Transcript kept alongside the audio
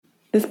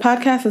This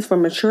podcast is for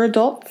mature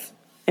adults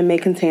and may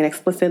contain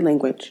explicit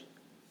language.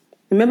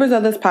 The members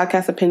of this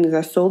podcast opinions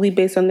are solely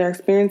based on their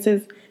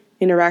experiences,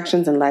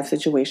 interactions, and life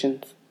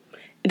situations.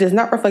 It does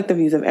not reflect the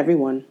views of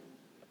everyone.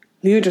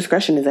 Viewer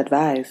discretion is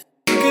advised.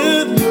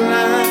 Good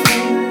life,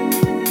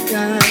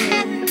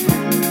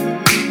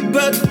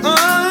 but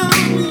all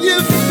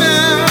you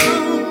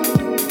found,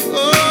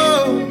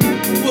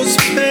 was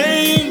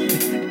pain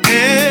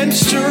and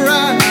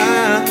strife.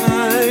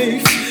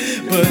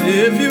 But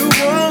if you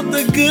want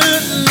the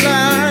good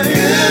life,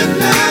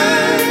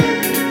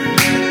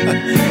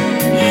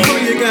 all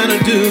you gotta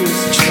do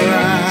is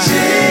try.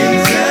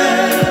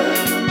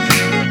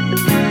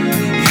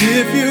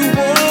 If you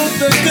want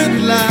the good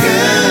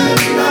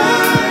life,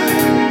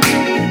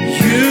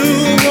 you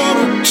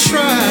wanna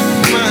try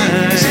mine.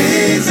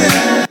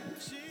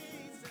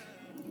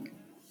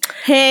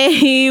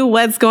 Hey,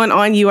 what's going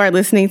on? You are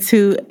listening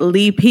to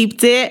Lee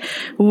Peeped It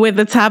with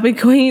the Topic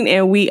Queen,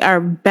 and we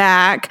are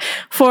back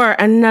for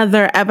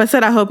another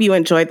episode. I hope you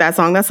enjoyed that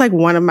song. That's like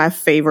one of my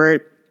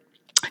favorite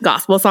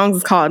gospel songs.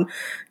 It's called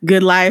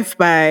Good Life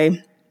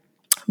by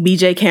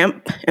BJ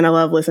Kemp, and I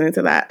love listening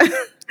to that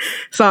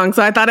song.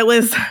 So I thought it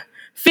was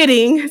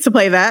fitting to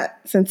play that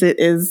since it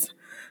is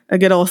a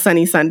good old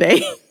sunny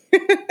Sunday.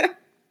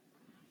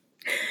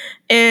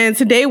 And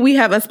today we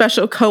have a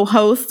special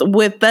co-host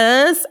with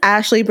us,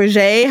 Ashley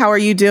Berger. How are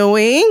you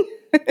doing?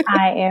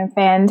 I am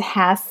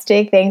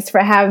fantastic. Thanks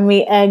for having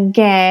me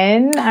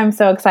again. I'm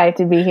so excited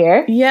to be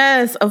here.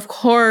 Yes, of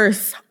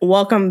course.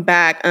 Welcome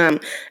back.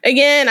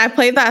 Again, I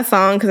played that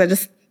song because I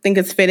just think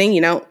it's fitting. You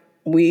know,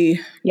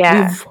 we've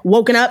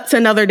woken up to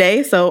another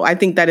day. So I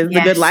think that is the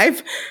good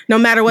life. No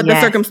matter what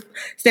the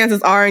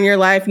circumstances are in your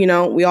life, you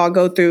know, we all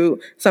go through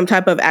some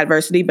type of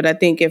adversity. But I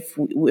think if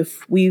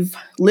we've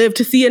lived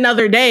to see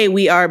another day,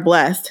 we are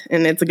blessed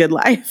and it's a good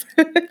life.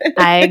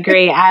 I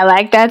agree. I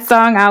like that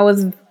song. I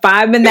was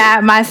vibing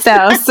that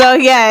myself. So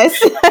yes.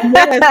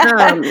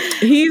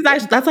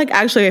 That's like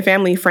actually a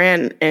family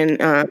friend.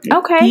 And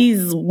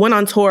he's went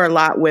on tour a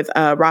lot with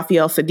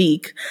Raphael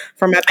Sadiq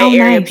from my Bay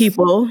Area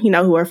people, you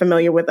know, who are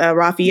familiar with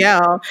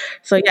Raphael.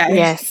 So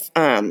that's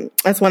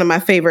one of my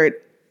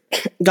favorite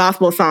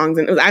gospel songs.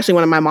 And it was actually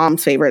one of my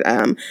mom's favorite.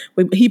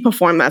 He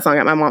performed that song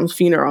at my mom's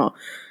funeral.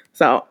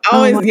 So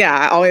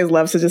I always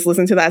love to just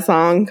listen to that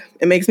song.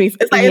 It makes me,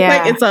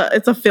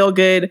 it's a feel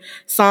good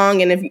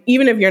song. And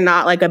even if you're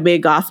not like a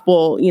big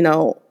gospel, you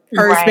know,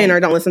 person or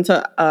don't listen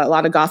to a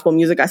lot of gospel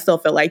music, I still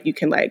feel like you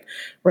can like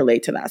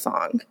relate to that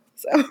song.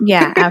 So.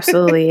 Yeah,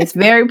 absolutely. It's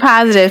very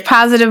positive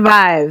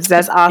vibes.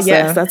 That's awesome.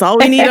 Yes, that's all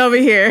we need over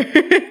here.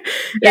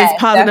 Is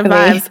positive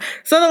vibes.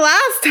 So the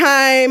last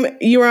time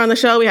you were on the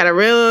show, we had a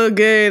real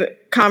good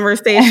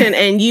conversation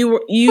and you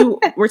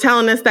were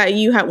telling us that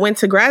you went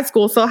to grad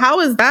school. So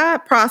how is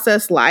that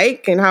process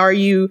like and how are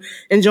you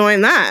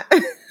enjoying that?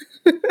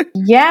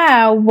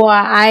 Yeah, well,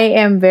 I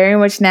am very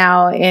much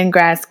now in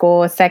grad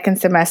school, second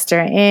semester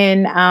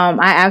in. I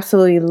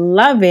absolutely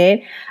love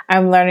it.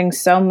 I'm learning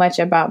so much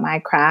about my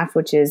craft,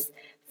 which is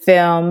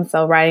film,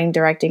 so writing,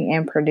 directing,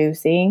 and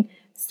producing.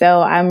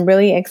 So I'm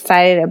really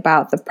excited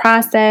about the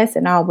process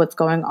and all what's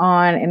going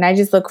on. And I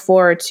just look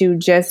forward to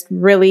just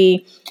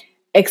really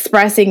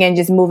expressing and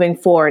just moving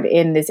forward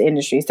in this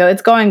industry. So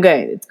it's going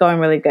good. It's going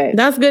really good.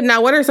 That's good.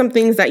 Now, what are some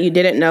things that you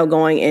didn't know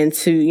going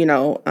into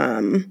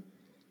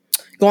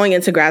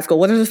grad school?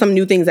 What are some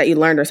new things that you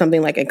learned or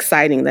something like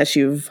exciting that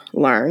you've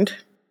learned?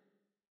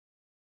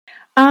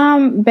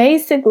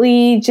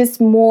 Basically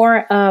just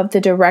more of the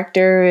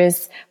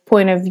director's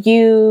point of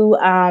view,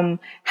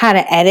 how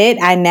to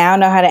edit. I now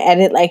know how to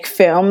edit like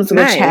films,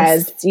 which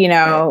has,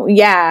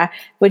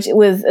 which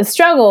was a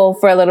struggle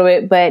for a little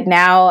bit, but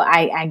now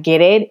I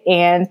get it.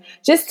 And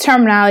just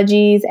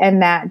terminologies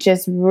and that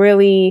just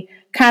really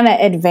kind of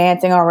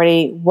advancing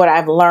already what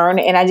I've learned.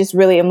 And I just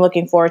really am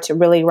looking forward to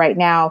really right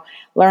now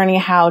learning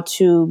how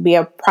to be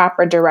a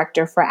proper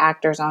director for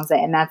actors on set.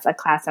 And that's a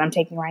class that I'm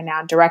taking right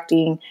now,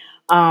 directing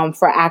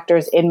for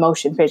actors in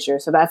motion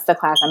pictures. So that's the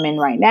class I'm in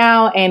right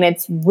now. And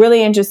it's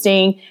really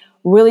interesting,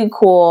 really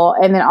cool.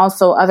 And then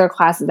also other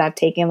classes I've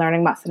taken,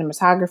 learning about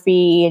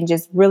cinematography and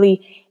just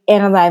really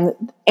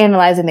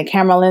analyzing the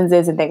camera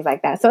lenses and things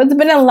like that. So it's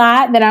been a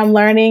lot that I'm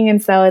learning.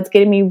 And so it's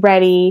getting me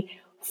ready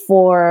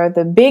for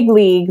the big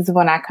leagues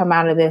when I come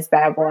out of this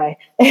bad boy.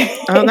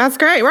 Oh, that's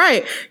great.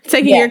 Right.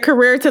 Taking your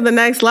career to the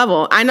next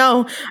level. I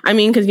know. I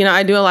mean, because,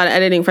 I do a lot of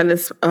editing for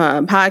this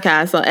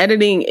podcast. So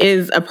editing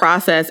is a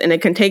process and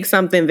it can take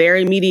something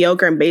very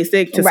mediocre and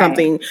basic to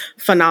something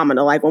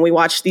phenomenal. Like when we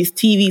watch these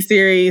TV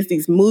series,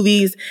 these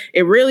movies,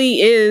 it really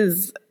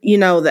is,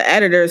 the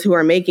editors who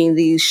are making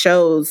these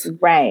shows,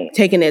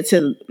 taking it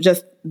to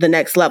just the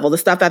next level, the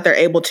stuff that they're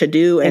able to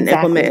do and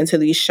implement into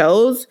these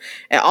shows.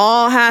 It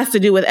all has to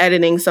do with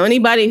editing. So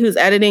anybody who's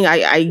editing,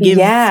 I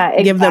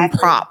give them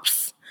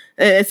props.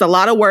 It's a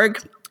lot of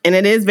work and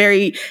it is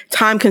very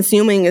time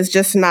consuming. It's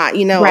just not,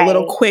 a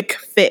little quick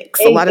fix.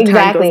 A lot of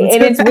time goes into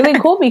and it's really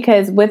cool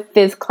because with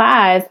this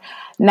class,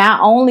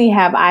 not only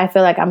have I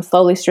feel like I'm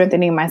slowly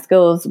strengthening my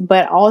skills,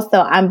 but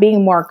also I'm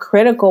being more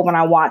critical when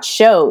I watch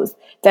shows.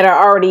 that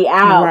are already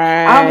out.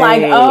 Right. I'm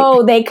like,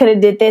 oh, they could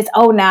have did this.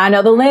 Oh, now I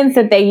know the lens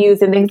that they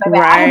use and things like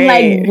that. I'm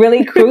like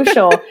really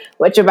crucial,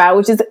 which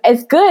is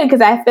it's good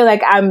because I feel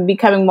like I'm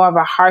becoming more of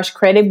a harsh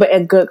critic, but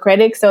a good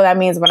critic. So that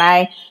means when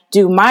I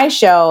do my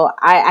show,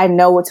 I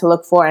know what to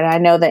look for and I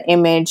know the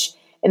image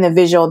and the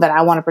visual that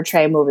I want to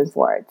portray moving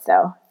forward.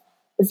 So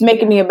it's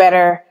making me a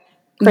better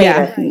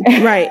creator.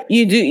 Yeah, right.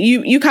 You do.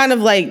 You kind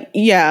of like,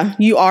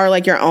 you are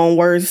like your own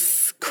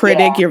worst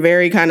critic. You're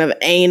very kind of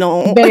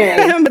anal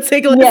and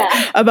meticulous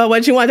about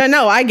what you want. I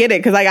know, I get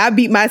it. Cause like I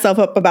beat myself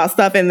up about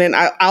stuff and then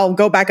I'll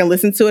go back and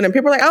listen to it and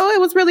people are like, oh, it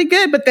was really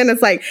good. But then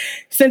it's like,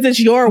 since it's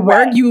your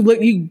work,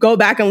 you go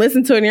back and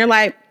listen to it and you're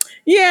like,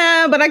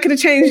 yeah, but I could have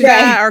changed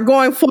that, or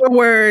going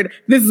forward,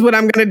 this is what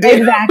I'm going to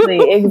do.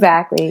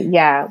 Exactly.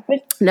 Yeah.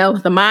 No,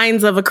 the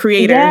minds of a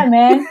creator. Yeah,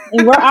 man.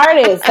 We're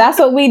artists. That's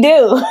what we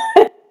do.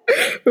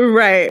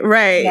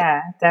 Right.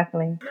 Yeah,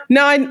 definitely.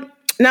 Now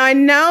I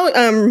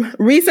know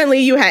recently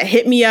you had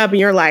hit me up and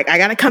you're like, I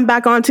got to come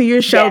back onto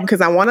your show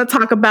because I want to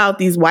talk about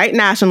these white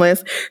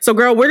nationalists. So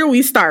girl, where do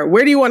we start?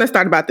 Where do you want to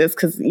start about this?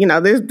 Because,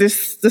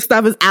 this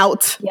stuff is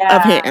out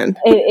of hand.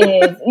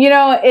 It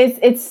is.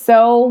 It's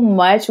so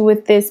much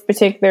with this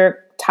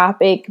particular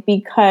topic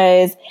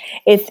because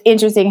it's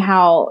interesting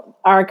how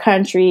our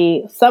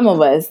country, some of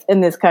us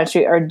in this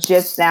country are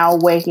just now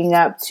waking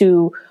up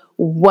to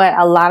what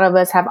a lot of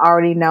us have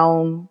already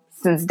known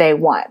since day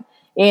one.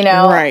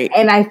 Right.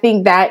 And I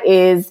think that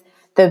is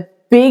the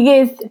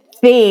biggest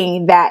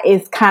thing that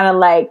is kind of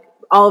like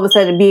all of a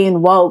sudden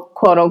being woke,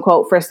 quote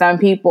unquote, for some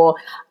people.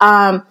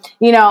 Our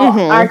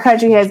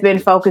country has been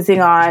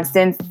focusing on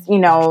since,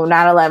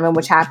 9/11,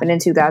 which happened in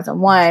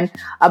 2001,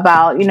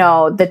 about,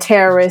 the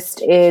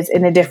terrorist is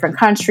in a different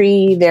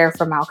country. They're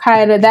from Al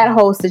Qaeda, that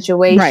whole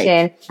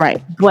situation.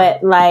 Right.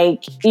 But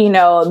like,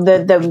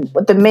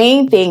 the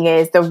main thing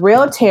is the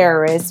real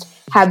terrorists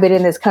have been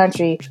in this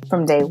country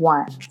from day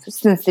one,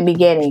 since the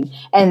beginning.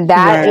 And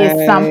that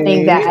is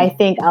something that I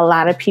think a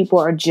lot of people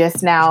are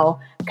just now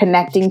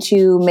connecting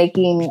to,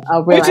 making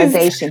a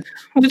realization.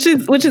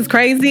 Which is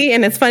crazy.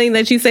 And it's funny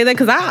that you say that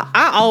because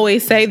I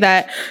always say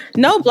that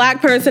no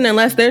Black person,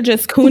 unless they're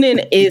just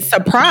cooning, is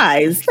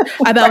surprised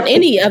about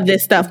any of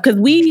this stuff because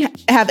we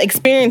have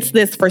experienced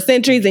this for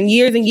centuries and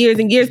years and years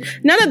and years.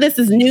 None of this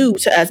is new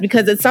to us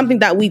because it's something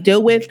that we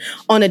deal with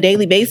on a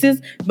daily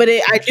basis. But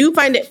I do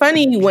find it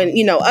funny when,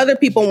 other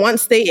people,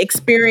 once they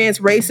experience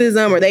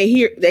racism or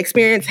they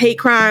experience hate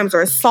crimes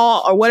or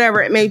assault or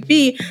whatever it may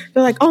be,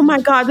 they're like, oh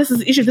my God, this is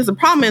an issue, this is a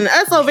problem. And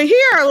us over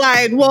here are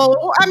like, well,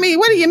 I mean,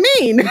 what do you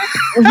mean?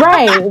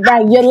 Right.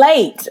 You're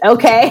late.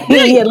 Okay.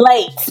 You're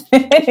late.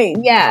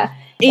 Yeah.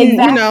 And,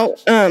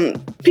 exactly.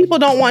 People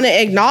don't want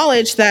to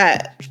acknowledge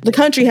that the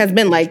country has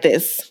been like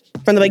this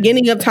from the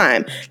beginning of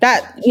time.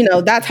 That,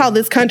 that's how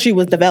this country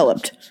was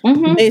developed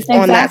based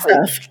on that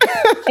stuff.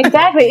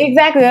 Exactly.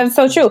 That's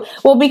so true.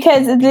 Well,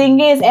 because the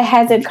thing is, it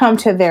hasn't come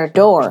to their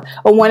door.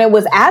 But when it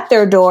was at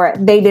their door,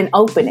 they didn't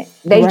open it.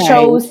 They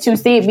chose to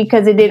see it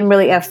because it didn't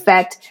really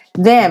affect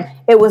them.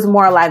 It was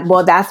more like,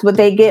 well, that's what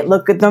they get.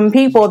 Look at them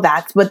people.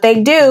 That's what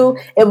they do.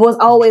 It was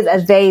always a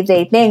they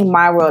thing.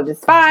 My world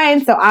is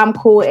fine. So I'm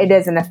cool. It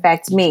doesn't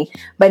affect me.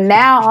 But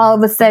now all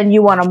of a sudden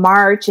you want to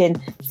march and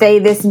say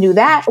this and do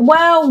that.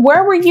 Well,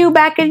 where were you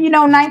back in,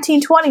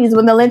 1920s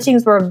when the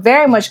lynchings were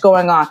very much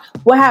going on?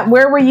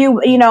 Where were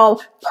you,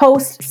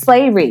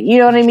 post-slavery? You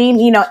know what I mean?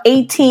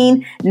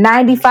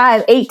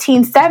 1895,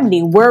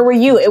 1870. Where were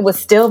you? It was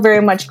still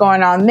very much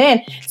going on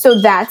then. So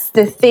that's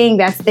the thing.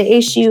 That's the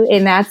issue.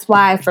 And that's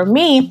why for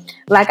me,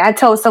 like I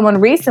told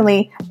someone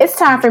recently, it's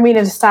time for me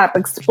to stop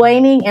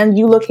explaining and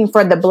you looking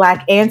for the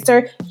Black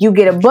answer. You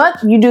get a book,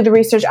 you do the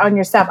research on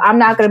yourself. I'm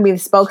not going to be the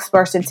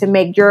spokesperson to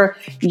make your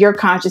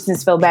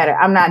consciousness feel better.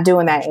 I'm not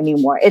doing that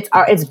anymore.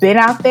 It's been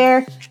out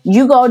there.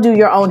 You go do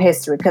your own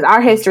history because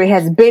our history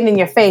has been in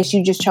your face.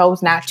 You just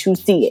chose not to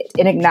see it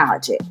and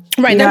acknowledge it.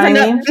 Right. You know what I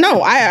mean?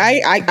 No,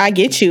 I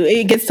get you.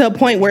 It gets to a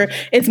point where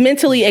it's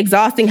mentally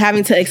exhausting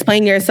having to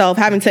explain yourself,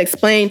 having to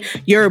explain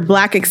your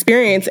Black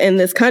experience in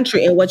this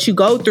country and what you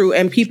go through.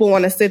 And people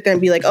want to sit there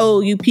and be like,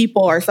 oh, you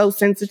people are so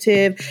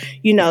sensitive.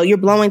 You're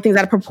blowing things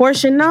out of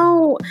proportion.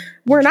 No,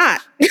 we're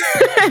not.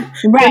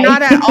 We're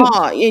not at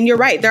all. And you're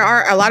right. There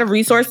are a lot of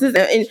resources.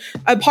 And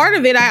a part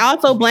of it, I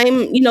also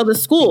blame, the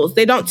schools.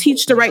 They don't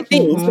teach the right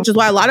things, which is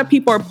why a lot of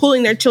people are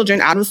pulling their children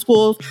out of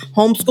schools,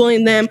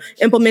 homeschooling them,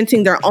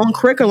 implementing their own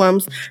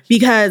curriculums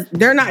because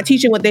they're not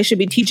teaching what they should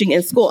be teaching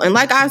in school. And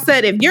like I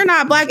said, if you're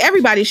not Black,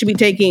 everybody should be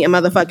taking a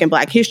motherfucking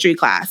Black history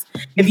class.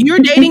 If you're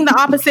dating the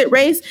opposite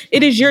race,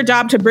 it is your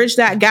job to bridge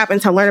that gap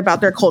and to learn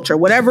about their culture.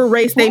 Whatever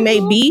race they may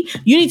be,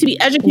 you need to be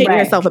educating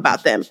yourself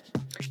about them.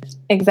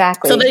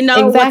 Exactly. So they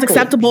know what's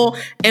acceptable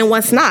and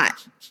what's not.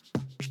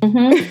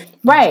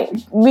 Right.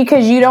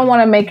 Because you don't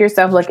want to make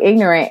yourself look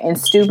ignorant and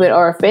stupid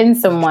or offend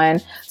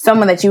someone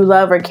that you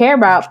love or care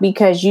about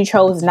because you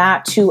chose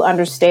not to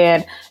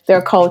understand their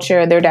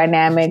culture, their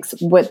dynamics,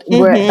 where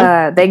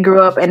they grew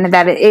up, and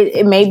that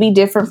it may be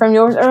different from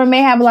yours or it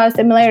may have a lot of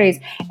similarities.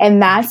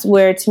 And that's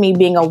where, to me,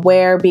 being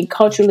aware, being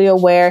culturally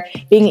aware,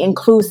 being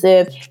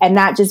inclusive, and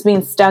not just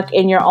being stuck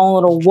in your own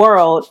little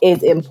world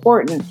is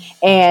important.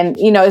 And,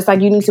 it's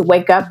like you need to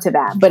wake up to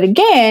that. But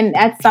again,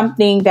 that's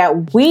something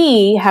that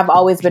we have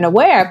always been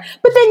aware of.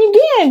 But then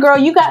again, girl,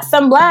 you got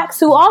some blacks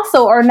who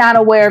also are not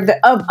aware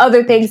of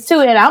other things too.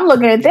 And I'm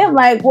looking at them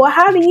like, well,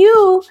 how do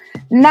you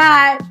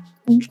not,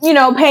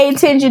 pay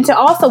attention to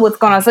also what's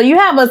going on? So you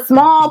have a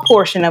small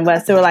portion of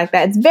us who are like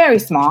that. It's very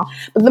small,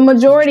 but the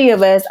majority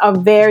of us are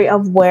very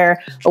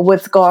aware of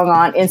what's going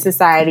on in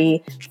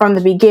society from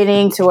the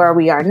beginning to where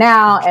we are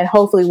now, and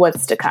hopefully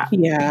what's to come.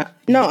 Yeah,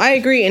 no, I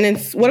agree. And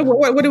it's what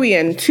are we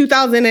in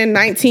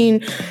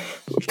 2019?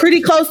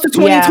 Pretty close to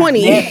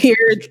 2020 here.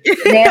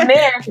 Damn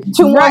there.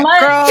 2 more months.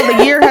 Girl,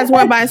 the year has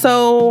went by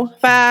so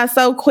fast,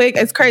 so quick.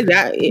 It's crazy.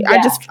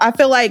 I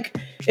feel like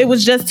it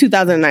was just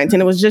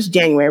 2019. It was just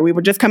January. We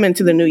were just coming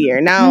into the new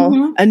year.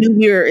 Now a new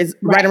year is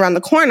right around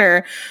the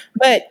corner.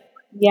 But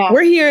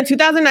we're here in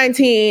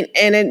 2019,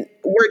 and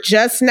we're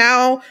just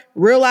now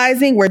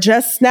realizing, we're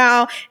just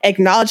now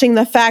acknowledging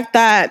the fact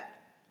that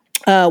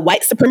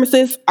white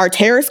supremacists are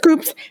terrorist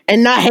groups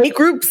and not hate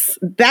groups.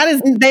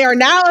 They are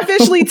now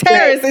officially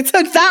terrorists. It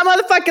took that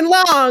motherfucking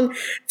long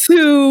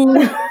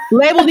to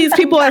label these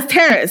people as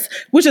terrorists,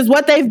 which is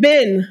what they've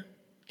been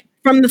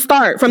from the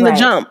start, from the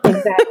jump.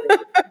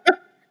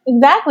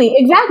 Exactly.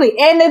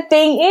 And the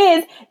thing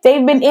is,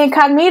 they've been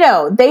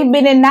incognito. They've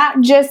been in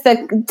not just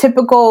the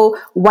typical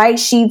white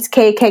sheets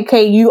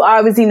KKK. You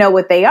obviously know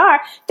what they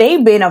are.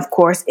 They've been, of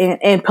course,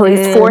 in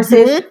police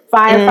forces,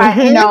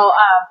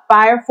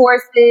 fire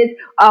forces,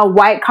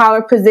 white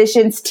collar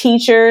positions,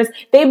 teachers.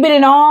 They've been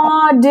in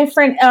all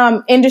different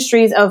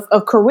industries of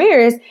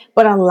careers.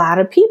 But a lot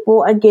of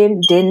people,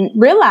 again, didn't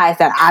realize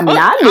that. I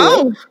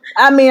knew it.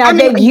 I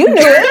think you knew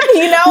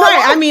it,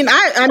 Right. I mean,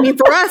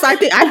 for us, I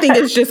think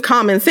it's just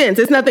common sense.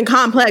 It's nothing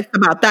complex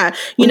about that.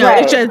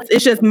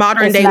 It's just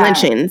modern day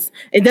lynchings.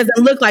 It doesn't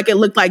look like it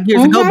looked like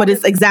years ago, but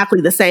it's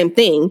exactly the same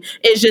thing.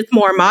 It's just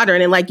more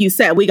modern. And like you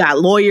said, we got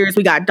lawyers,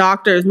 we got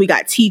doctors, we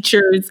got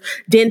teachers,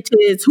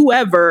 dentists,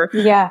 whoever,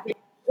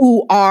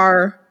 who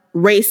are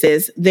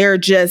racist. They're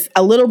just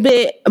a little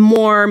bit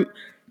more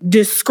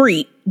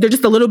discreet. They're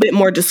just a little bit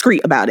more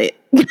discreet about it.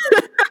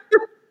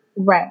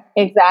 Right.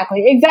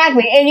 Exactly. And,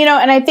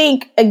 and I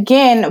think,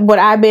 again, what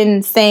I've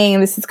been saying,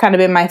 this has kind of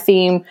been my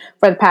theme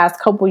for the past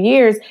couple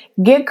years,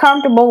 get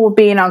comfortable with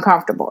being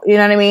uncomfortable. You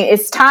know what I mean?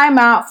 It's time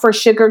out for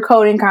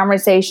sugarcoating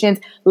conversations.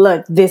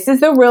 Look, this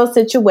is the real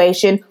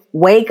situation.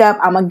 Wake up.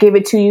 I'm going to give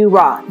it to you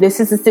raw. This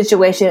is the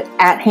situation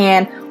at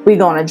hand. We're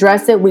going to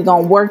address it. We're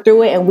going to work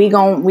through it, and we're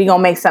going to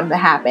make something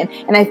happen.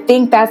 And I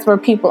think that's where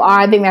people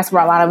are. I think that's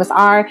where a lot of us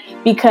are,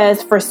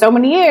 because for so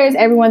many years,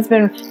 everyone's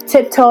been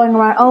tiptoeing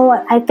around, oh,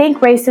 I think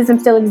racism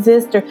still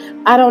exists, or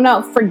I don't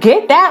know.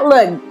 Forget that.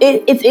 Look,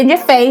 it's in your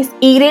face.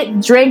 Eat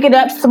it, drink it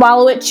up,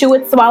 swallow it, chew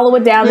it, swallow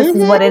it down. This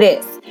is what it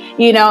is.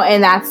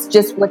 And that's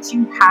just what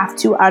you have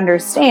to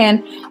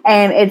understand.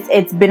 And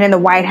it's been in the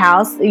White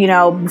House,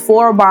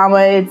 before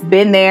Obama, it's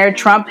been there.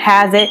 Trump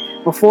has it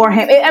before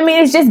him.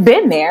 It's just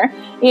been there,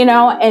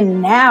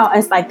 and now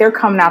it's like they're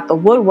coming out the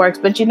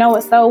woodworks, but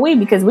so are we,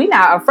 because we're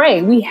not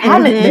afraid. We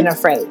haven't been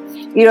afraid.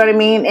 You know what I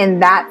mean?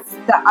 And that's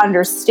the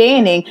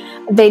understanding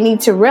they need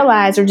to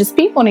realize, or just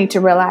people need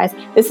to realize,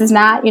 this is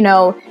not,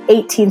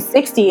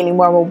 1860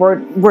 anymore where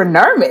we're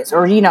nervous,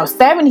 or,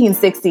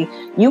 1760.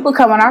 You could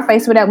come on our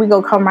face with that. We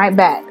go come right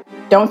back.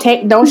 Don't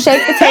shake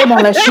the table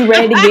unless you're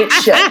ready to get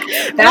shook.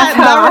 That's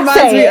how that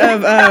reminds me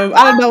of,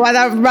 I don't know why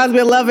that reminds me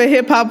of Love and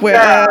Hip Hop where,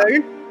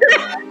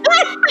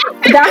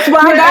 that's where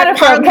I got it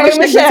from. K.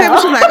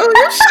 Michelle. She's like, oh,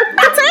 you shook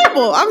the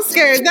table. I'm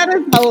scared. That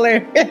is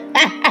hilarious.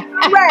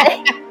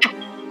 Right.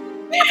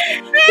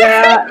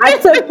 Yeah, I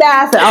took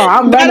that. I said,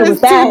 I'm running with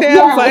that. That is too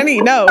damn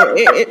funny.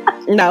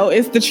 No,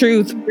 it's the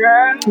truth.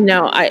 Girl.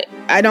 No,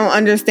 I don't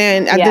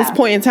understand. At this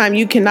point in time,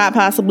 you cannot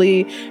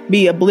possibly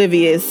be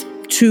oblivious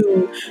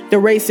to the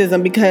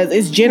racism, because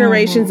it's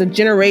generations and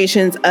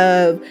generations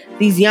of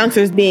these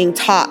youngsters being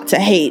taught to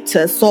hate,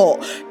 to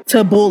assault,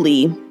 to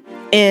bully,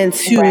 and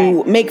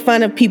to make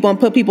fun of people and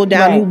put people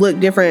down who look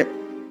different,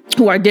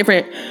 who are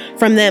different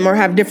from them or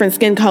have different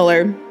skin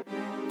color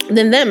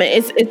than them.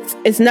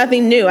 It's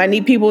nothing new. I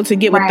need people to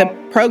get with the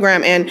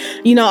program. And,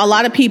 a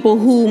lot of people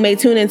who may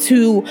tune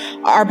into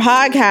our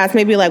podcast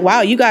may be like,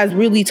 wow, you guys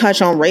really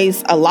touch on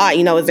race a lot.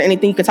 Is there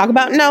anything you could talk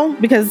about? No,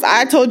 because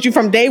I told you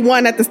from day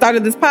one at the start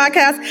of this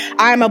podcast,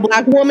 I'm a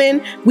Black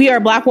woman. We are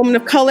a Black woman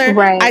of color.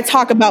 Right. I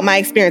talk about my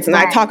experience and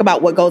I talk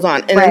about what goes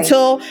on. And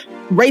until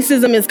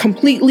racism is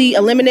completely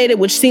eliminated,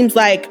 which seems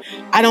like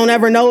I don't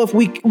ever know if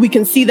we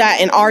can see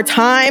that in our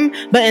time,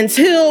 but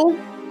until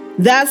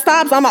that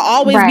stops, I'm going to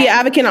always be an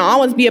advocate. I'll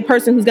always be a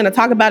person who's going to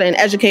talk about it and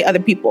educate other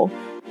people.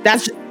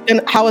 That's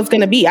how it's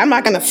going to be. I'm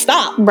not going to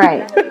stop.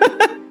 Right.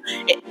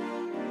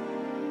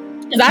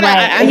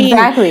 I mean,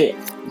 exactly.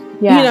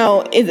 Yeah. You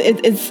know,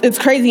 it's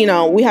crazy. You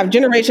know, we have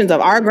generations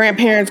of our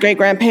grandparents, great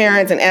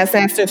grandparents, and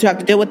ancestors who have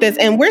to deal with this,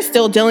 and we're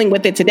still dealing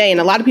with it today.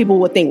 And a lot of people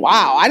would think,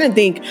 "Wow, I didn't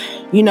think,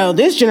 you know,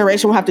 this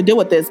generation will have to deal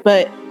with this,"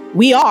 but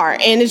we are,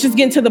 and it's just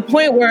getting to the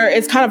point where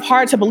it's kind of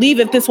hard to believe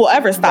if this will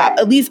ever stop.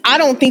 At least I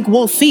don't think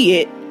we'll see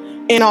it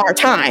in our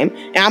time,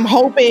 and I'm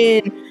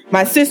hoping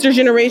my sister's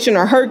generation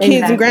or her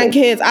kids and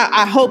grandkids.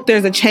 I hope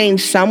there's a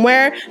change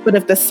somewhere. But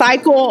if the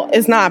cycle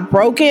is not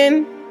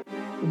broken,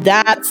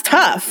 that's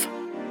tough.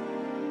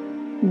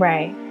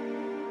 Right.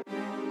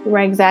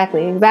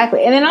 Exactly. And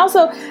then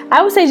also,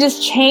 I would say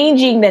just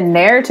changing the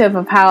narrative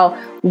of how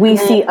we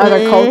see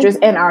other cultures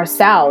and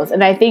ourselves.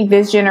 And I think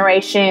this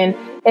generation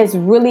is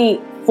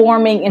really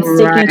forming and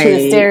sticking to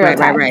the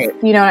stereotypes. Right.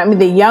 You know what I mean?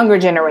 The younger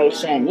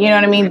generation, you know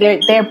what I mean?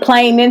 They're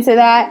playing into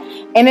that.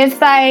 And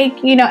it's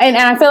like, you know, and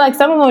I feel like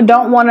some of them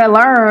don't want to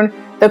learn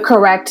the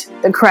correct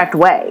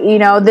way. You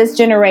know, this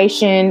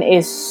generation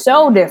is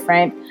so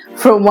different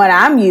from what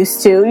I'm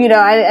used to, you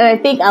know, and I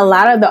think a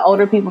lot of the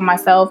older people,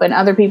 myself and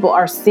other people,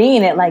 are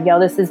seeing it like, yo,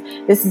 this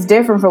is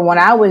different from when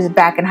I was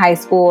back in high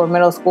school or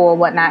middle school or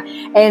whatnot.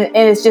 And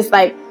it's just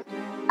like,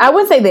 I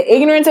would say the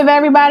ignorance of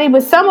everybody,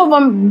 but some of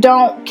them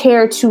don't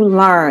care to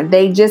learn.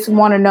 They just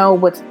want to know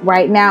what's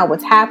right now,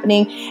 what's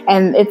happening.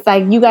 And it's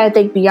like, you got to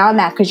think beyond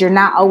that, because you're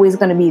not always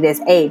going to be this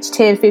age.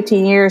 10,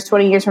 15 years,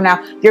 20 years from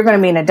now, you're going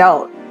to be an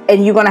adult.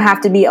 And you're going to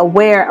have to be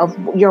aware of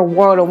your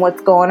world and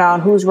what's going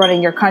on, who's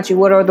running your country,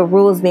 what are the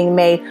rules being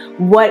made,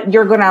 what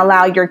you're going to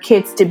allow your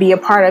kids to be a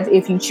part of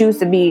if you choose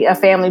to be a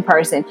family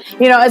person.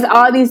 You know, it's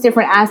all these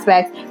different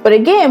aspects. But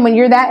again, when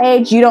you're that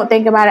age, you don't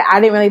think about it. I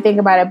didn't really think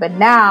about it, but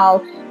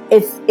now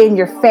it's in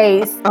your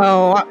face.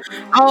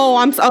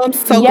 I'm so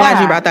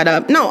glad you brought that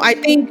up. No, I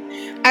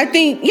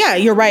think, yeah,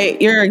 you're right.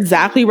 You're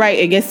exactly right.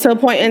 It gets to a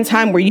point in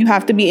time where you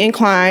have to be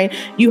inclined.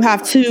 You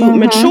have to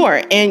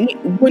mature. And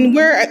when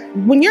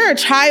you're a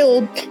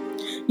child,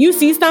 you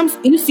see stuff,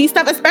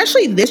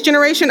 especially this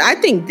generation. I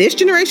think this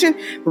generation,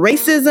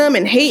 racism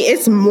and hate,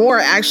 it's more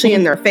actually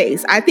in their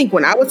face. I think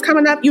when I was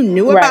coming up, you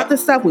knew about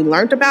this stuff. We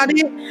learned about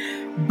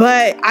it.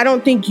 But I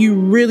don't think you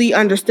really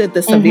understood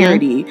the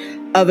severity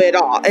of it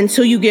all.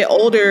 Until you get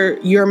older,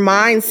 your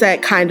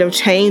mindset kind of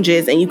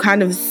changes and you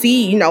kind of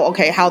see, you know,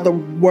 okay, how the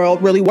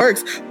world really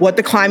works, what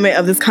the climate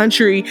of this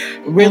country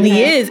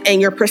really is.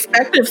 And your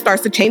perspective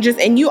starts to change,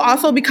 and you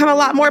also become a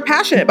lot more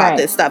passionate about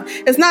this stuff.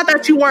 It's not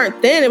that you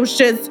weren't then, it was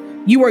just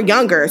you were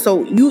younger.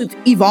 So you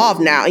evolve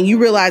now and you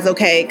realize,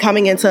 okay,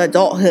 coming into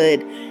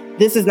adulthood,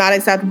 this is not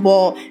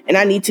acceptable. And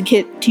I need to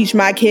teach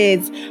my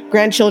kids,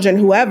 grandchildren,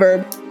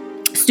 whoever,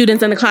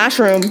 students in the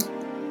classroom,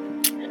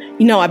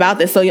 you know, about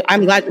this. So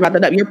I'm glad you brought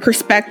that up. Your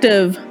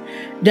perspective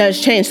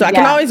does change. So I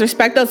can always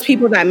respect those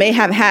people that may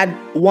have had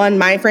one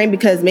mind frame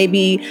because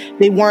maybe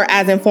they weren't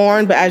as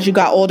informed, but as you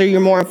got older,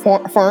 you're more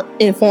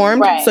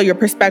informed. Right. So your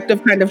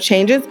perspective kind of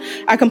changes.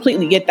 I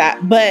completely get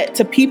that. But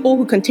to people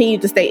who continue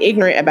to stay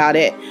ignorant about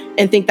it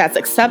and think that's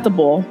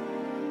acceptable,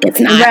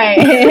 it's not.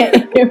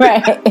 Right.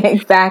 Right.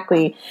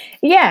 Exactly.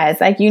 Yeah. It's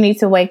like you need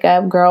to wake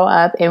up, grow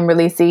up, and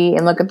really see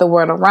and look at the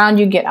world around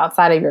you, get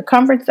outside of your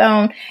comfort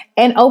zone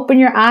and open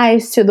your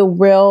eyes to the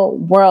real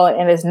world.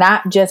 And it's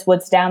not just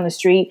what's down the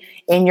street,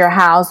 in your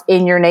house,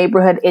 in your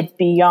neighborhood. It's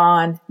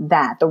beyond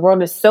that. The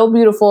world is so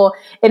beautiful.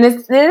 And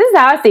this is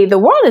how I see it. The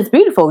world is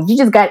beautiful. You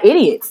just got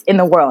idiots in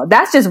the world.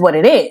 That's just what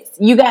it is.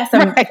 You got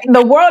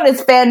the world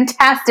is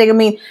fantastic. I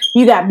mean,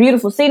 you got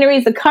beautiful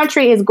sceneries. The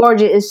country is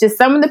gorgeous. It's just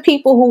some of the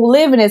people who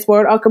live in this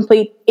world are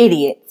complete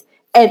idiots.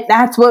 And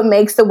that's what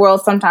makes the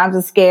world sometimes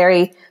a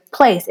scary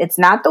place. It's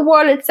not the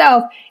world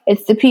itself.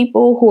 It's the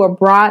people who are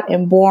brought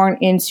and born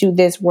into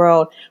this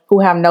world who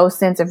have no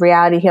sense of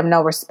reality, have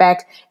no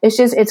respect.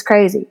 It's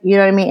crazy. You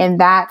know what I mean? And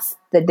that's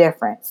the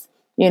difference,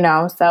 you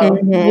know? So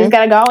you just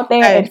got to go out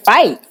there and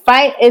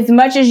fight as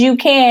much as you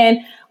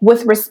can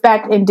with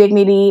respect and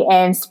dignity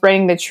and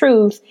spreading the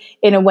truth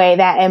in a way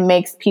that it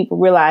makes people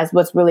realize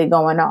what's really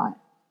going on.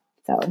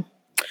 So.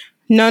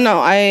 No,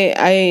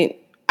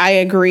 I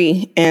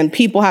agree. And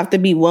people have to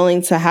be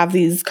willing to have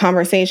these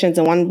conversations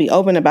and want to be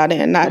open about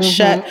it and not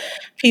shut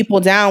people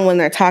down when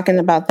they're talking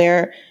about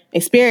their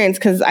experience.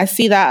 Because I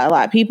see that a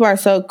lot. People are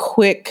so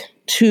quick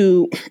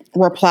to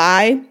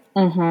reply,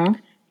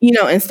 you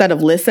know, instead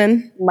of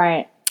listen.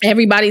 Right.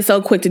 Everybody's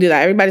so quick to do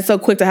that. Everybody's so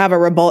quick to have a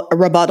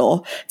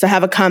rebuttal, to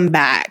have a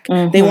comeback.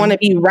 They want to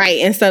be right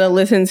instead of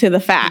listen to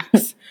the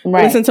facts.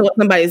 Listen to what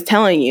somebody's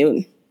telling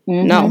you.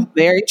 No,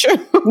 very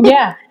true.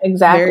 Yeah,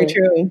 exactly. Very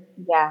true.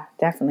 Yeah,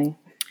 definitely.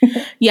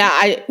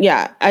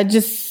 I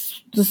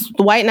just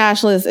the white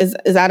nationalist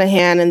is out of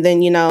hand. And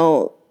then, you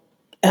know,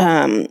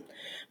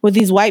 with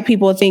these white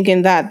people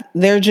thinking that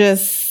they're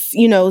just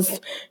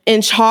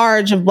in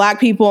charge of Black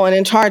people and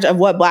in charge of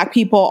what Black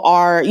people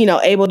are,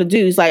 able to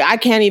do. It's like, I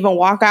can't even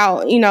walk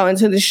out,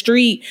 into the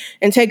street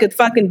and take a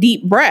fucking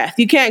deep breath.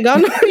 You can't go,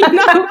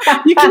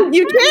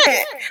 you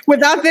can't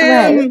without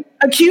them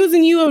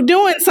accusing you of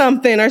doing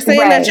something or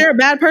saying that you're a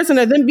bad person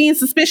or them being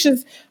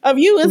suspicious of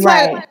you. It's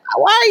like,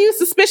 why are you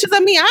suspicious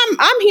of me?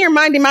 I'm here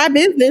minding my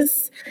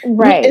business.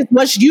 Right. It's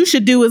what you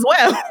should do as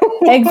well.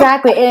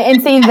 Exactly.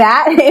 And see,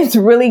 that is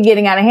really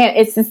getting out of hand.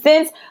 It's the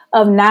sense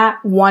of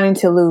not wanting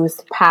to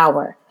lose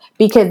power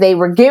because they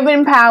were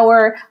given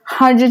power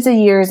hundreds of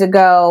years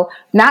ago,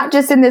 not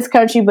just in this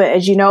country, but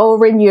as you know,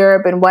 over in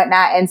Europe and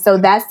whatnot. And so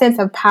that sense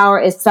of power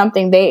is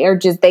something they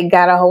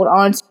gotta hold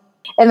on to.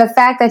 And the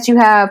fact that you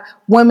have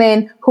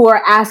women who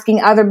are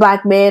asking other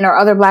Black men or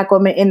other Black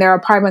women in their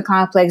apartment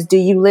complex, do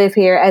you live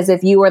here, as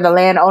if you are the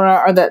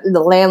landowner or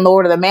the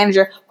landlord or the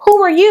manager?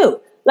 Who are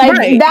you? Like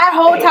that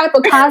whole type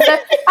of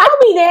concept. I'll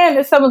be damned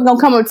if someone's going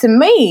to come up to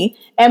me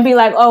and be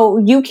like, oh,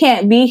 you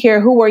can't be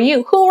here. Who are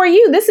you? Who are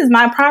you? This is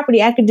my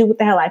property. I can do what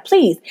the hell I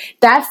please.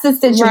 That's the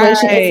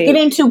situation. It's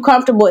getting too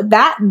comfortable.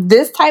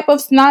 This type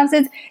of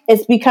nonsense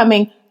is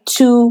becoming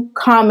too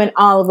common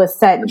all of a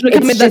sudden. It's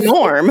becoming the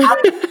norm.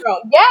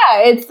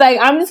 It's like,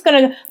 I'm just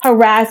going to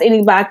harass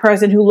any Black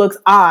person who looks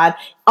odd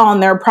on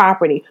their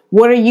property.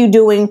 What are you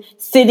doing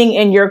sitting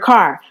in your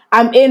car?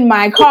 I'm in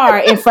my car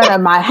in front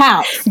of my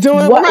house.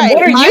 What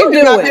are you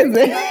doing?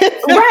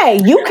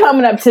 Right. You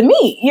coming up to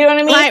me. You know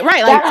what I mean?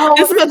 Right. Like,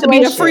 this is supposed to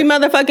be a free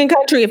motherfucking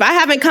country. If I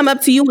haven't come up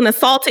to you and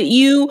assaulted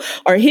you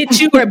or hit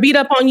you or beat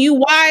up on you,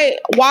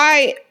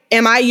 why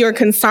am I your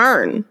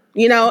concern?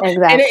 Exactly.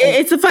 And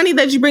it's funny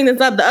that you bring this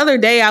up. The other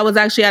day, I was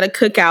actually at a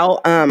cookout.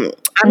 I'm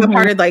a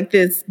part of like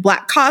this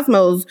Black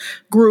Cosmos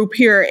group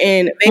here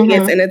in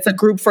Vegas, and it's a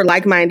group for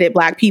like-minded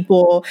Black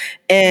people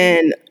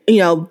and,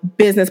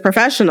 business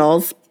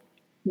professionals.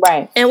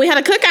 Right. And we had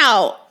a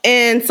cookout.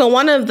 And so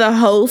one of the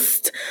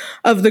hosts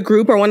of the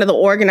group or one of the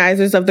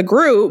organizers of the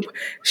group,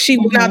 she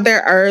went out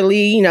there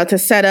early, to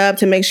set up,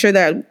 to make sure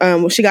that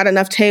she got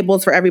enough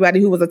tables for everybody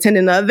who was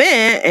attending the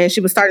event, and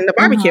she was starting the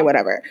barbecue or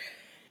whatever.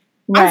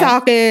 I'm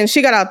talking,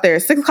 she got out there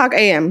 6:00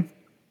 a.m.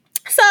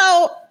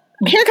 So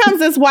here comes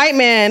this white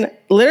man,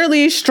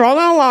 literally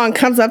strolling along,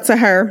 comes up to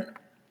her,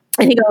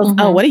 and he goes,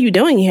 oh, what are you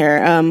doing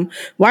here?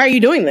 Why are you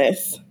doing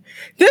this?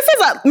 This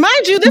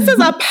is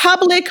a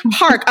public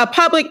park, a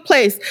public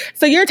place.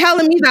 So you're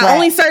telling me that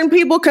only certain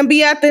people can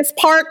be at this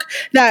park,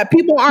 that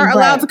people aren't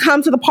allowed to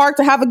come to the park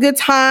to have a good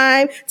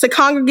time, to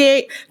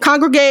congregate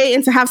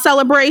and to have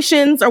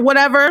celebrations or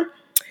whatever?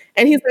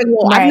 And he's like,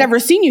 well, I've never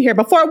seen you here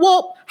before.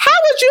 Well, how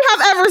would you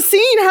have ever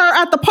seen her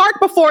at the park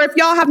before if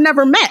y'all have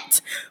never met?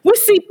 We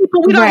see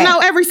people we don't know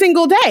every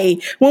single day.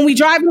 When we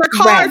drive in our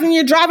cars, when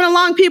you're driving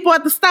along people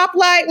at the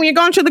stoplight, when you're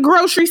going to the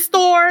grocery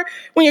store,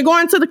 when you're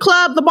going to the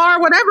club, the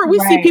bar, whatever, we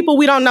see people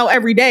we don't know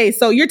every day.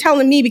 So you're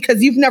telling me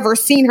because you've never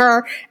seen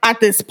her at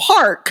this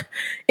park,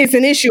 it's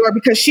an issue, or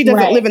because she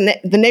doesn't live in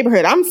the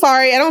neighborhood. I'm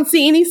sorry, I don't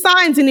see any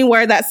signs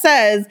anywhere that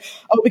says,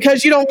 oh,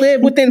 because you don't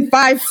live within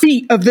 5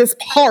 feet of this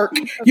park,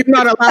 you're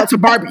not allowed to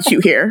barbecue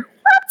here.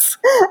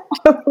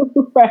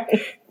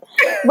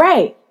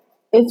 Right.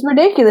 It's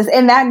ridiculous.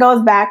 And that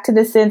goes back to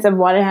the sense of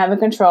wanting to have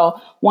control,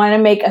 wanting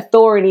to make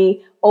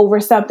authority over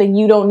something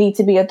you don't need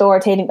to be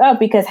authoritative of,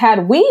 because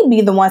had we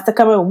be the ones to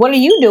come in, what are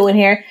you doing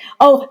here?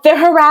 Oh, they're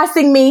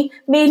harassing me.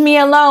 Leave me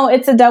alone.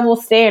 It's a double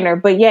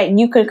standard. But yet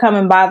you could come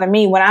and bother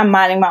me when I'm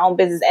minding my own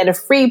business at a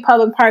free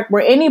public park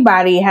where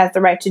anybody has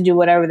the right to do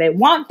whatever they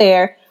want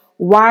there.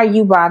 Why are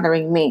you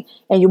bothering me?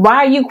 And why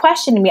are you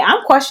questioning me?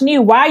 I'm questioning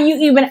you. Why are you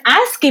even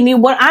asking me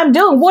what I'm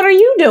doing? What are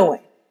you doing?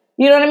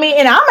 You know what I mean?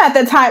 And I'm at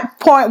the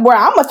point where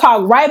I'm going to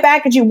talk right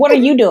back at you. What are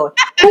you doing?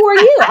 Who are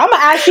you? I'm going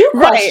to ask you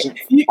questions.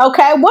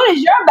 Okay. What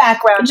is your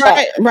background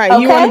check? Right.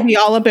 Okay? You want to be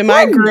all up in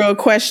my grill,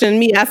 question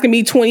me, asking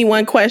me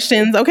 21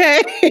 questions.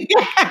 Okay.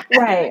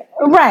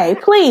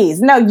 Right.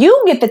 Please. No,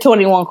 you get the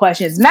 21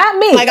 questions, not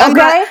me.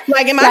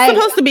 Am I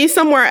supposed to be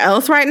somewhere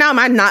else right now? Am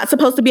I not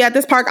supposed to be at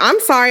this park? I'm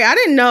sorry. I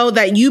didn't know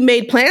that you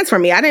made plans for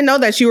me. I didn't know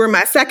that you were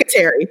my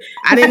secretary.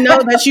 I didn't know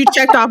that you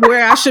checked off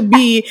where I should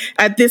be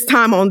at this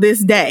time on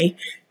this day.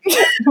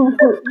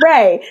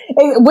 Right.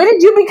 When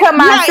did you become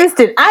my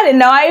assistant? I didn't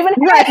know I even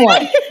had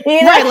one.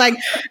 You know? Right. Like,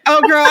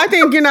 oh girl, I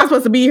think you're not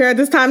supposed to be here at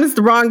this time. This is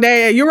the wrong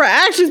day. You were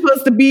actually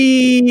supposed to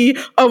be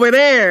over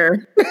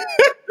there.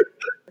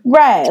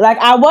 Right. Like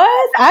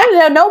I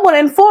didn't have no one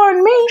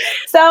informed me.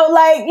 So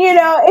like,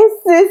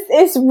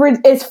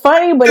 it's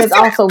funny, but it's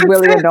also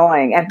really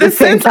annoying at the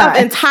same time. The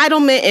sense of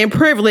entitlement and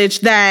privilege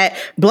that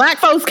Black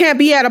folks can't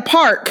be at a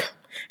park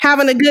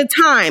having a good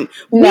time.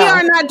 No. We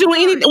are not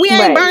doing anything. We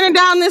ain't burning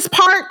down this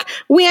park.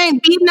 We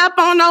ain't beating up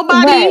on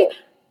nobody. Right.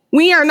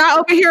 We are not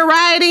over here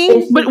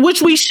rioting, but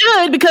which we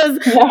should, because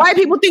white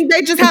people think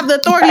they just have the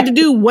authority to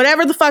do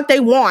whatever the fuck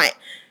they want.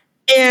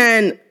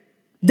 And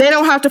they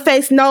don't have to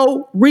face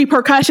no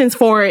repercussions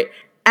for it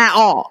at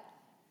all.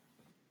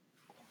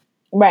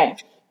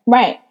 Right.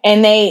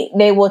 And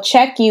they will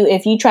check you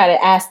if you try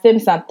to ask them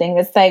something.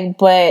 It's like,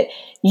 but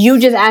you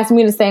just asked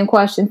me the same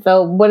question.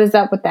 So what is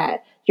up with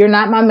that? You're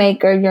not my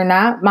maker. You're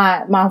not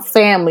my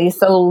family.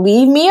 So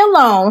leave me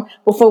alone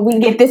before we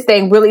get this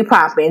thing really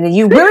popping. And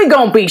you really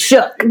gonna be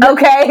shook.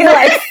 Okay?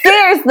 Like,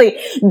 seriously,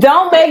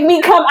 don't make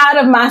me come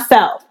out of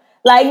myself.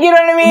 Like, you know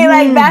what I mean?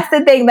 Like, that's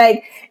the thing.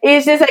 Like,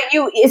 it's just like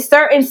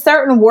in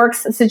certain work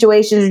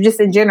situations, or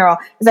just in general,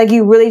 it's like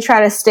you really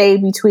try to stay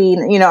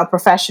between, you know, a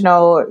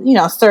professional, or, you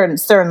know,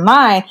 certain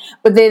line.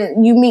 But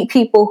then you meet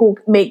people who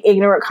make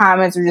ignorant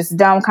comments or just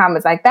dumb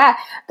comments like that.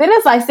 Then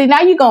it's like, see,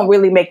 now you're going to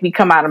really make me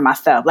come out of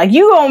myself. Like,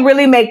 you going to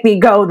really make me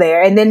go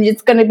there. And then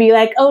it's going to be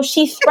like, oh,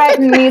 she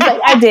threatened me. It's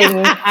like, I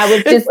didn't. I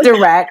was just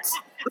direct.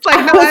 It's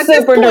like, no, at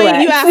this point,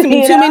 you asking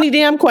me too many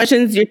damn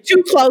questions. You're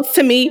too close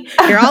to me.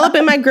 You're all up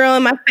in my grill,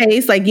 in my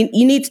face. Like, you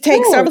need to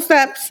take several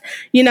steps,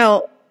 you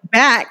know,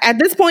 back. At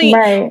this point,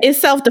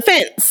 it's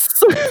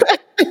self-defense.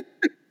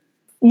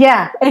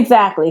 Yeah,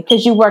 exactly.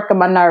 Because you work on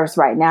my nerves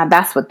right now.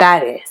 That's what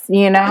that is,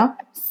 you know?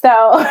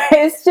 So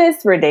it's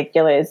just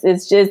ridiculous.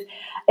 It's just,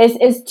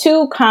 it's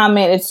too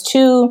common. It's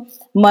too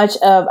much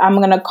of, I'm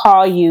going to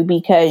call you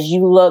because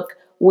you look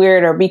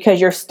weird, or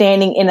because you're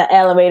standing in an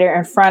elevator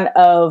in front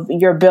of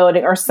your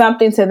building, or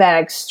something to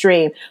that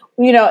extreme.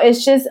 You know,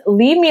 it's just,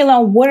 leave me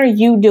alone. What are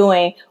you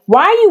doing?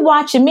 Why are you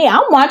watching me?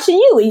 I'm watching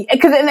you.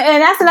 Because, and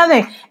that's another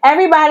thing.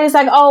 Everybody's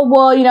like, oh,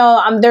 well, you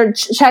know, they're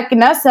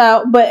checking us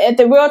out. But at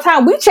the real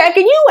time, we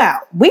checking you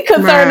out. We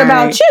concerned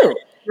about you.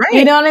 Right.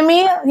 You know what I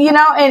mean? You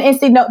know, and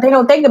they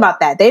don't think about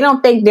that. They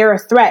don't think they're a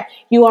threat.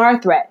 You are a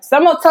threat.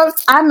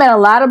 I met a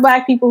lot of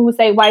Black people who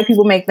say white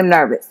people make them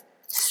nervous.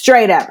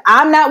 Straight up.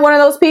 I'm not one of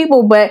those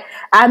people, but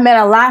I've met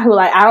a lot who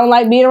like, I don't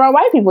like being around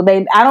white people.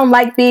 I don't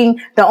like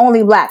being the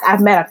only Black. I've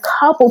met a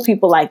couple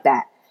people like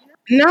that.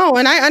 No,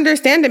 and I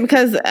understand it,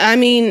 because, I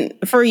mean,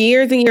 for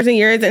years and years and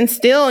years, and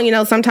still, you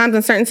know, sometimes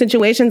in certain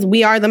situations,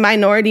 we are the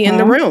minority in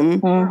the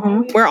room.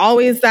 Mm-hmm. We're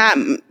always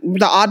the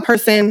odd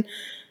person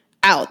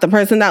out, the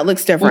person that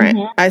looks different.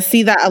 Mm-hmm. I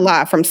see that a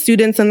lot from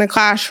students in the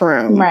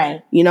classroom,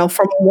 right? You know,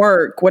 from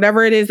work,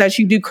 whatever it is that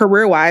you do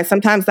career-wise.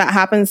 Sometimes that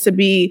happens to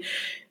be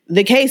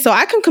the case. So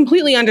I can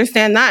completely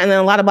understand that. And then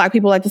a lot of Black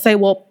people like to say,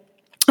 well,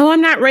 oh,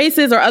 I'm not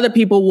racist, or other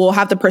people will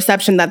have the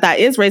perception that that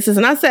is racist.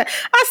 And I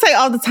say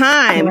all the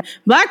time,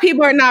 Black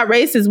people are not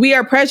racist. We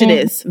are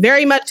prejudiced,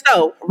 very much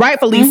so,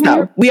 rightfully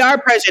so. We are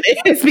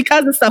prejudiced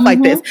because of stuff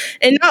like this.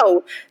 And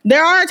no,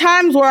 there are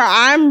times where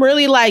I'm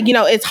really like, you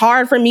know, it's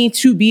hard for me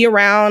to be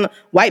around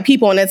white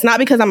people. And it's not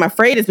because I'm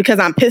afraid, it's because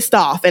I'm pissed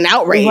off and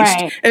outraged.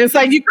 Right. And it's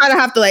like, you kind of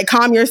have to like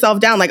calm yourself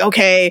down. Like,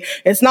 okay,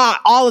 it's not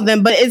all of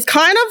them, but it's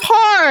kind of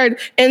hard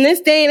in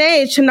this day and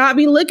age to not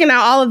be looking at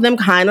all of them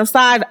kind of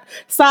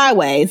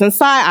sideways and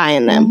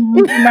side-eyeing them.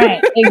 Right,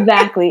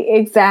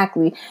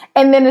 exactly.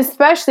 And then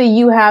especially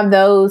you have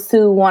those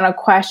who want to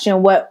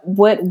question what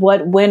we're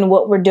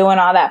doing,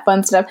 all that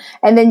fun stuff.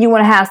 And then you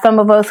want to have some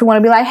of us who want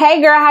to be like,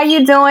 hey girl, how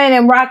you doing?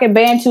 And rocking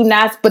Bantu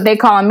knots, but they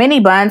call them mini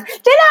buns.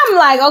 Then I'm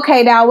like,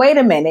 okay, now wait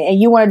a minute.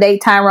 And you want to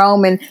date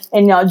Tyrone and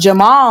you know,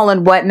 Jamal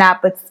and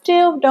whatnot, but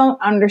still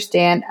don't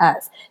understand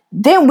us.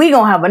 Then we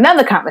gonna have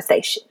another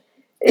conversation.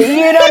 You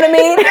know what I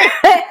mean?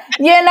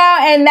 You know,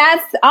 and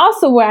that's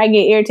also where I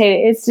get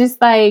irritated. It's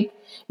just like,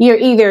 you're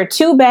either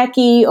too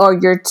Becky or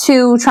you're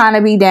too trying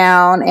to be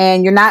down,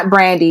 and you're not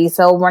Brandy.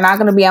 So we're not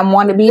going to be, I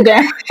want to be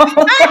down.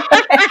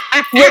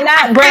 You're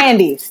not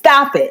Brandy.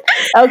 Stop it.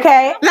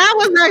 Okay. That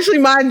was actually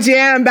my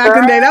jam back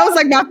in the day. That was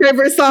like my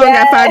favorite song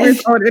at 5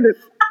 years old.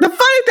 The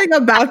funny thing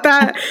about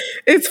that,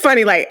 it's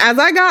funny, like, as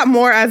I got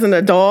more as an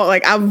adult,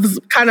 like, I was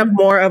kind of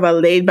more of a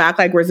laid back,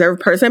 like,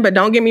 reserved person. But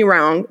don't get me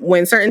wrong,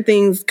 when certain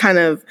things kind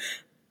of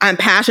I'm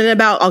passionate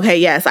about, okay,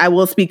 yes, I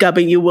will speak up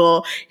and you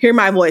will hear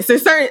my voice.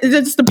 There's certain,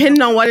 just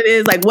depending on what it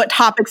is, like what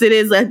topics it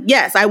is, like,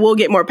 yes, I will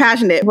get more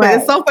passionate. Right. But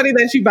it's so funny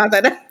that she brought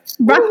that up.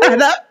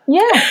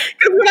 Yeah.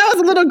 Because when I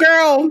was a little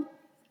girl,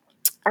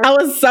 I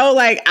was so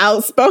like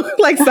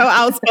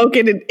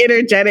outspoken and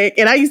energetic.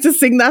 And I used to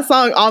sing that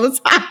song all the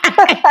time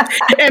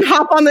and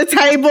hop on the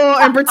table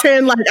and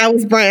pretend like I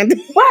was Brandy.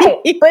 Right.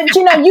 But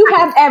you know, you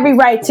have every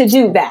right to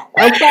do that.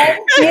 Okay.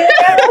 You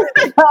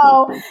know?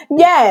 So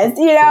yes,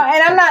 you know,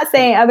 and I'm not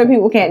saying other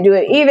people can't do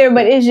it either,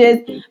 but it's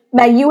just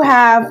like you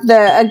have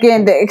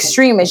the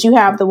extremists. You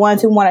have the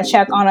ones who want to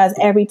check on us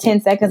every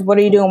 10 seconds. What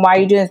are you doing? Why are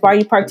you doing this? Why are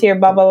you parked here?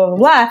 Blah, blah, blah,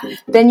 blah, blah.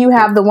 Then you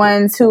have the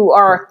ones who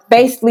are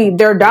basically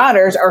their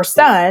daughters or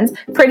sons,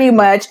 pretty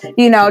much,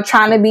 you know,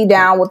 trying to be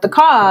down with the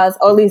cause,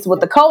 or at least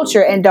with the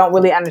culture, and don't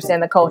really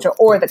understand the culture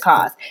or the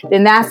cause.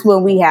 Then that's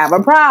when we have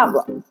a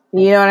problem.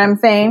 You know what I'm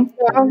saying?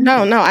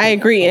 No, I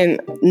agree. And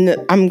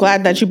I'm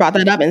glad that you brought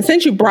that up. And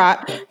since you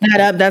brought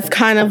that up, that's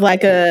kind of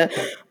like a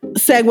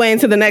segue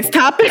into the next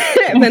topic.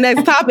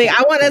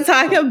 I want to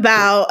talk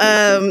about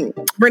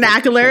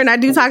vernacular. And I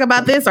do talk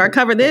about this, or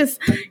cover this,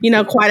 you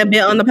know, quite a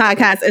bit on the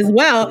podcast as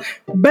well.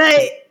 But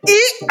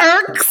it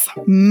irks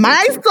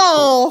my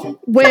soul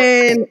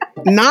when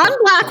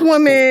non-Black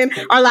women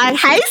are like,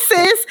 "Hey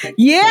sis,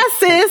 yeah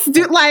sis,"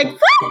 do like,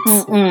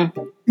 what?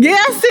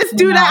 Yeah sis,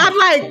 do that. I'm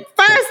like,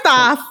 first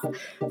off,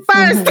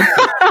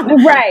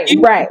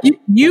 right.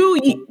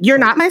 You're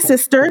not my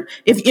sister.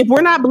 If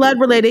we're not blood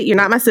related, you're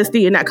not my sister.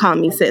 You're not calling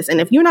me sis. And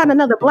if you're not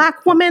another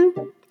Black woman,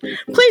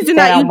 please do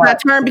not use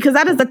that term, because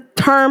that is a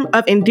term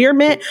of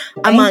endearment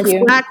amongst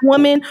Black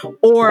women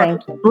or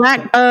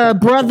Black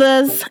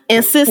brothers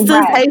and sisters.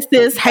 Hey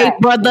sis, hey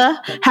brother,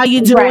 how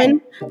you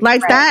doing?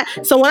 Like that.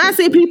 So when I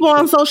see people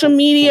on social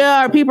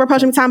media or people are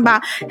posting me talking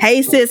about,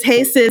 hey sis,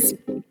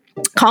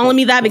 calling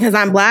me that because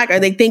I'm Black, or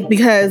they think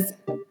because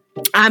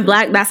I'm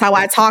Black, that's how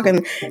I talk,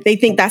 and they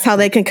think that's how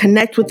they can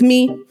connect with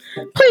me.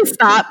 Please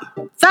stop.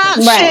 That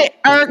shit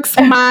irks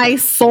my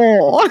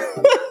soul.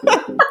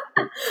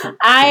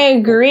 I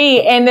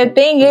agree. And the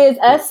thing is,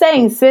 us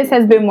saying sis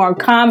has been more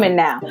common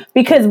now,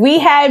 because we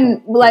had,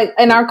 like,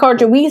 in our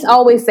culture, we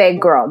always say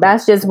girl.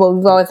 That's just what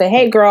we've always said.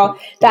 Hey girl,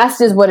 that's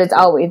just what it's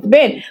always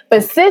been.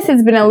 But sis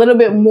has been a little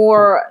bit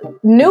more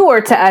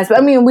newer to us.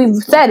 I mean, we've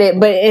said it,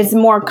 but it's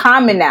more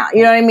common now.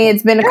 You know what I mean?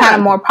 It's been kind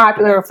of more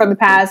popular for the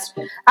past,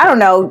 I don't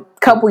know,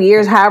 couple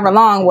years, however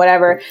long,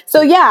 whatever.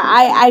 So yeah,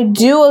 I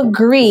do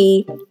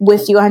agree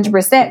with you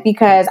 100%,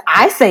 because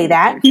I say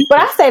that, but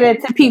I say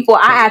that to people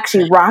I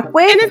actually rock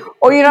with,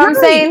 or you know what I'm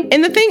saying?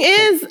 And the thing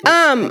is,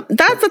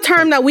 that's a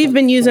term that we've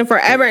been using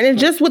forever, and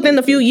it's just within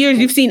a few years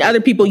you've seen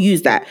other people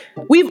use that.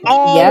 We've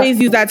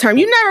always used that term.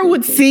 You never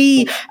would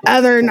see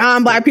other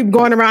non-Black people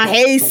going around,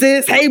 hey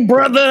sis, hey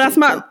brother, that's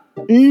my...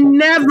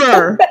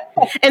 Never.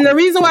 And the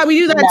reason why we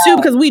do that too,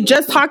 because we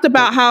just talked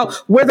about how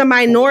we're the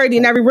minority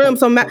in every room.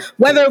 So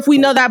whether if we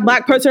know that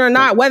Black person or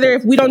not, whether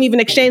if we don't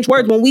even exchange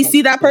words, when we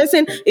see that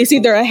person, it's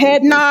either a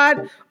head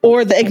nod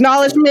or the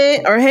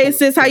acknowledgement or, hey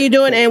sis, how you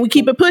doing? And we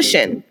keep it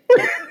pushing.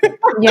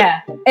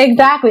 Yeah,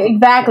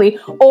 exactly.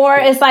 Or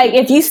it's like,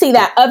 if you see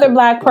that other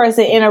Black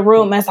person in a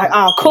room, it's like,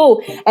 oh,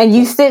 cool. And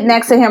you sit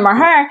next to him or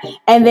her,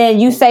 and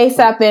then you say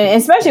something,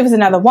 especially if it's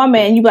another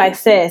woman, and you be like,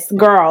 sis,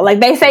 girl.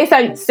 Like, they say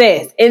something,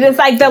 sis. And it's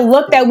like the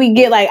look that we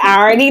get, like,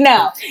 I already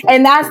know.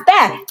 And that's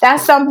that.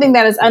 That's something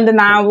that is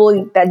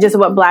undeniable, that just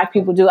what Black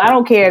people do. I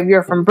don't care if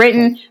you're from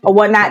Britain or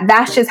whatnot.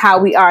 That's just how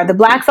we are. The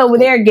Blacks over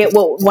there get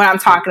what I'm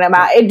talking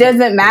about. It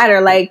doesn't matter.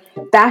 Like,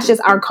 that's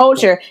just our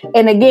culture.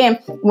 And again,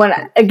 when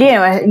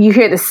you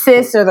hear the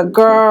sis or the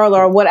girl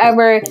or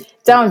whatever,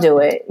 don't do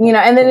it, you know.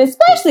 And then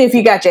especially if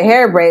you got your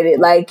hair braided,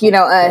 like, you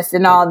know, us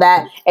and all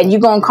that, and you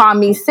gonna call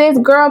me sis,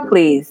 girl,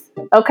 please,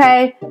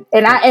 okay?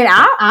 And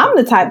I'm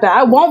the type that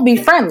I won't be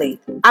friendly.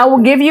 I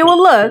will give you a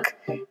look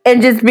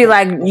and just be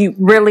like, you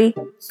really,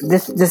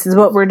 this is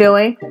what we're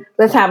doing?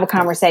 Let's have a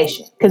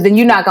conversation, because then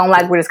you're not gonna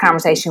like where this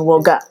conversation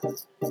will go.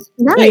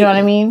 Right. You know what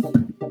I mean?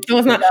 No,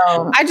 it's not.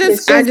 So, I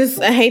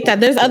just hate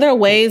that. There's other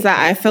ways that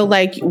I feel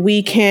like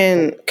we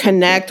can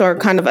connect or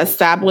kind of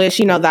establish,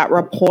 you know, that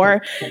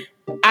rapport.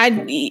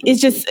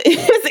 It's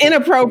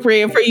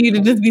inappropriate for you to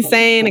just be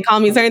saying and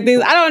calling me certain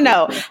things. I don't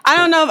know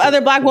if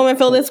other Black women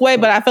feel this way,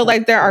 but I feel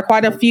like there are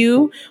quite a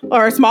few,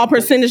 or a small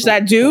percentage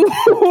that do,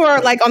 who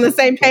are like on the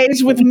same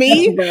page with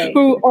me,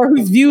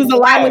 whose views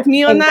align with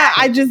me on that.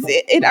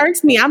 It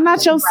irks me. I'm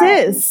not your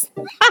sis.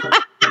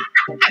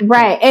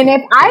 Right. And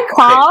if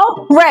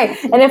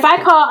I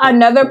call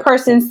another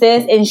person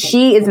sis and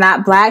she is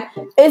not Black,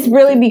 it's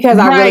really because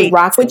I really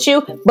rock with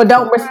you, but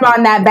don't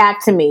respond that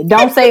back to me.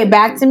 Don't say it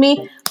back to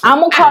me. I'm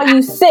going to call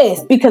you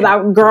sis because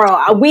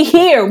we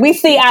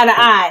see eye to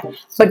eye,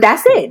 but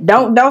that's it.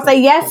 Don't say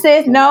yes,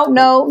 sis. No.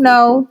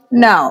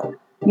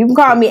 You can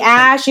call me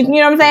Ash, you know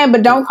what I'm saying?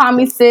 But don't call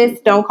me sis.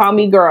 Don't call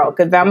me girl,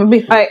 because I'm going to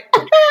be like,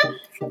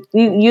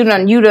 You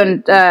done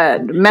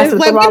mess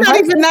with the wrong person. It's not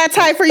even that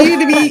type for you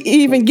to be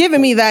even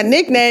giving me that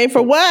nickname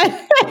for what?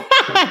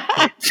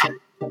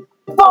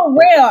 For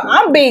real,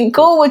 I'm being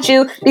cool with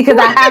you because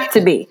I have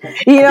to be.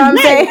 You know what I'm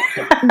saying?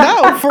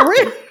 No, for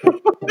real.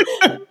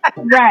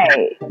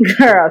 Right,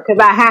 girl, because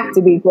I have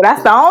to be cool.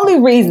 That's the only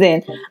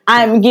reason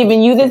I'm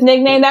giving you this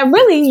nickname that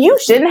really you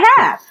shouldn't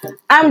have.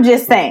 I'm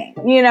just saying,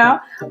 you know.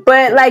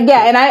 But like,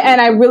 yeah, and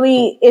I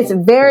really, it's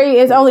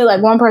only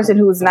like one person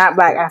who's not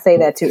Black I say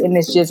that to, and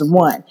it's just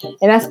one,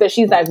 and that's because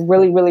she's like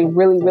really, really,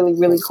 really, really,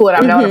 really cool, and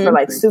I've known her for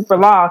like super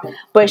long.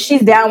 But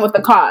she's down with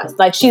the cause,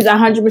 like she's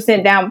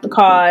 100% down with the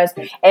cause,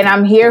 and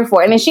I'm here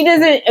for it. And then she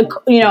doesn't,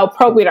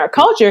 appropriate our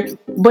culture,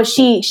 but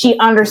she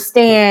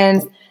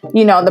understands,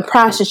 you know, the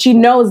process. She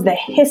knows the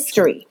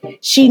history.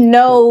 She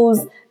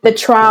knows the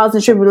trials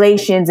and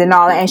tribulations and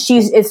all that. And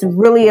it's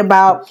really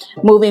about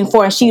moving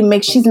forward. She's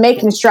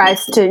making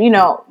strides to, you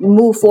know,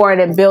 move forward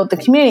and build the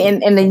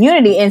community and the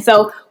unity. And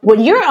so when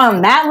you're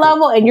on that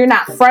level and you're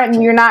not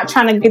fronting, you're not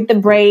trying to get the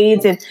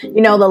braids and,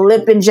 you know, the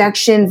lip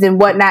injections and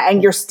whatnot,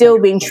 and you're still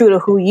being true to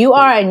who you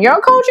are and your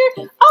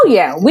culture. Oh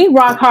yeah, we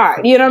rock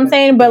hard. You know what I'm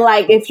saying? But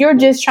like, if you're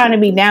just trying to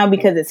be down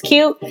because it's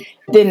cute,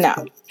 then no.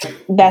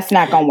 that's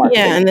not gonna work.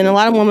 Yeah, and then a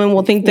lot of women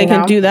will think they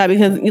can do that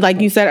because, like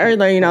you said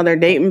earlier, they're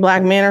dating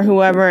black men or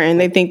whoever, and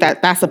they think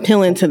that that's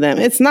appealing to them.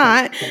 It's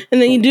not.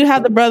 And then you do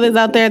have the brothers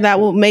out there that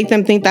will make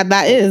them think that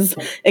that is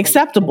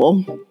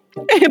acceptable.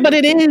 But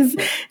it is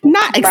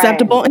not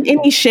acceptable in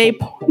any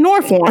shape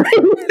nor form.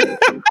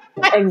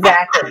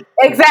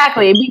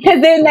 Exactly.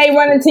 Because then they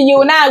run into you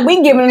and I.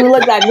 We giving them a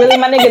look like, really,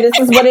 my nigga, this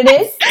is what it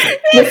is?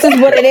 This is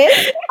what it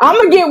is? I'm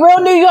going to get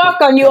real New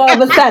York on you all of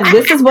a sudden.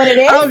 This is what it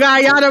is? Oh,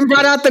 God, y'all done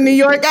brought out the New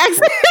York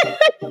accent.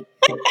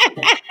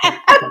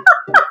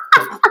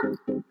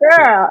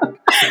 Girl,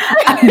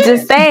 I'm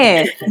just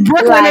saying.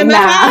 Brooklyn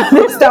like,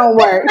 this don't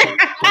work.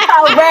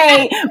 All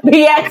right,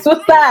 BX,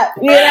 what's up?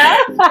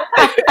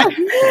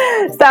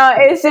 So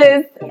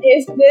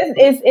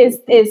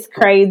it's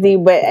crazy,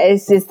 but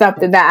it's just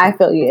something that I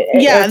feel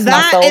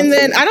that, and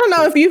then I don't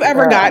know if you've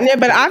ever gotten it,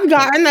 but I've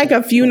gotten like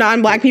a few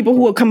non-black people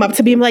who will come up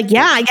to me and be like,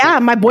 yeah,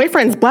 my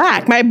boyfriend's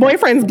black. Like,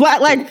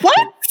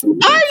 what?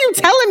 Why are you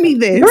telling me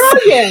this?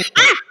 Brilliant.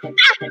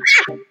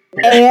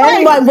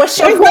 And like, what's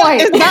your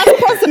point? It's not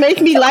supposed to make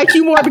me like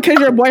you more because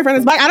your boyfriend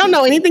is black. I don't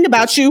know anything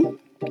about you.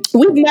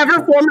 We've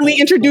never formally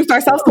introduced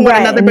ourselves to one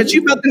another, but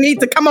you felt the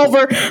need to come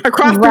over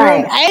across the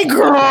room. Hey,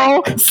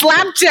 girl,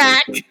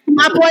 slapjack.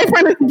 My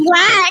boyfriend is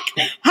black.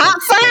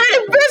 Hot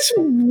five, bitch.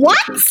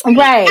 What?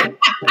 Right.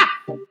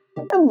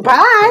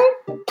 Bye.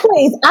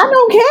 Please. I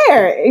don't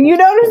care. You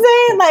know what I'm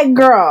saying? Like,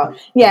 girl.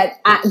 Yeah,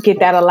 I get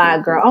that a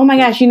lot, girl. Oh my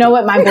gosh, you know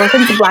what? My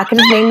boyfriend's black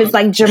and his name is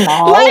like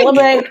Jamal.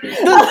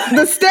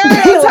 The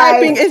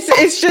stereotyping,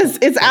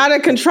 it's out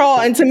of control.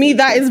 And to me,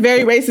 that is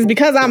very racist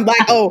because I'm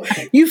black. Oh,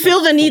 you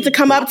feel the need to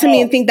come up to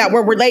me and think that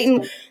we're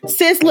relating.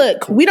 Sis,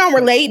 look, we don't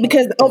relate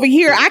because over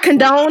here I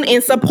condone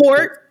and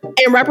support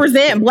and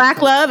represent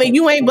black love, and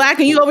you ain't black,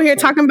 and you over here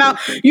talking about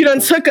you done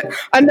took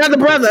another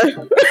brother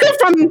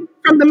from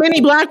the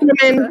many black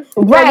women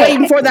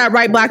waiting for that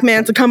right black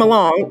man to come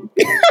along.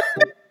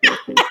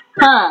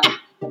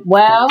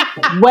 Well,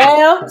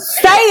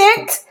 say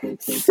it.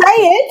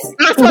 Yes,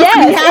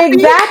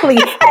 exactly.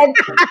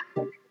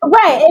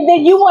 And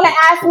then you want to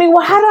ask me,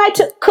 well, how do I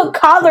cook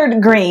collard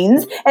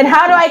greens, and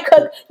how do I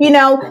cook,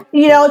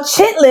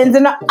 chitlins,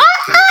 and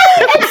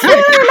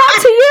explain that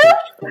to you,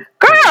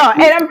 girl.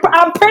 And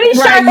I'm pretty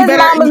sure his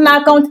mama's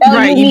not gonna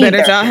tell you. You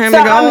better tell him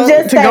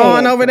to go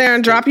on over there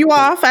and drop you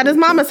off at his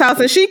mama's house,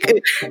 and she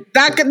could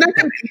that could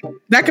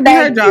be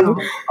her job.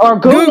 Or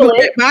Google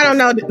it. I don't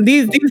know.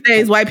 These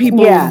days, white people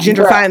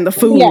gentrifying the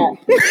food. Yeah.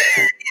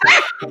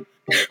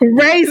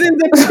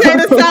 Raisins and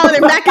potato salad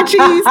and mac and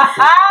cheese.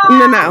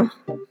 No.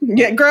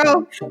 Yeah,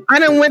 girl, I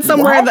done went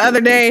somewhere the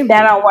other day.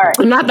 That don't work.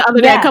 Not the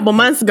other day, a couple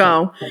months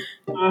ago.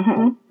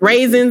 Mm-hmm.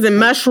 Raisins and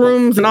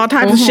mushrooms and all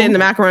types of shit in the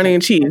macaroni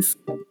and cheese.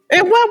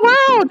 In what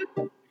world?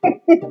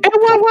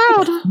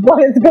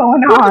 What is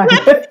going on?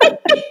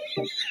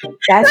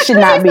 That should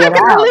not be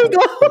allowed.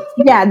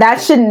 Yeah,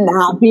 that should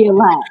not be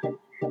allowed.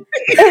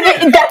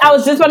 I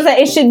was just about to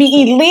say it should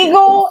be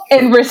illegal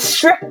and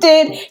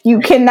restricted. You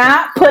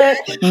cannot put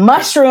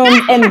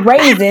mushrooms and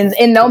raisins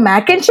in no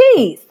mac and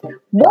cheese.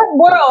 What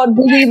world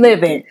do we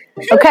live in?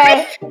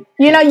 Okay,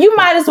 you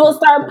might as well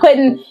start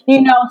putting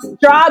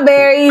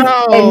strawberries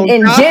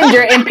and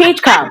ginger and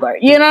peach cobbler.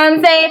 You know what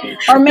I'm saying?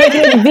 Or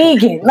making it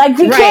vegan. Like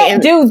you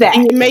can't do that.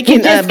 You're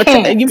making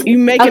you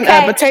making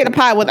a potato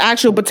pie with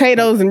actual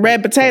potatoes and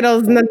red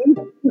potatoes.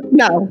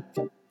 No.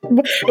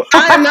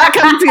 I am not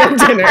coming to your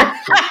dinner.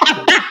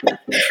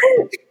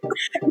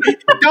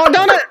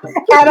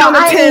 don't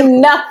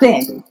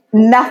attempt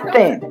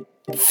nothing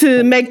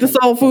to make the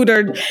soul food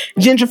or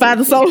gentrify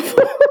the soul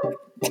food.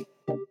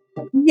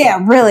 Yeah,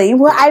 really.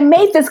 Well, I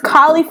made this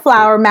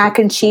cauliflower mac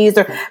and cheese,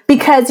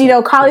 because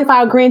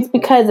cauliflower greens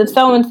because of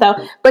so and so.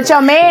 But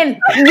your man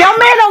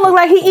don't look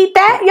like he eat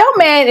that. Your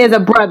man is a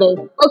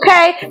brother,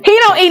 okay? He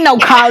don't eat no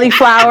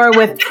cauliflower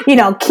with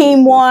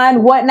quinoa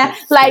and whatnot.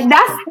 Like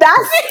that's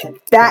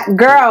that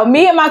girl.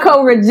 Me and my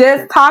coworker were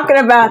just talking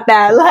about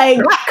that. Like,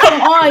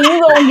 come on,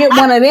 you gonna get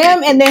one of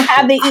them and then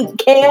have to eat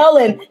kale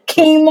and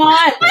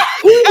quinoa.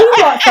 He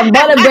wants some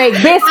butter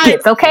baked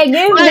biscuits, okay?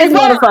 Give this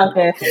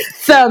motherfucker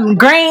some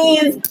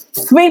greens.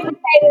 Sweet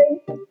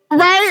potatoes,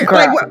 right? Girl.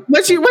 Like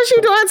what you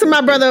doing to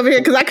my brother over here?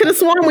 Because I could have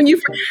sworn when you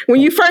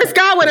first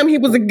got with him, he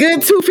was a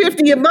good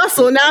 250 in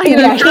muscle. Now he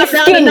done dropped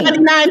down to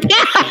 99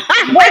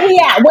 pounds. Where he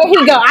at? Where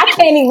he go? I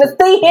can't even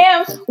see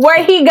him.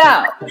 Where he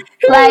go?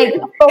 Like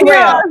for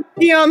real?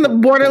 He on the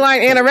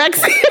borderline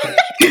anorexia.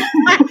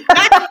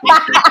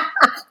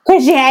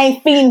 Because you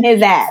ain't feeding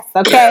his ass,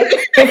 okay?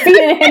 You're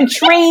feeding him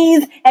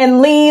trees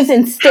and leaves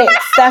and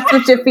sticks. That's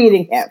what you're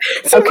feeding him,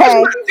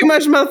 okay? Too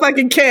much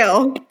motherfucking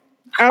kale.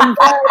 I'm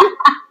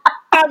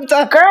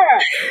done. Girl.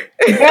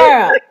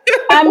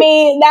 I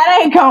mean, that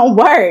ain't gonna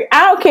work.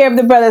 I don't care if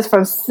the brother's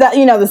from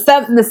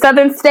the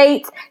southern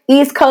states,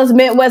 East Coast,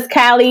 Midwest,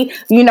 Cali,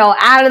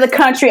 out of the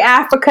country,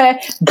 Africa,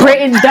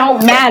 Britain,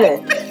 don't matter.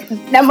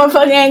 That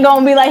motherfucker ain't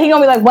gonna be like, he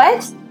gonna be like,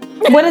 what?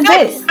 What is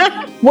this?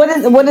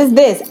 What is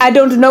this? I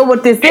don't know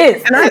what this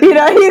is. I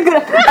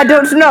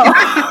don't know.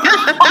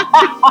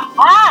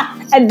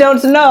 I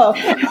don't know.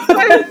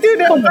 Dude,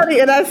 that's funny.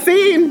 And I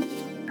seen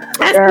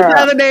the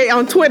other day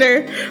on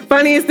Twitter,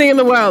 funniest thing in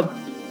the world.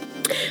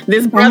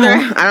 This brother,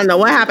 I don't know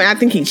what happened. I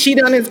think he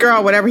cheated on his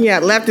girl, whatever he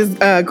had left his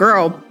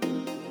girl.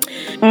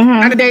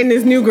 Started dating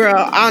this new girl.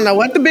 I don't know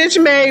what the bitch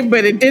made,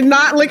 but it did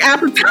not look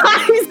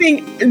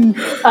appetizing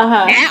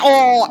at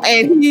all.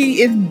 And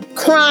he is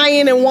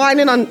crying and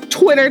whining on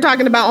Twitter,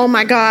 talking about, "Oh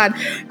my God,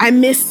 I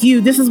missed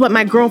you. This is what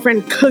my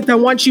girlfriend cooked. I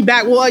want you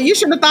back." Well, you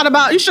should have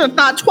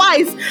thought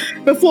twice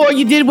before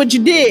you did what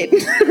you did.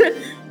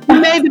 You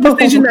made the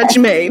decision that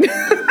you made.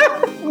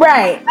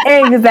 Right,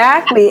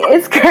 exactly.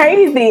 It's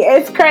crazy.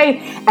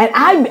 And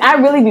I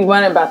really be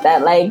wondering about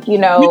that. Like, you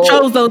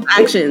chose those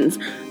actions.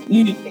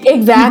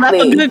 Exactly.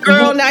 You left a good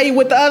girl, now you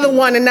with the other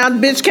one, and now the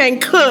bitch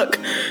can't cook.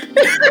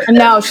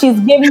 No, she's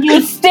giving you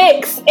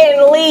sticks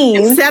and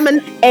leaves.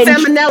 And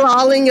salmonella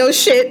all in your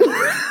shit.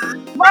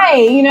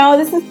 Right,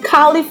 this is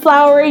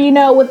cauliflower,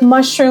 with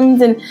mushrooms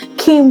and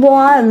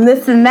quinoa and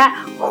this and that.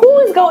 Who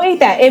is going to eat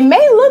that? It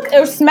may look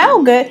or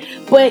smell good,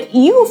 but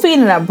you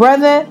feeding a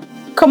brother,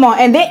 come on.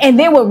 And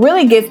then what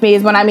really gets me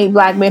is when I meet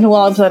black men who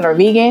all of a sudden are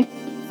vegan,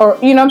 or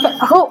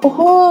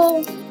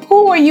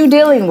who are you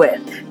dealing with?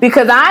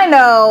 Because I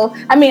know,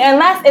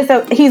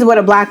 unless he's with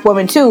a black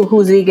woman too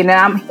who's vegan, and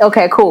I'm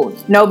okay, cool,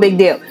 no big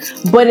deal.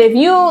 But if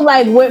you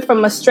went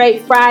from a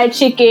straight fried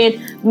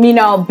chicken,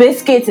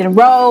 biscuits and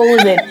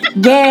rolls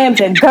and yams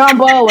and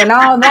gumbo and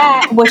all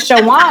that with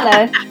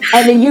Shawana,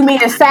 and then you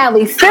meet a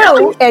Sally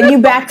Sue and you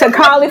back to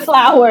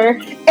cauliflower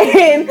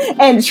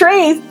and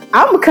trees,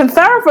 I'm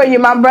concerned for you,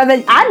 my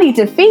brother. I need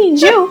to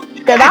feed you.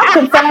 Because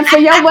I'm concerned for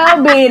your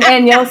well-being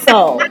and your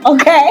soul,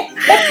 okay?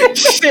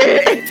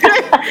 Shit,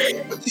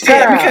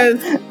 because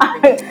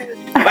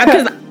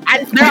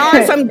there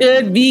are some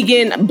good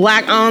vegan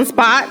black-owned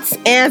spots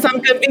and some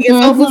good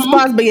vegan soul food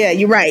spots, but yeah,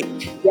 you're right.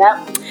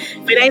 Yep.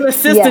 If it ain't a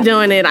sister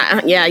doing it,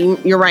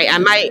 you're right. I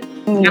might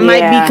be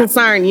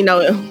concerned,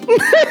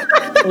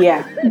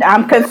 Yeah,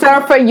 I'm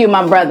concerned for you,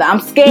 my brother.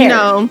 I'm scared.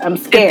 I'm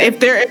scared. If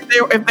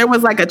there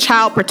was like a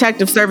child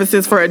protective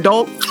services for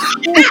adults,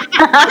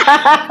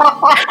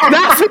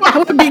 that's who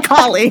I would be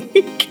calling.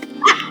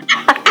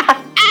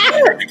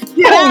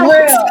 Get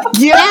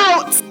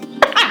out!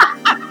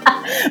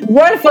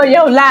 Run for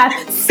your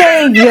life.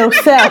 Save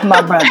yourself,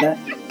 my brother.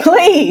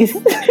 Please.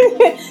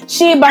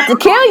 She about to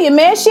kill you,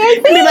 man. She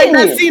ain't feeding like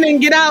that scene and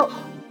get out.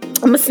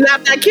 I'm gonna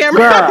snap that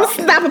camera. I'm gonna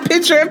snap a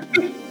picture of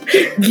you.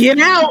 Get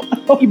out.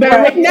 You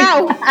better look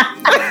now.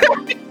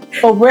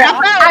 For real.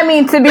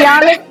 To be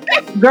honest,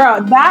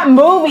 girl, that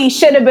movie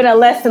should have been a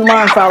lesson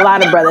learned for a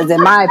lot of brothers,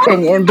 in my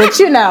opinion. But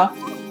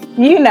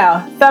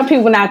some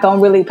people not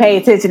gonna really pay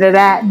attention to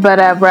that. But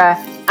bruh,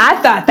 I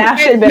thought that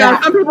should have been. No,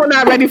 some people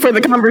not ready for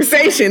the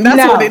conversation.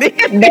 That's what it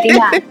is.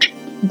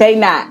 They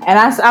not. And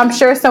I'm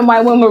sure some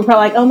white women were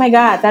probably like, "Oh my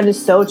God, that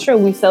is so true.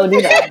 We so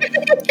do that."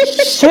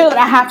 Shoot,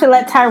 I have to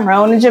let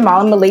Tyrone and Jamal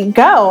and Malik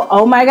go.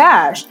 Oh my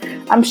gosh.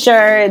 I'm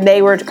sure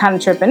they were kind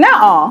of tripping.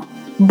 Not all.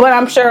 But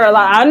I'm sure a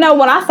lot. I know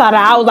when I saw that,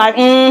 I was like,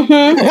 See,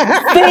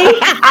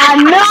 I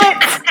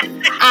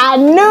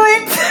knew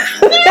it.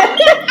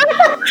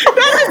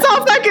 That is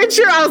so fucking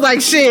true. I was like,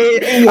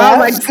 shit. Yep. I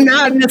was like,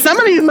 now some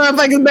of these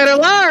motherfuckers better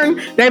learn.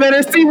 They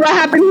better see what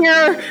happened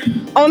here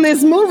on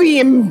this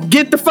movie and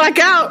get the fuck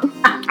out.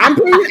 I'm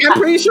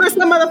pretty sure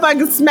some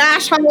motherfuckers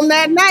smashed home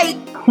that night.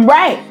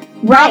 Right.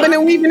 Robbing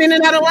and weaving in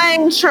and out of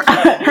lanes,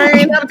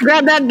 hurrying up to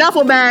grab that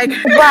duffel bag.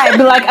 Right,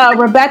 be like,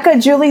 Rebecca,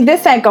 Julie,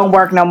 this ain't gonna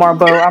work no more,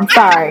 boo. I'm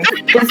sorry.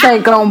 This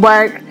ain't gonna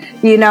work.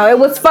 It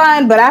was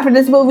fun, but after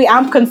this movie,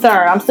 I'm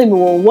concerned. I'm sleeping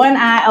with one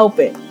eye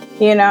open,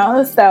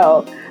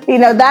 So,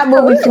 that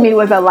movie to me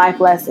was a life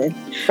lesson.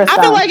 I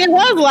feel like it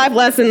was a life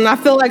lesson. And I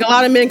feel like a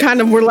lot of men kind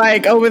of were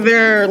like over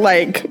there,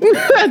 like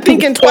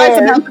thinking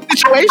twice about the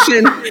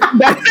situation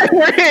that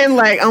we're in.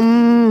 Like,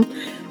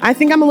 I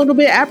think I'm a little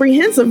bit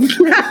apprehensive.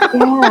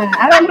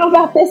 I don't know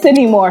about this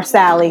anymore,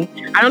 Sally.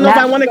 I don't know if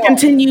I want to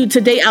continue to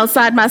date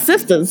outside my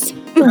sisters.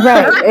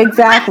 Right,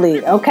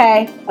 exactly.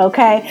 Okay.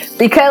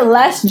 Because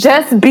let's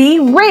just be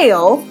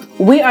real.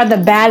 We are the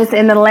baddest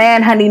in the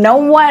land, honey. No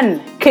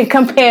one can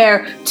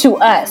compare to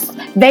us.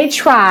 They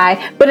try,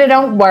 but it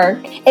don't work.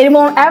 It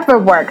won't ever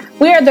work.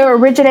 We are the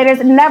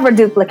originators, never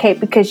duplicate,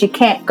 because you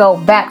can't go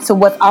back to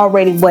what's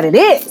already what it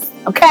is.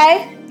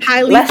 Okay?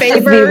 Let's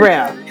favored. Just be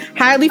real.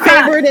 Highly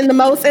favored and the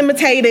most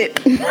imitated.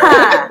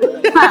 But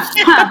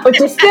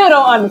you still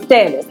don't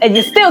understand us, and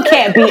you still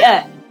can't be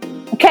us.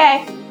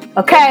 Okay?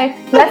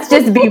 Let's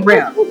just be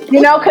real.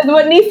 Because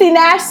what Niecy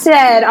Nash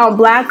said on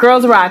Black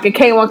Girls Rock, it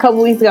came on a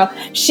couple weeks ago,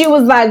 she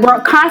was like,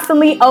 we're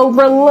constantly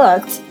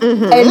overlooked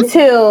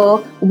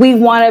until we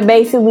want to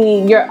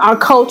basically, our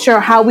culture,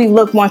 how we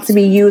look wants to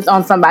be used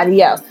on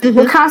somebody else.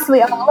 We're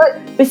constantly overlooked.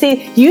 But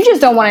see, you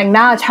just don't want to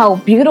acknowledge how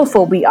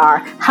beautiful we are,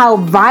 how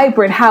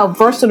vibrant, how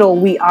versatile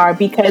we are,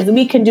 because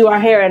we can do our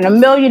hair in a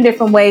million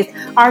different ways.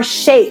 Our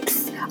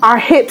shapes our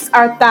hips,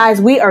 our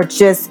thighs, we are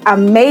just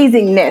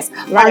amazingness.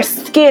 Right. Our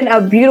skin,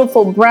 a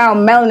beautiful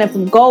brown melanin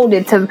from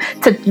golden to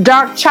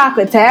dark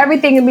chocolate to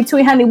everything in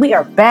between, honey. We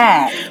are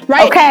bad.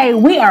 Right. Okay,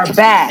 we are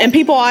bad. And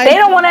people, they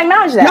don't want to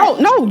acknowledge that.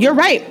 No, you're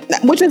right.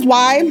 Which is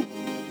why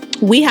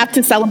we have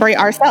to celebrate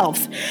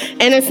ourselves.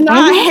 And it's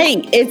not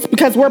hate. It's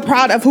because we're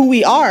proud of who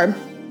we are.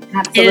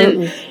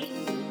 Absolutely. And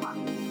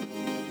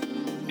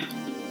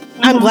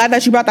I'm glad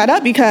that you brought that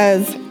up,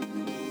 because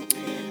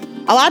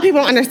a lot of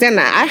people don't understand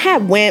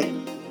that.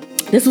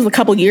 This was a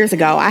couple years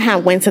ago, I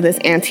went to this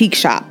antique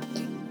shop.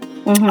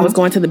 I was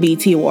going to the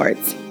BET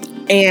Awards,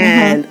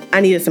 and I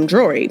needed some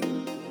jewelry.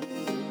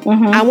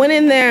 I went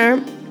in there,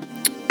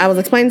 I was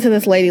explaining to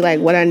this lady, like,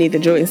 what I need the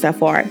jewelry and stuff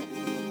for.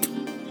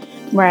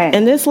 Right.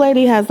 And this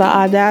lady has the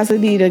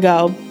audacity to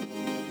go,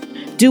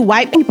 do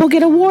white people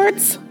get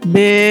awards?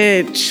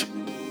 Bitch.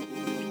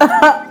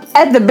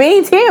 At the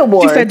BET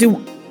Awards? She said,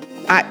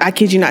 I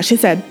kid you not. She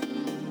said,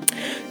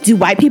 do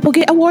white people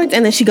get awards?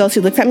 And then she looks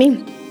at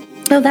me.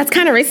 Oh, that's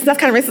kind of racist. That's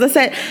kind of racist. I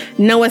said,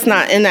 no, it's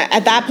not. And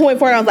at that point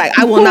for it, I was like,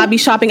 I will not be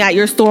shopping at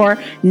your store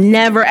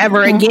never,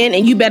 ever again.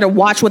 And you better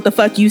watch what the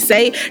fuck you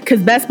say,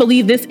 because best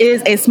believe this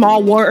is a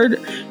small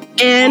word.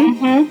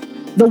 And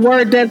the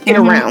word does get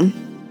around.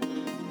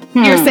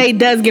 Your say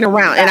does get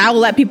around. And I will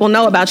let people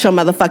know about your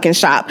motherfucking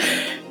shop.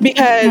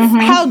 Because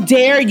how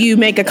dare you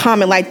make a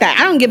comment like that?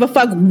 I don't give a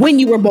fuck when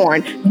you were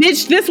born.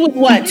 Bitch, this was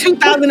what,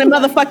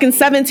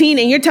 2017,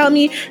 and you're telling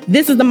me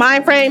this is the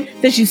mind frame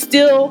that you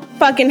still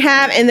fucking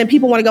have, and then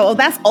people want to go, oh,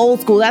 that's old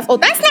school. That's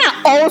old. That's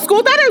not old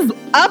school. That is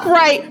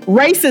upright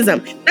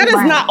racism. That is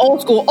not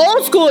old school.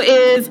 Old school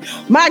is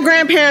my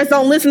grandparents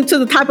don't listen to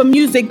the type of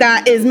music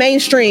that is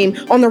mainstream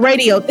on the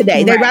radio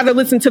today. They rather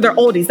listen to their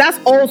oldies. That's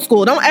old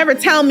school. Don't ever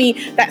tell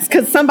me that's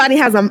because somebody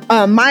has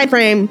a mind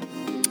frame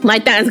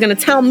like that is going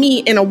to tell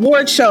me an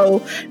award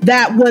show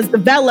that was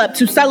developed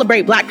to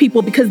celebrate Black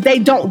people, because they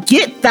don't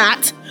get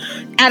that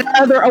at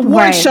other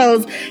award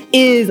shows,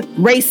 is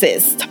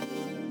racist.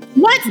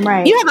 What?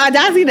 You have the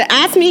audacity to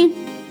ask me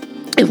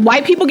if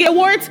white people get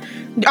awards?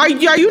 Are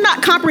you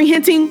not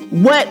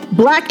comprehending what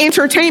Black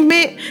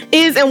entertainment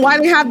is and why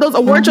they have those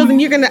award shows? And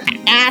you're going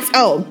to ask,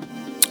 oh,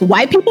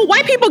 white people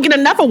get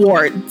enough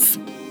awards.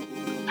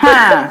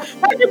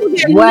 White people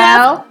get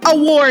enough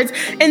awards,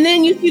 and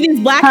then you see these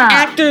Black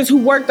actors who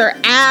work their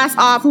ass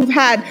off, who've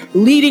had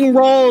leading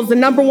roles, the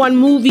 #1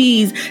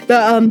 movies,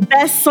 the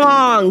best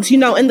songs,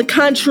 in the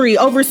country,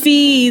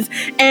 overseas,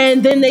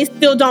 and then they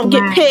still don't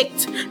get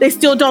picked. They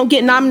still don't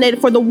get nominated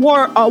for the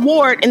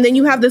award, and then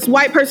you have this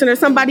white person or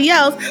somebody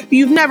else who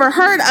you've never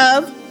heard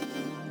of,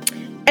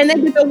 and they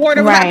get the award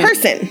over that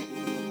person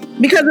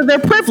because of their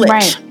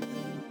privilege.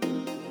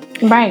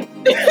 Right.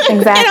 Exactly.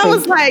 And I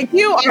was like,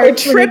 you are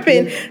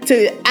tripping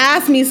to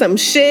ask me some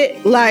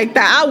shit like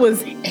that. I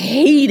was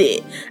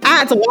heated. I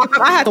had to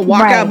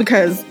walk out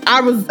because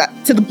I was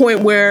to the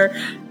point where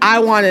I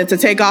wanted to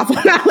take off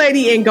on that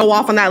lady and go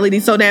off on that lady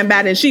so damn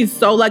bad. And she's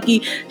so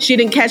lucky she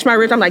didn't catch my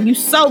wrist. I'm like, you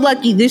so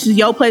lucky this is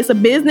your place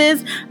of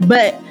business.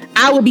 But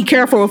I would be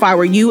careful if I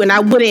were you. And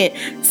I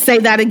wouldn't say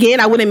that again.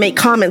 I wouldn't make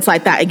comments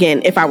like that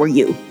again if I were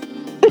you.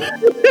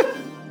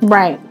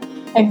 Right.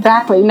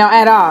 Exactly. No,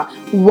 at all.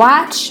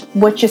 Watch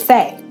what you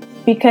say,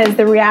 because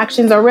the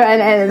reactions are real.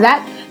 And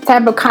that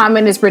type of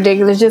comment is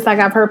ridiculous. Just like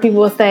I've heard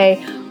people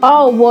say,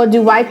 oh, well,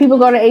 do white people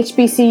go to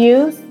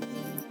HBCUs?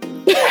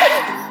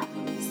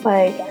 It's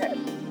like,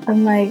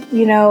 I'm like,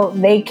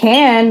 they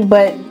can,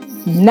 but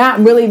not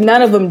really.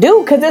 None of them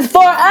do, because it's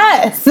for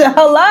us.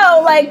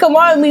 Hello? Like, come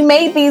on. We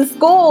made these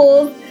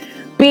schools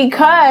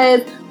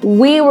because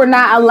we were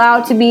not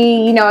allowed to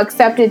be,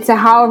 accepted to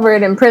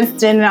Harvard and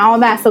Princeton and all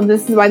that. So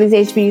this is why these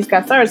HBCUs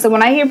got started. So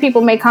when I hear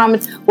people make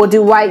comments, well,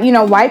 do white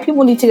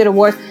people need to get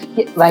awards?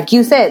 Like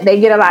you said,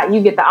 they get a lot.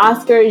 You get the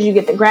Oscars, you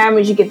get the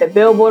Grammys, you get the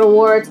Billboard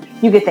Awards,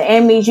 you get the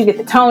Emmys, you get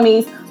the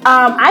Tonys.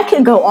 I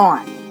could go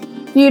on.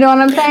 You know what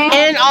I'm saying?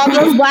 And all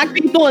those Black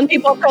people and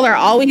people of color are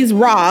always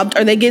robbed,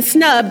 or they get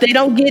snubbed. They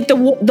don't get the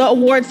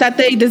awards that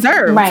they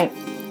deserve. Right.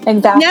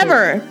 Exactly.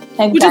 Never.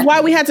 Exactly. Which is why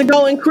we had to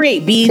go and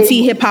create BET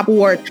Hip Hop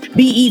Awards,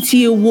 BET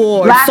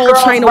Awards, Black Soul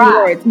Girls Train Rock.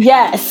 Awards.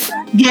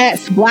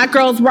 Yes, Black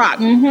Girls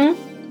Rock.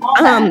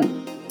 And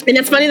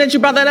it's funny that you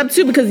brought that up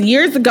too, because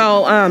years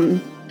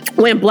ago,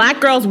 when Black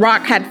Girls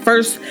Rock had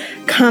first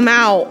come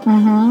out,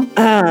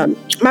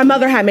 my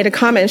mother had made a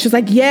comment, and she's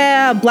like,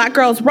 yeah, Black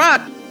Girls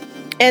Rock.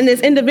 And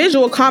this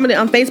individual commented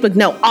on Facebook,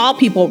 no, all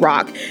people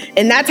rock.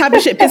 And that type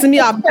of shit pisses me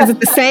off, because it's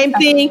the same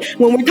thing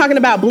when we're talking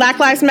about Black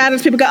Lives Matter.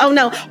 People go, oh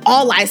no,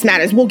 all lives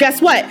matters. Well,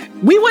 guess what?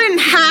 We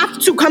wouldn't have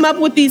to come up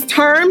with these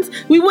terms.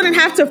 We wouldn't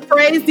have to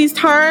phrase these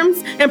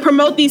terms and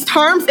promote these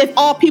terms if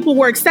all people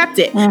were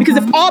accepted. Because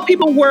if all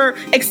people were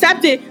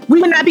accepted, we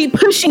would not be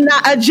pushing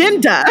that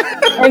agenda.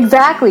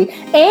 Exactly.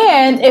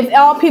 And if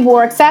all people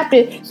were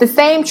accepted, the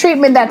same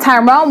treatment that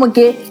Tyrone would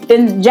get,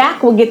 then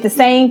Jack will get the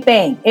same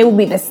thing. It will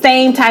be the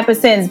same type of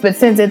sentence. But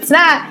since it's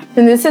not,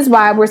 then this is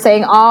why we're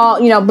saying all,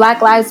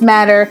 Black Lives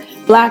Matter,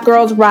 Black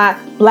girls rock,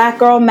 black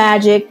girl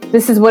magic.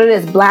 This is what it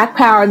is. Black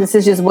power. This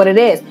is just what it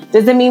is.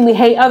 Does it mean we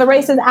hate other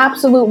races?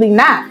 Absolutely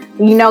not.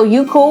 You know,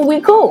 you cool,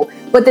 we cool.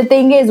 But the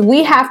thing is,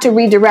 we have to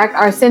redirect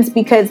our sense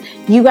because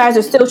you guys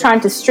are still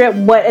trying to strip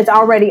what is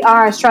already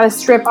ours, trying to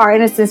strip our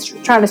innocence,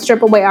 trying to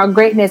strip away our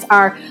greatness,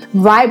 our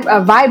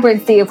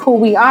vibrancy of who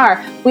we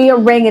are. We are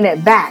bringing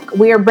it back.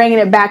 We are bringing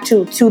it back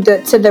to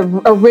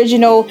the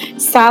original,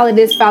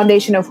 solidest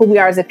foundation of who we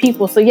are as a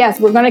people. So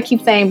yes, we're going to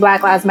keep saying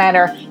Black Lives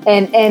Matter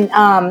and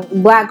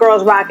black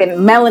girls rocking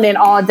melanin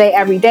all day,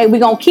 every day. We're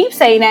going to keep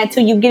saying that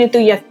until you get it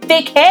through your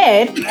thick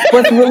head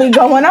what's really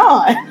going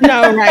on.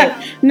 No, right.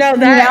 No,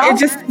 that, it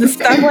just, the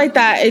stuff like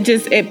that, it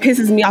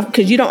pisses me off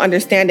because you don't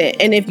understand it.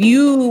 And if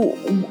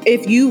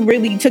you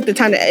really took the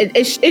time to,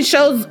 it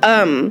shows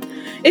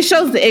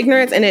the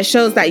ignorance, and it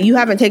shows that you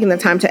haven't taken the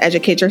time to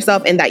educate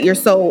yourself, and that you're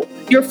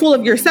full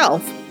of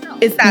yourself.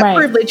 It's that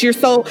privilege. You're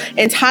so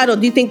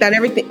entitled. Do you think that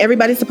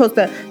everybody's supposed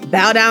to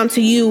bow down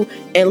to you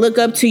and look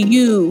up to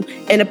you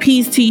and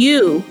appease to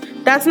you?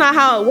 That's not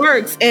how it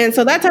works. And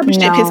so that type of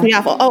shit pissed me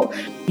off. Oh,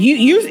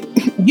 you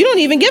don't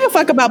even give a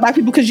fuck about black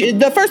people because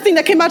the first thing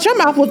that came out your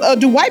mouth was,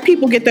 do white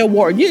people get the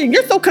award?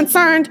 You're so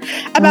concerned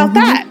about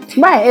that.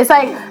 Right. It's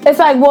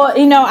like, well,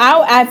 you know,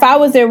 if I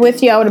was there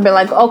with you, I would have been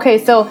like, okay,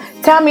 so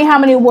tell me how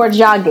many awards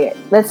y'all get.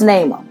 Let's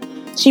name them.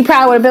 She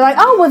probably would have been like,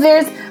 oh, well,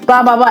 there's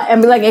blah, blah, blah.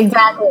 And be like,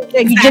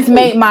 exactly. You just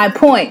made my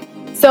point.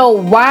 So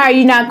why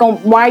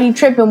are you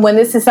tripping when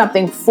this is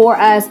something for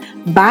us,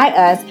 by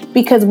us,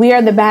 because we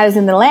are the baddest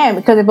in the land?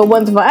 Because if it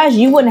wasn't for us,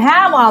 you wouldn't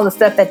have all the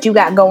stuff that you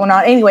got going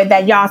on anyway,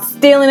 that y'all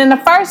stealing in the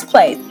first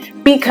place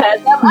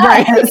because of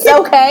us,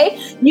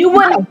 okay? You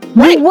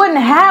wouldn't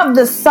have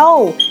the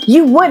soul.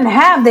 You wouldn't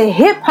have the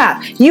hip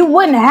hop. You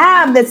wouldn't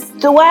have the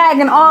swag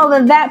and all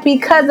of that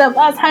because of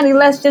us, honey.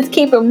 Let's just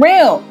keep it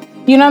real.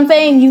 You know what I'm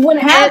saying? You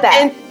wouldn't have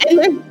that.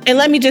 And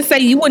let me just say,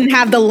 you wouldn't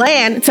have the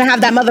land to have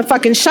that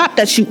motherfucking shop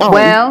that you own.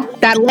 Well,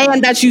 that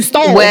land that you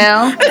stole.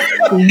 Well,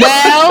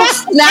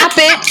 snap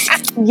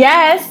it.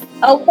 Yes.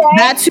 Okay.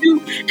 That too.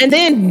 And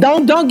then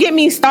don't get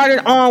me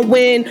started on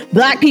when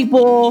black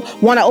people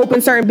want to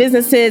open certain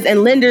businesses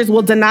and lenders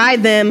will deny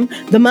them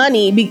the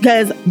money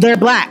because they're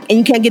black and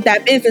you can't get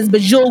that business,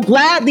 but you'll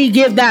gladly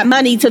give that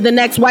money to the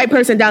next white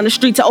person down the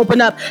street to open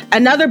up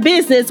another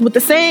business with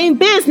the same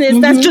business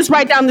that's just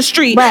right down the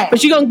street. Right.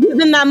 But you're going to give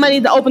them that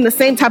money to open the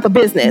same type of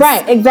business.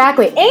 Right,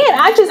 exactly. And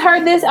I just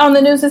heard this on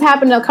the news. This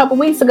happened a couple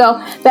weeks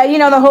ago that, you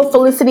know, the whole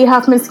Felicity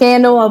Huffman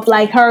scandal of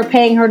like her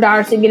paying her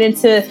daughter to get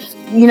into,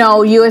 you know,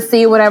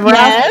 USC, whatever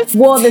else.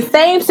 Well, the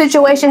same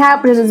situation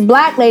happened to this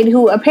black lady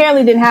who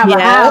apparently didn't have a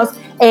house,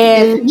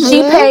 and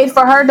she paid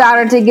for her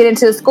daughter to get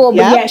into the school, but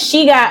yet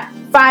she got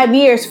 5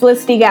 years.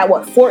 Felicity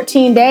got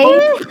 14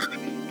 days?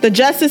 The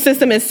justice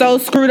system is so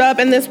screwed up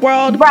in this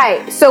world.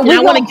 Right. So I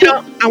want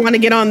to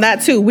get on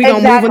that too. We're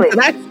going to move into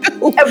that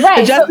too.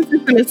 Right. The justice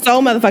system is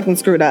so motherfucking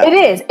screwed up. It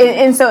is.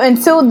 And so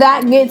until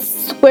that gets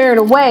squared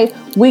away,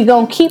 we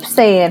going to keep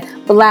saying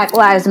Black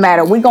Lives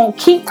Matter. We going to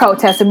keep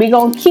protesting. We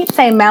going to keep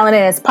saying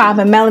melanin is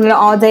popping, melanin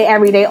all day,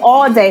 every day,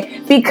 all day,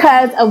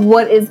 because of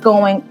what is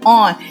going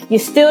on. You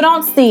still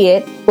don't see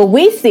it, but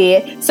we see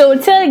it. So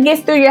until it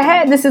gets through your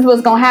head, this is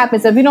what's going to happen.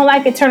 So if you don't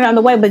like it, turn it on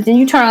the way. But then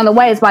you turn it on the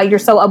way, it's why you're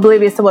so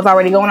oblivious to what's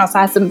already going on. So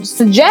I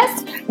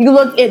suggest you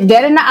look it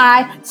dead in the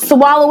eye,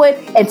 swallow it,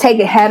 and take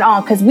it head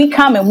on. Because we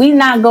coming. We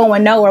not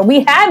going nowhere.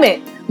 We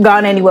haven't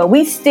gone anywhere.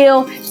 We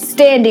still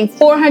standing.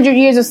 400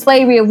 years of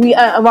slavery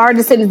of our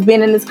descendants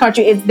being in this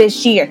country is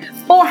this year.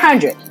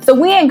 400. So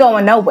we ain't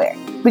going nowhere.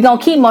 We're going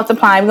to keep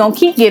multiplying. We're going to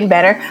keep getting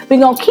better.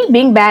 We're going to keep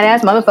being badass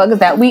motherfuckers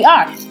that we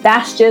are.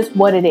 That's just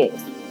what it is.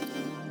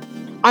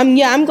 I'm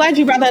glad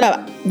you brought that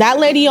up. That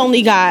lady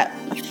only got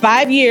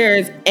 5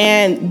 years,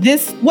 and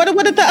this, what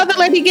did the other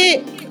lady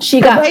get?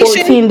 She got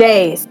 14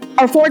 days.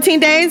 Or 14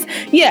 days?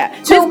 Yeah.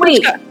 2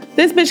 weeks.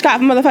 This bitch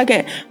got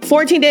motherfucking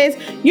 14 days.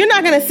 You're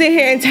not going to sit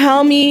here and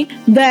tell me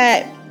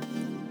that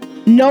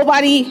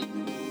nobody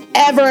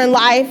ever in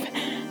life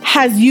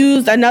has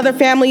used another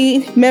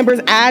family member's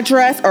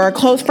address or a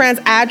close friend's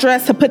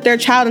address to put their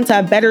child into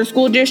a better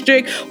school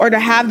district, or to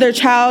have their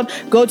child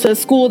go to a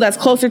school that's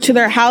closer to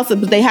their house,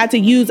 but they had to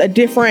use a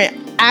different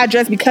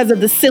address because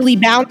of the silly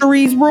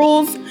boundaries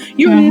rules.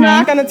 You're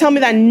not going to tell me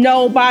that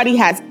nobody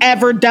has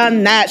ever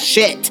done that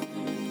shit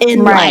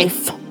in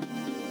life.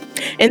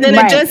 And then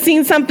I just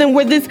seen something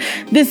where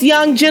this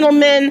young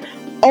gentleman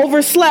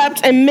overslept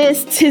and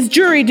missed his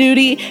jury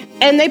duty,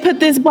 and they put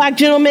this black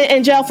gentleman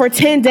in jail for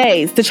 10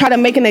 days to try to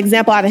make an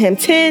example out of him.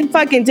 10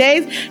 fucking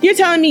days? You're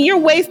telling me you're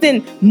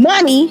wasting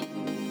money?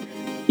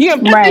 You're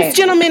gonna put this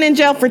gentleman in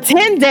jail for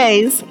 10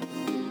 days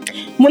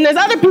when there's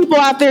other people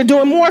out there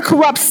doing more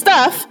corrupt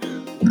stuff.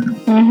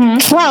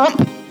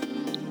 Trump.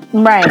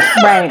 Right,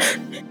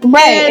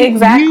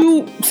 exactly.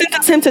 You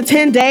sentenced him to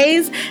 10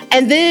 days,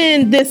 and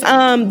then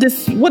I'm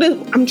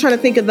trying to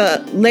think of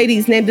the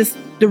lady's name.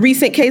 The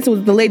recent case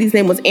was, the lady's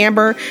name was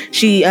Amber.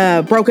 She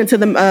broke into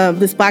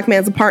this black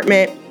man's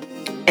apartment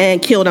and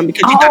killed him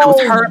because she thought it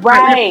was her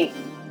apartment.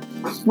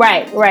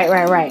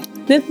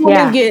 Right. This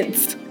woman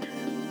gets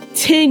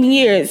 10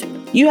 years.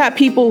 You have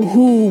people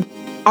who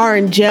are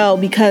in jail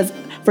because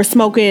for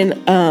smoking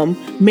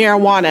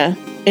marijuana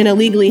and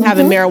illegally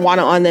having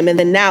marijuana on them. And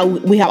then now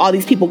we have all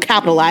these people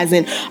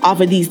capitalizing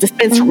off of these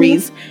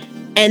dispensaries.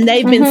 And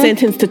they've been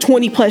sentenced to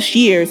 20 plus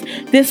years.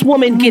 This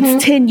woman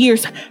gets 10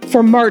 years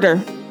for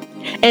murder.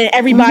 And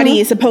everybody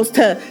is supposed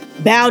to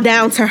bow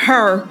down to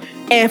her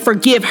and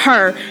forgive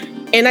her.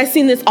 And I've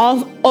seen this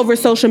all over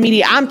social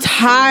media. I'm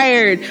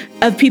tired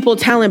of people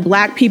telling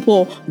Black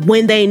people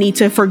when they need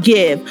to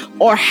forgive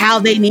or how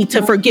they need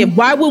to forgive.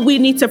 Why would we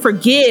need to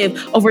forgive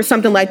over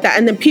something like that?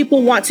 And then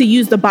people want to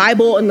use the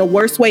Bible in the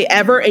worst way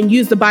ever and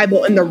use the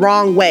Bible in the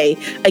wrong way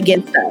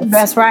against us.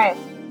 That's right.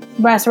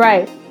 That's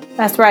right.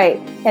 That's right.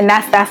 And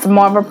that's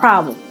more of a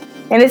problem.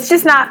 And it's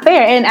just not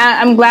fair. And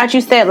I'm glad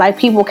you said, like,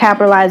 people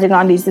capitalizing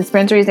on these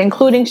dispensaries,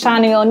 including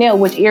Shawnee O'Neal,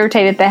 which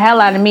irritated the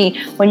hell out of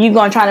me when you're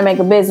going to try to make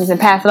a business and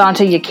pass it on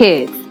to your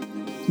kids.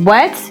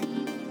 What?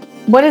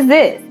 What is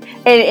this?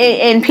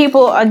 And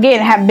people,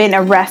 again, have been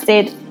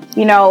arrested,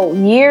 you know,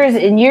 years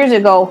and years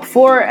ago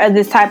for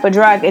this type of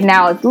drug. And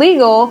now it's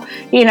legal,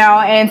 you know.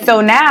 And so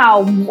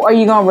now, are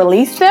you going to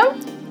release them?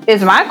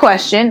 Is my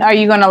question. Are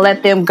you going to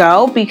let them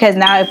go? Because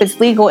now if it's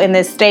legal in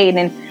this state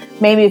and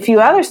maybe a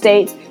few other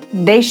states,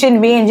 they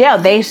shouldn't be in jail.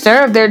 They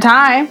served their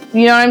time.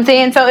 You know what I'm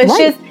saying? So it's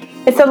just,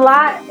 it's a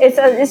lot.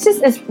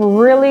 It's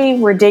really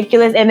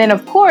ridiculous. And then,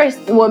 of course,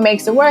 what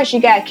makes it worse,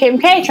 you got Kim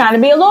K trying to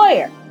be a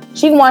lawyer.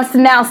 She wants to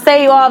now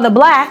save all the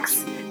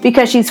Blacks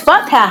because she's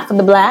fucked half of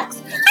the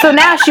Blacks. So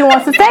now she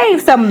wants to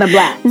save some of the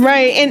Blacks.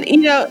 Right. And,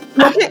 you know,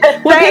 what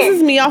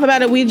pisses me off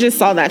about it, we just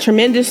saw that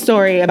tremendous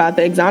story about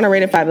the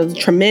exonerated five. It was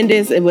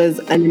tremendous. It was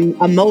an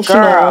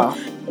emotional... Girl.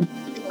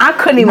 I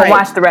couldn't even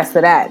watch the rest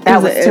of that.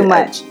 That was too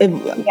much.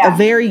 A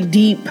very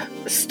deep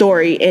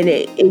story. And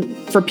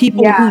it for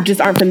people who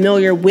just aren't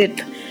familiar with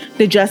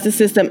the justice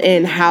system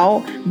and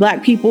how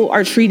Black people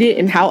are treated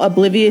and how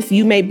oblivious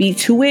you may be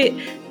to it,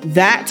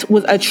 that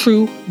was a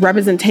true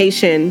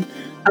representation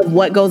of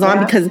what goes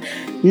on. Because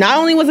not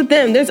only was it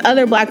them, there's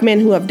other Black men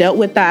who have dealt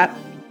with that.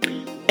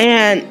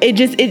 And it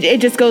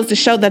just goes to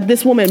show that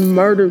this woman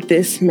murdered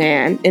this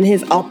man in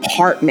his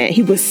apartment.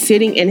 He was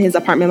sitting in his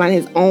apartment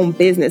minding his own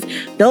business.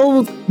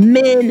 Those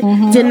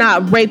men did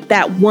not rape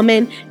that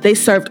woman. They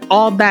served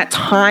all that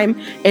time.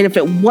 And if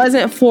it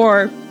wasn't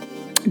for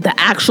the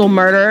actual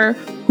murderer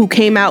who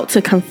came out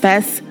to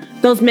confess,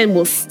 those men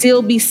will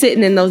still be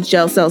sitting in those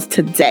jail cells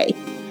today.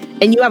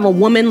 And you have a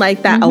woman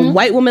like that, a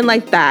white woman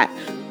like that,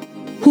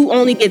 who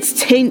only gets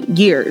 10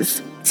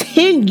 years.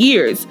 10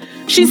 years.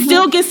 She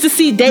still gets to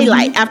see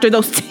daylight after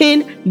those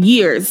 10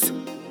 years,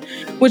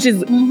 which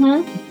is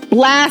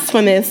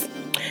blasphemous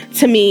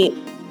to me.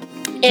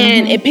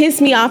 And it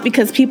pissed me off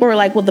because people are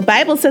like, well, the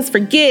Bible says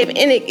forgive.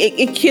 And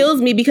it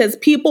kills me because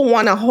people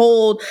want to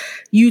hold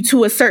you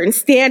to a certain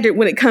standard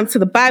when it comes to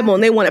the Bible.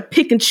 And they want to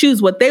pick and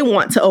choose what they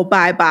want to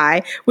abide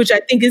by, which I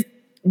think is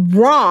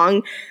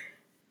wrong.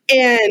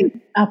 And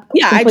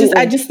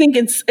I just think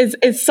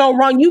it's so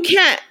wrong. You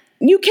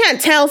can't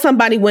tell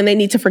somebody when they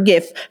need to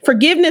forgive.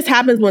 Forgiveness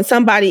happens when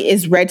somebody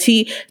is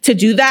ready to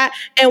do that.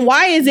 And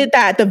why is it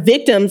that the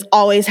victims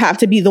always have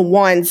to be the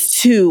ones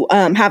to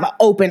have an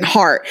open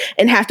heart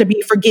and have to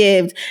be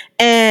forgived?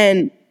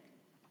 And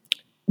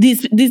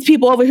these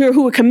people over here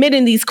who are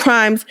committing these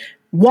crimes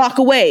walk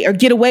away or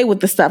get away with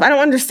the stuff. I don't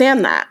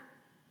understand that.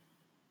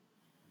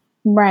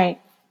 Right.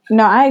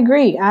 No, I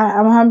agree.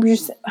 I'm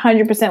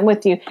 100%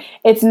 with you.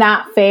 It's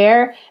not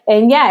fair.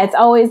 And yeah, it's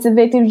always the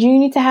victims. You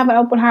need to have an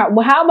open heart.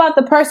 Well, how about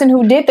the person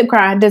who did the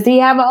crime? Does he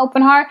have an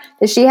open heart?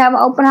 Does she have an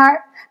open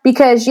heart?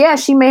 Because yeah,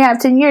 she may have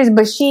 10 years,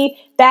 but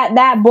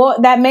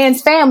that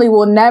man's family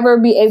will never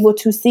be able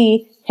to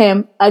see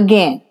him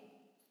again.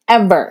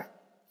 Ever.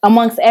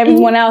 Amongst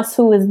everyone else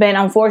who has been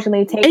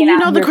unfortunately taken out. And you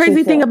know the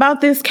crazy thing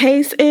about this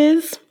case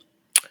is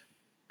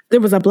there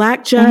was a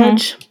Black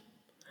judge.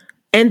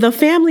 And the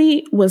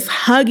family was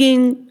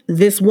hugging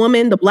this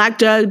woman. The Black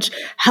judge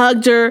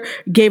hugged her,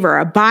 gave her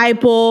a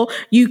Bible.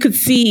 You could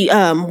see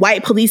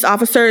white police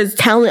officers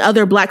telling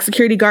other Black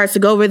security guards to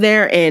go over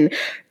there and,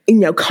 you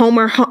know, comb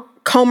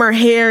her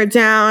hair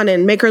down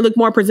and make her look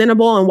more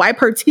presentable and wipe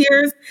her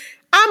tears.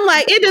 I'm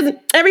like, it doesn't,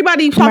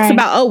 everybody talks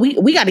about, oh,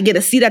 we got to get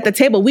a seat at the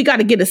table. We got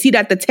to get a seat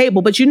at the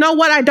table. But you know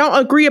what? I don't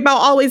agree about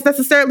always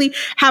necessarily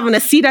having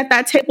a seat at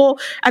that table.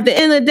 At the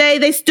end of the day,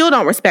 they still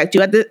don't respect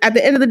you. At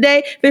the end of the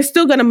day, they're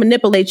still going to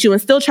manipulate you and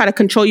still try to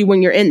control you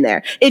when you're in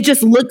there. It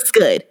just looks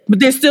good. But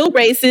they're still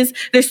racist.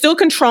 They're still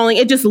controlling.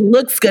 It just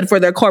looks good for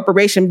their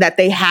corporation that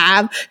they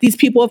have these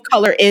people of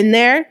color in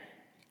there.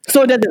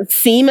 So it doesn't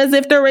seem as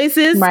if they're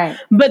racist. Right.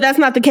 But that's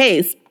not the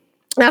case.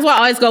 That's why I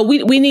always go,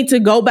 we need to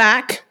go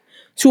back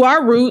to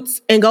our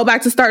roots and go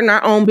back to starting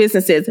our own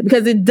businesses,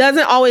 because it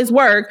doesn't always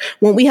work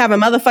when we have a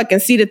motherfucking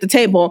seat at the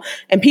table.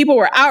 And people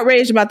were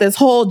outraged about this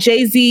whole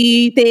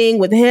Jay-Z thing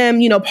with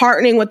him, you know,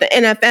 partnering with the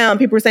NFL. And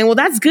people were saying, well,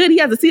 that's good. He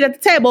has a seat at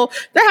the table.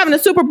 They're having a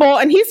Super Bowl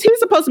and he's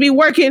supposed to be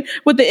working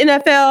with the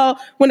NFL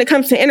when it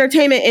comes to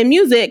entertainment and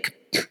music.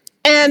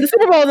 And the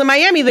Super Bowl is in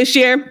Miami this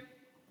year.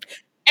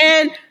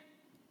 And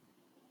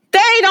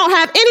they don't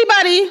have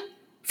anybody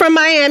from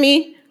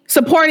Miami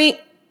supporting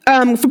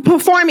for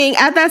performing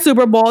at that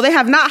Super Bowl. They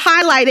have not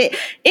highlighted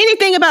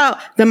anything about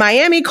the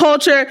Miami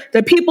culture,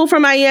 the people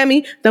from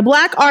Miami, the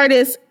Black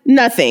artists,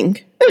 nothing.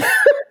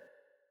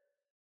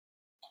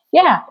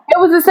 Yeah, it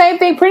was the same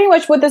thing pretty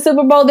much with the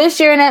Super Bowl this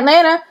year in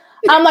Atlanta.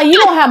 I'm like, you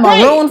don't have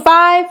Maroon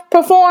 5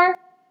 perform?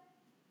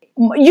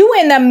 You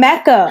in the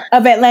Mecca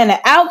of Atlanta.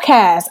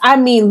 Outkast. I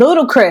mean,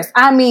 Ludacris.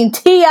 I mean,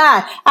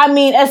 T.I. I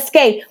mean,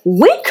 Escape.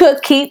 We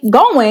could keep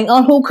going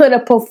on who could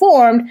have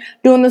performed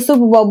during the Super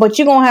Bowl, but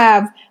you're going to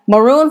have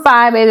Maroon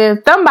 5 and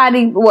then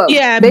somebody, Big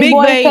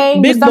Boy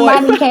came? Big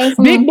somebody Boy. Came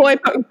from Big Boy.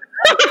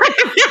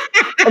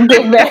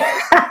 Big Boy.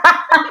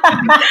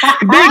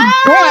 Big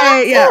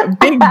Boy. Yeah,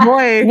 Big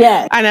Boy.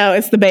 Yes. I know,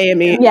 it's the Bay of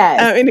me.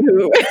 Yes.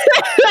 Anywho,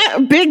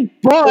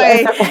 Big Boy,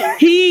 Yes.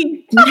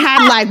 he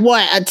had like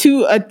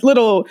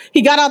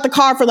he got out the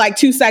car for like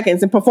 2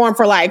 seconds and performed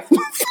for like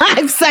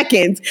 5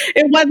 seconds.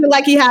 It wasn't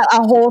like he had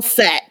a whole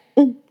set.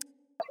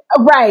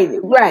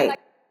 Right.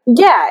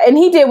 Yeah, and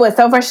he did what?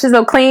 So Fresh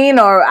So Clean,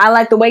 or I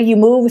Like the Way You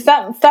Move,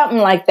 something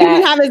like that. He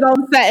didn't have his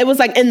own set. It was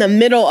like in the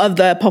middle of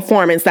the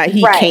performance that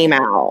he came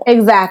out.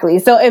 Exactly.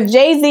 So if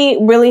Jay-Z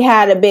really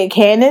had a big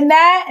hand in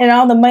that and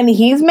all the money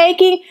he's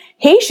making,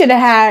 he should have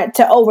had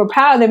to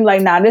overpower them.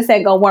 Like, nah, this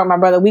ain't gonna work, my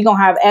brother. We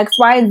gonna have X,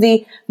 Y, and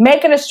Z.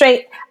 Make it a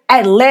straight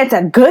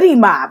Atlanta goodie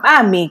mob.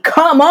 I mean,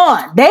 come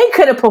on. They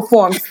could have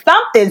performed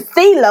something.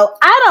 CeeLo,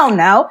 I don't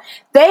know.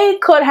 They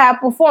could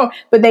have performed,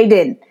 but they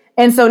didn't.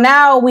 And so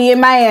now we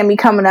in Miami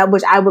coming up,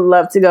 which I would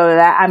love to go to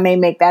that. I may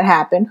make that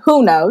happen.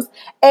 Who knows?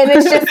 And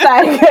it's just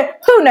like,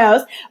 who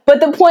knows?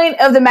 But the point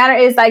of the matter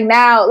is like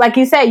now, like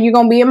you said, you're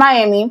going to be in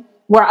Miami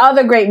where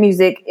other great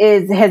music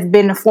has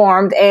been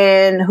formed,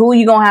 and who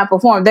you going to have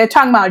perform? They're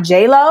talking about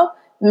J-Lo,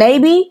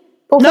 maybe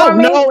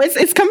performing. No,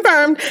 it's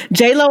confirmed.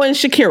 J-Lo and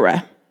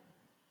Shakira.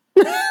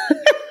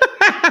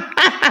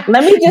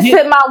 Let me just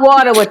sip my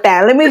water with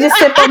that. Let me just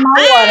sip on my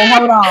water.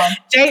 Hold on.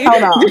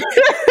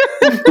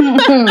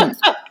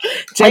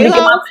 Let me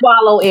get my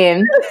swallow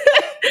in.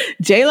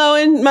 J-Lo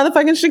and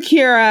motherfucking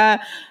Shakira.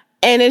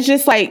 And it's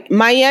just like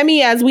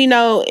Miami, as we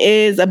know,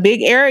 is a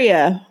big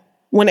area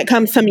when it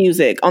comes to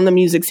music, on the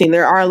music scene.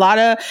 There are a lot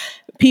of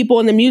people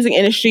in the music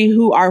industry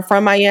who are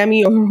from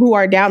Miami or who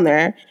are down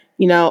there.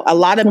 You know, a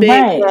lot of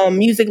big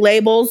music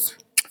labels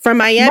from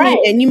Miami.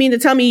 And you mean to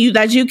tell me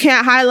that you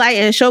can't highlight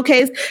and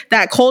showcase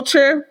that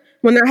culture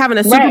when they're having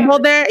a Super Bowl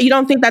there? You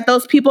don't think that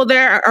those people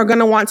there are going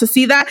to want to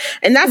see that?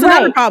 And that's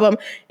another problem,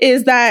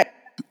 is that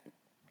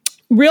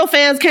real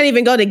fans can't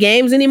even go to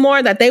games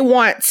anymore, that they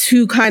want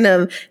to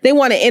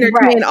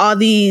entertain all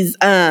these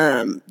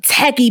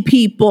techie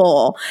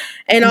people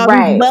and all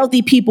these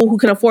wealthy people who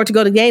can afford to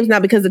go to games now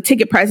because the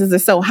ticket prices are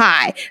so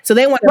high. So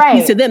they want to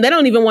appease to them. They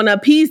don't even want to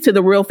appease to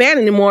the real fan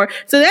anymore.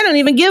 So they don't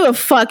even give a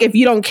fuck if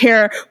you don't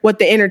care what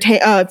the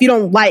if you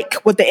don't like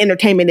what the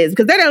entertainment is,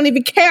 because they don't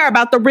even care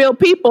about the real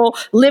people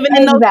living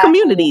in those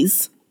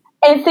communities.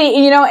 And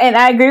see, and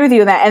I agree with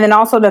you on that. And then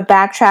also to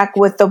backtrack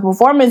with the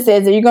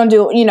performances, you're going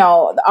to do,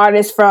 the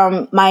artist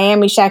from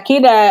Miami,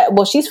 Shakira,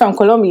 well, she's from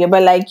Colombia,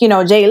 but like,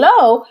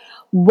 J-Lo,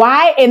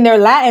 why in their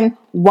Latin,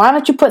 why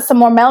don't you put some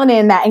more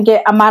melanin in that and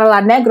get Amara La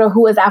Negra,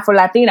 who is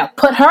Afro-Latina?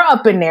 Put her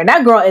up in there.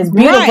 That girl is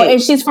beautiful.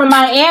 And she's from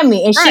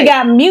Miami and she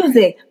got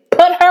music.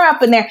 Put her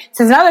up in there.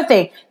 So it's another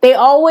thing. They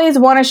always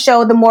want to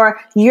show the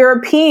more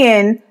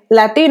European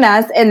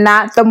Latinas and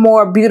not the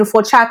more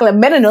beautiful chocolate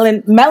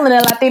melanin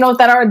Latinos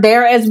that are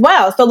there as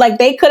well. So like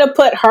they could have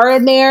put her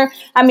in there.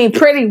 I mean,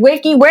 Pretty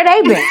Ricky, where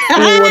they been? They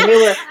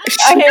were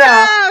they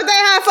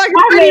had fucking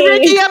Pretty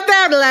Ricky up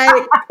there,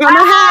 like on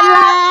the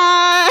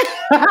hotline.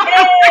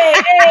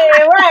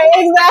 Right,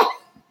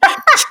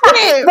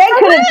 exactly. They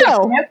could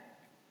have.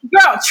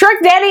 Girl,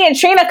 Trick Daddy and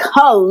Trina,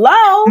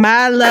 hello.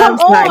 My love,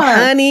 like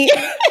honey.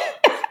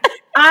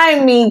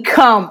 I mean,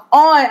 come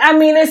on. I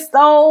mean, it's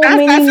so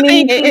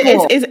many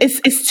people.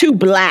 It's too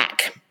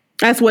black.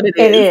 That's what it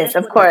is. It is,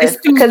 of course.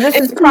 Because this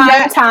is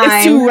prime time.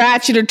 It's too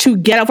ratchet or too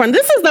ghetto for them.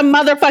 This is the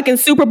motherfucking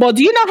Super Bowl.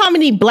 Do you know how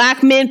many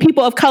black men,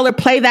 people of color,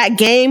 play that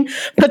game?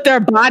 Put their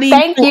body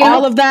through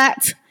all of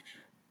that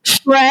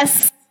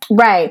stress.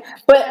 Right.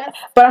 But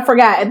I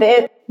forgot. But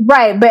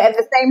at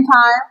the same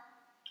time,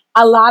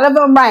 a lot of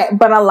them,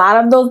 but a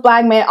lot of those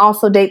black men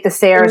also date the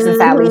Sarahs and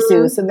Sally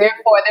Sue. So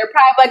therefore, they're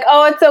probably like,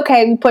 oh, it's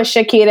okay. We put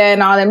Shakira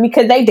and all them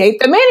because they date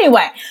them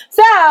anyway.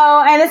 So,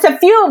 and it's a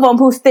few of them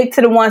who stick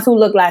to the ones who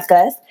look like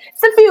us.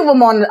 It's a few of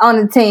them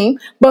on the team,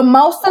 but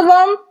most of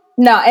them,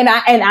 no. And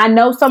I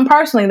know some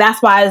personally.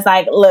 That's why it's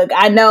like, look,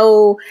 I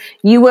know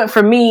you went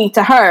from me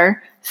to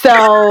her.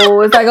 So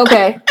it's like,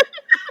 okay.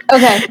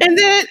 And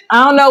then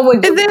I don't know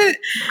what. And then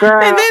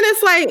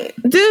it's like,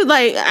 dude,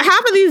 like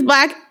half of these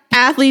black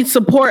athletes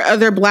support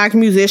other black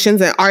musicians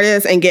and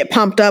artists and get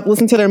pumped up,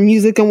 listen to their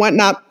music and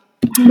whatnot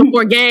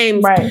before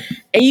games. Right.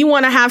 And you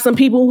want to have some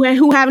people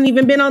who haven't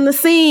even been on the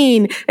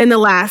scene in the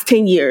last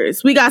 10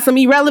 years. We got some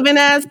irrelevant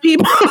ass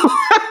people.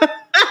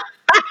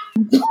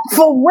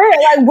 For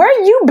real? Like,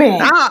 where you been?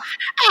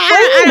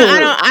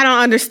 I don't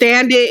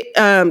understand it.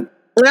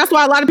 And that's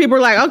why a lot of people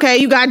are like, okay,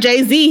 you got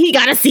Jay-Z, he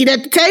got a seat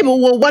at the table.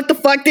 Well, what the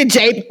fuck did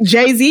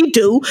Jay-Z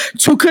do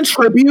to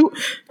contribute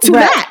to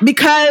that?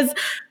 Because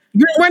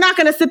we're not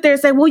going to sit there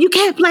and say, well, you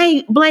can't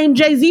blame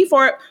Jay-Z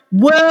for it.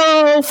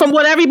 Well, from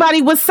what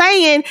everybody was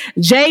saying,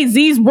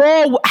 Jay-Z's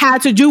role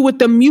had to do with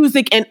the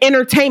music and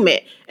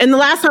entertainment. And the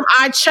last time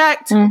I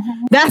checked,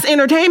 that's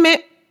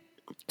entertainment.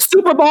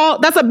 Super Bowl,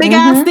 that's a big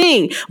ass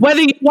thing.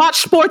 Whether you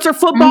watch sports or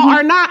football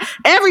or not,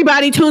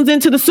 everybody tunes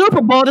into the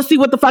Super Bowl to see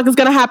what the fuck is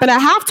going to happen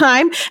at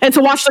halftime and to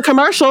watch the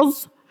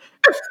commercials.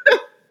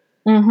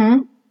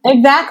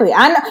 Exactly.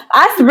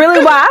 That's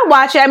really why I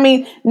watch it. I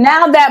mean,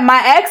 now that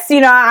my ex,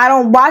 I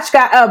don't watch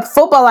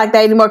football like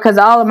that anymore because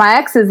all of my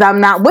exes,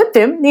 I'm not with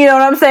them. You know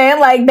what I'm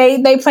saying? Like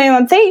they play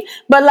on team,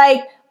 but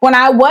like when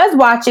I was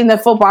watching the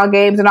football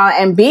games and all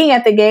and being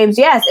at the games,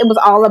 yes, it was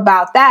all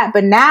about that.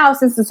 But now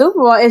since the Super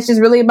Bowl, it's just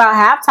really about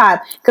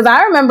halftime. Because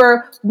I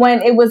remember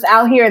when it was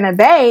out here in the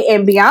Bay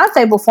and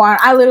Beyonce performed,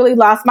 I literally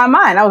lost my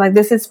mind. I was like,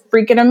 this is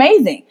freaking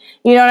amazing.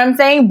 You know what I'm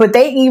saying? But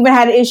they even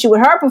had an issue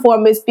with her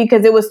performance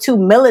because it was too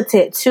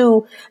militant,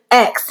 too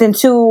X and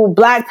too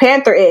Black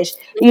Panther-ish.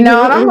 And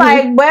I'm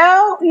like,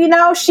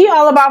 well, she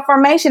all about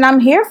formation.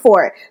 I'm here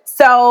for it.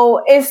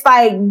 So it's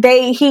like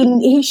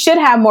he should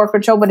have more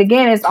control, but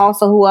again, it's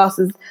also who else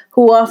is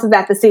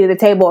at the seat of the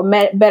table.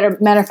 Matter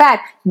of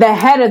fact, the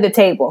head of the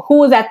table.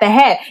 Who is at the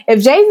head?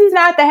 If Jay-Z's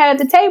not at the head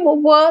of the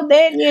table, well,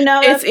 then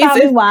that's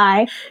probably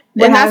why.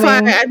 And that's why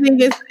I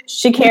think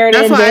Shakira.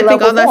 That's why I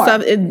think all that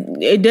stuff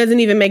it doesn't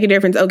even make a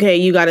difference. Okay,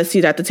 you got a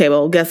seat at the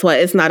table. Guess what?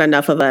 It's not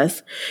enough of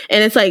us,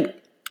 and it's like.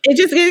 It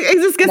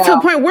just gets to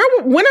a point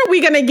where when are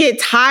we going to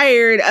get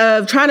tired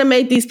of trying to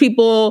make these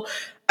people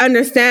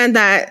understand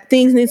that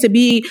things need to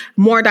be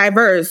more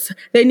diverse?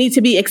 They need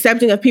to be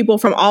accepting of people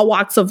from all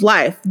walks of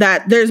life,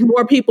 that there's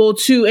more people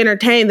to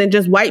entertain than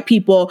just white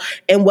people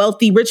and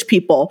wealthy, rich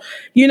people.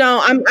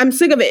 I'm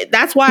sick of it.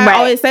 That's why I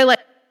always say, like,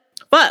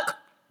 fuck.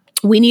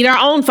 We need our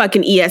own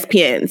fucking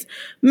ESPNs.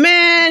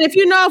 Man, if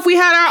we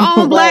had our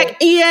own black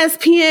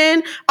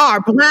ESPN,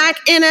 our black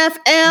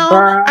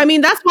NFL. I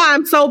mean, that's why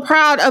I'm so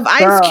proud of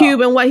Ice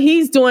Cube and what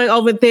he's doing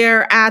over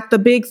there at the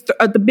big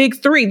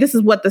three. This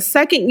is the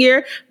second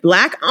year,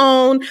 black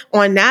owned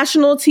on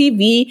national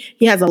TV.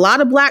 He has a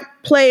lot of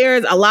black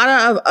players, a lot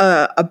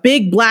of a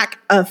big black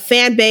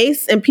fan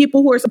base and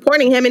people who are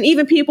supporting him, and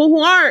even people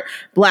who aren't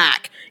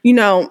black,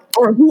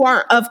 or who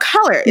aren't of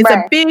color. It's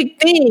a big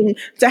thing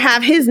to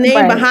have his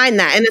name behind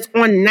that, and it's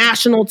on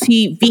national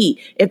TV.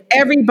 If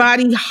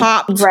everybody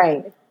hopped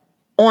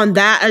on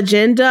that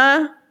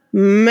agenda,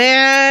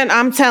 man,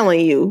 I'm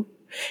telling you,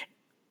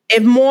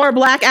 if more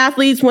black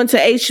athletes went to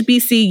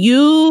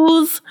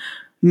HBCUs,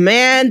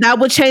 man, that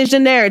would change the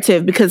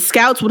narrative because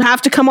scouts would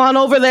have to come on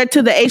over there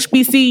to the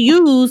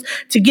HBCUs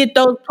to get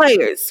those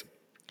players.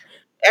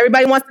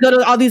 Everybody wants to go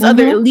to all these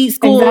other elite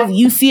schools,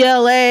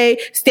 UCLA,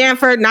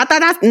 Stanford. Not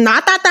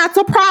that that's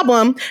a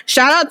problem.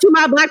 Shout out to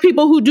my black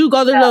people who do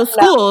go to those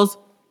schools.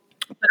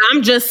 But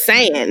I'm just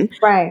saying,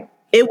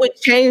 it would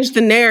change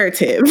the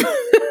narrative.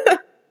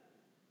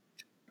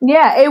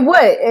 Yeah, it would.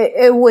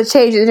 It would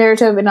change the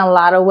narrative in a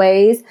lot of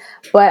ways.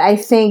 But I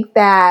think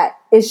that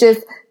it's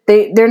just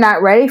they're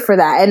not ready for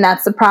that. And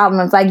that's the problem.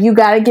 It's like you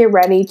got to get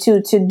ready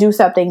to do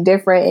something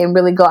different and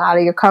really go out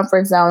of your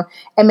comfort zone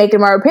and make it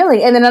more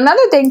appealing. And then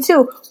another thing,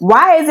 too,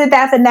 why is it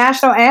that the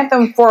national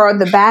anthem for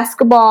the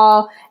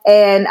basketball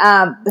and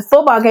the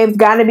football games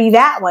got to be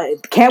that one?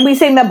 Can't we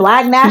sing the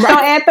black national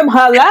anthem?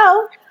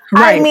 Hello?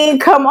 I mean,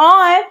 come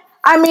on.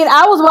 I mean,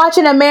 I was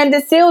watching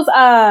Amanda Seales,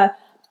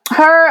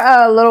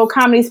 her little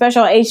comedy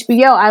special on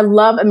HBO. I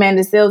love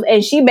Amanda Seales.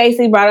 And she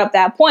basically brought up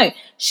that point.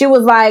 She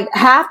was like,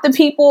 half the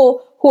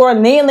people who are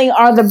kneeling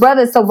are the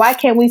brothers. So why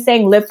can't we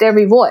sing Lift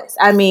Every Voice?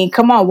 I mean,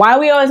 come on. Why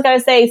we always got to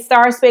say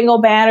Star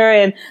Spangled Banner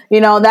and,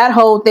 that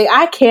whole thing?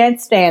 I can't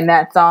stand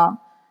that song.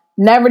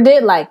 Never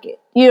did like it.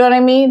 You know what I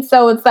mean?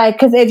 So it's like,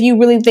 because if you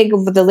really think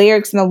of the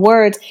lyrics and the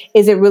words,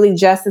 is it really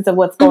justice of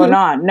what's going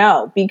on?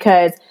 No,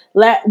 because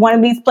one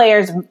of these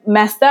players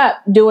messed up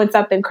doing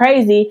something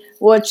crazy,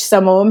 which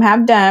some of them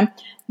have done.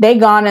 They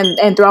gone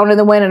and thrown in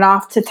the wind and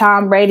off to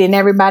Tom Brady and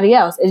everybody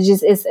else. It's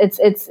just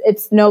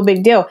it's no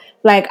big deal.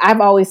 Like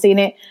I've always seen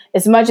it.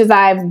 As much as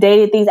I've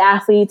dated these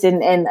athletes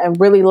and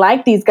really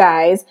like these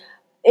guys,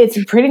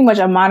 it's pretty much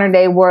a modern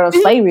day world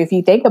of slavery if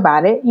you think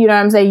about it. You know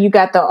what I'm saying? You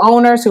got the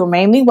owners who are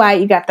mainly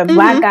white. You got the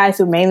black guys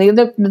who are mainly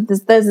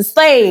the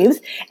slaves,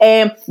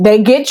 and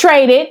they get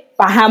traded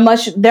by how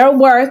much they're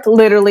worth.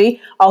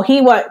 Literally,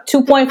 he what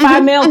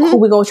 2.5 mil? Cool,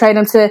 we gonna trade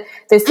him to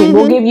this team.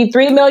 We'll give you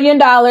 $3 million.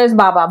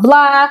 Blah blah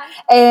blah,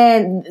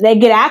 and they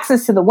get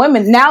access to the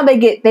women. Now they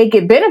get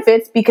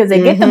benefits because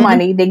they get the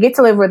money. They get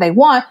to live where they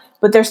want,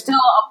 but they're still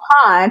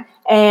a pawn.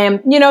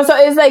 And so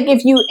it's like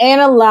if you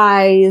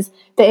analyze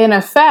the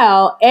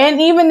NFL and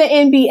even the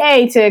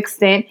NBA to an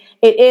extent,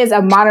 it is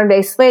a modern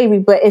day slavery,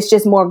 but it's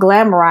just more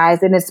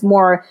glamorized and it's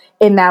more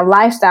in that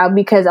lifestyle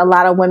because a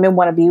lot of women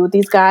want to be with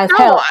these guys.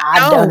 Hell,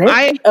 I've done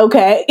it.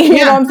 Okay. You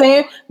know what I'm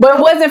saying? But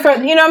it wasn't for,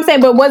 But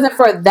it wasn't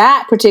for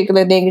that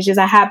particular thing. It's just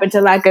I happened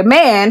to like a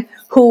man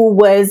who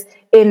was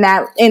in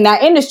that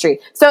industry.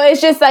 So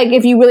it's just like,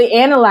 if you really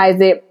analyze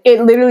it,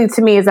 it literally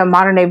to me is a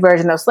modern day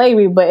version of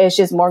slavery, but it's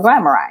just more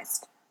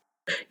glamorized.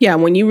 Yeah,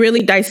 when you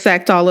really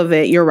dissect all of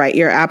it, you're right.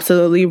 You're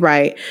absolutely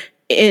right.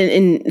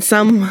 In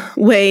some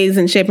ways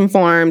and shape and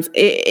forms,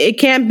 it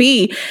can't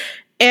be.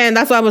 And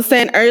that's what I was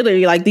saying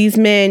earlier. Like, these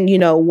men,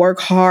 work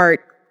hard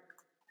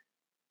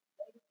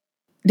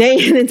day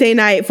in and day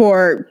night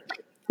for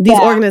these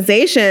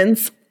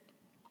organizations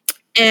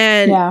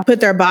and put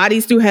their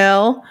bodies through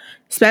hell,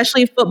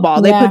 especially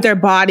football. They put their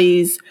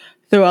bodies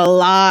through a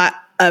lot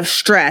of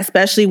stress,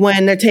 especially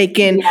when they're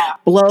taking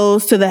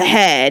blows to the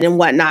head and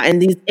whatnot,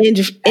 and these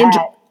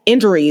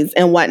injuries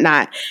and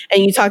whatnot.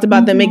 And you talked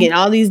about them making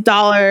all these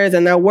dollars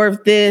and they're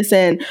worth this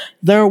and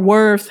they're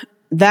worth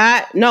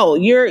that. No,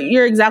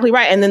 you're exactly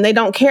right. And then they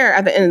don't care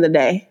at the end of the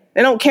day.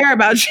 They don't care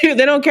about you.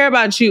 They don't care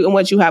about you and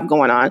what you have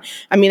going on.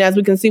 I mean, as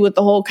we can see with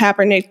the whole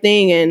Kaepernick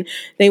thing, and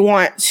they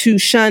want to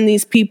shun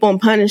these people and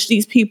punish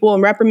these people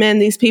and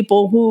reprimand these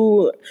people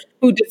who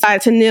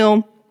decide to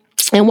kneel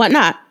and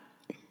whatnot.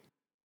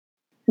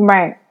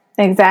 Right.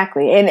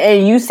 Exactly.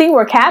 And you see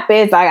where Cap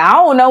is. Like, I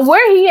don't know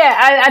where he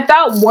at. I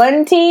thought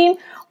one team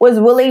was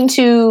willing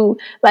to,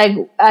 like,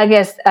 I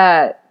guess,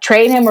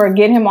 trade him or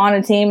get him on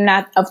a team.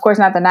 Not, of course,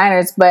 not the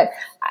Niners, but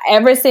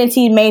ever since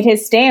he made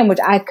his stand, which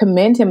I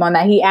commend him on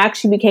that, he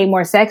actually became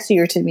more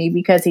sexier to me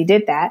because he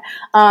did that.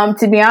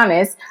 To be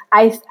honest,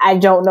 I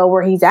don't know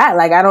where he's at.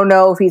 Like, I don't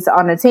know if he's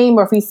on a team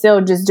or if he's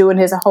still just doing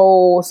his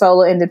whole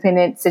solo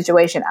independent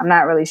situation. I'm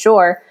not really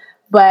sure.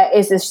 But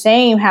it's a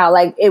shame how,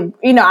 like, it,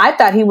 I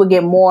thought he would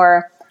get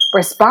more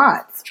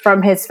response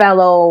from his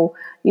fellow,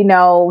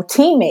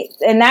 teammates.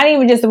 And not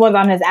even just the ones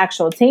on his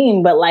actual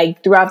team, but,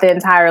 like, throughout the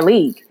entire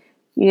league,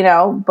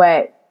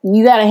 But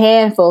you got a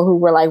handful who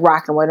were, like,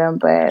 rocking with him.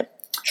 But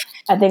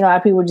I think a lot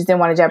of people just didn't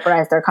want to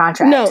jeopardize their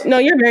contract. No,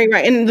 you're very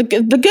right. And the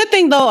good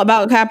thing, though,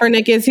 about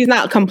Kaepernick is he's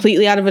not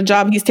completely out of a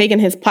job. He's taken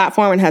his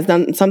platform and has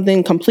done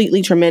something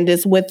completely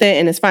tremendous with it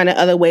and is finding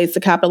other ways to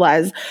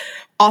capitalize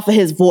off of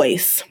his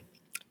voice.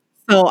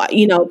 So,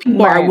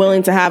 people are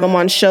willing to have him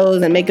on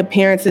shows and make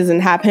appearances and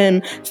have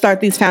him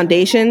start these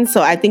foundations.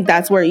 So I think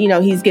that's where,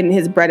 he's getting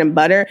his bread and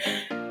butter.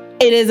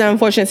 It is an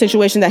unfortunate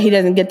situation that he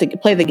doesn't get to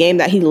play the game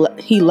that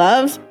he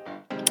loves.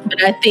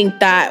 But I think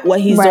that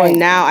what he's doing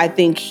now, I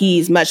think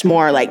he's much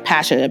more, like,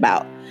 passionate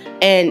about.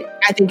 And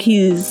I think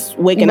he's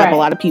waking up a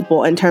lot of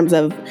people in terms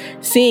of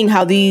seeing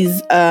how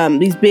these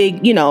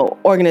big,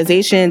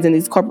 organizations and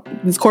these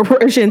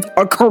corporations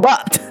are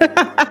corrupt.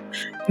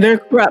 They're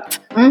corrupt.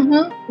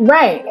 Mm-hmm.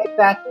 Right,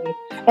 exactly.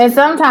 And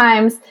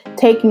sometimes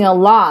taking a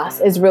loss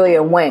is really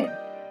a win.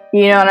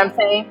 You know what I'm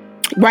saying?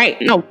 Right.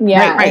 No.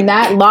 Yeah. Right. And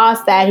that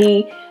loss that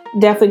he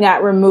definitely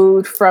got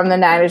removed from the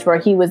Niners, where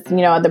he was,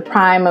 at the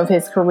prime of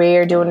his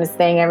career doing this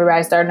thing,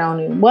 everybody started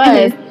knowing who he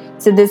was,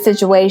 to this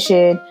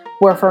situation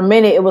where for a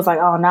minute it was like,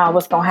 oh no,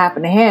 what's going to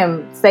happen to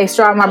him? Stay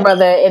strong, my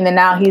brother. And then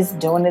now he's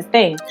doing his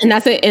thing. And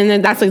that's it. And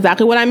then that's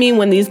exactly what I mean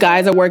when these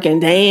guys are working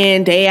day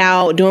in, day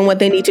out, doing what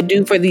they need to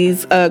do for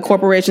these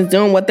corporations,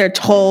 doing what they're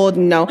told,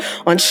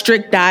 on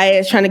strict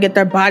diets, trying to get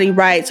their body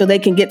right so they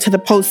can get to the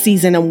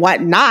postseason and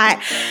whatnot.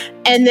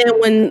 And then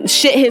when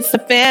shit hits the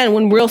fan,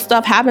 when real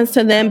stuff happens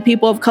to them,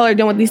 people of color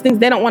doing these things,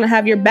 they don't want to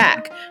have your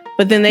back.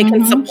 But then they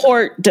can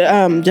support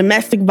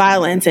domestic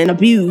violence and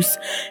abuse.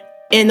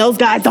 And those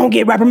guys don't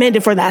get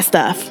reprimanded for that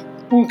stuff.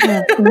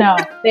 No,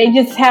 they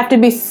just have to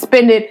be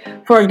suspended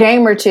for a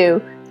game or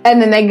two,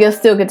 and then they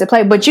still get to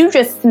play. But you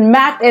just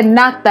smacked and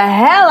knocked the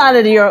hell out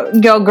of your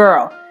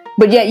girl,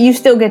 but yet you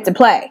still get to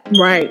play.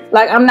 Right.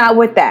 Like, I'm not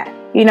with that.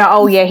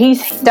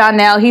 He's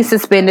Donnell. He's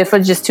suspended for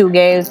just 2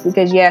 games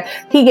because,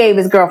 he gave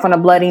his girlfriend a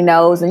bloody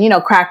nose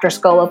and, cracked her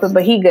skull open.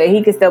 But he good.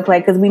 He can still play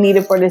because we need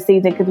it for this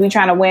season because we're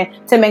trying to win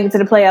to make it to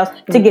the playoffs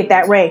to get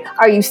that ring.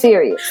 Are you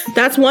serious?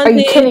 That's one thing. Are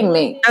you kidding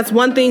me? That's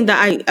one thing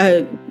that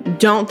I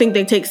don't think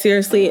they take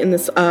seriously in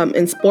this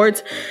in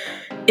sports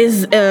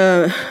is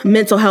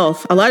mental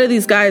health. A lot of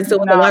these guys deal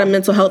with a lot of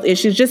mental health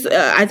issues. Just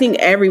I think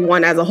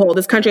everyone as a whole,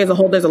 this country as a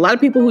whole, there's a lot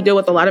of people who deal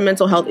with a lot of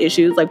mental health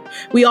issues. Like,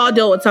 we all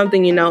deal with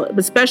something,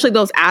 especially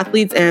those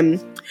athletes and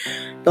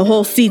the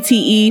whole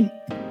CTE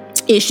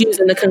issues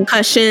and the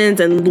concussions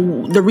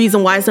and the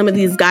reason why some of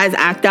these guys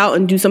act out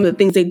and do some of the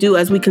things they do,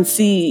 as we can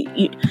see,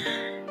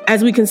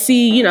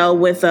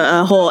 with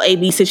a whole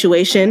AB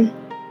situation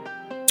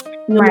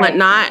and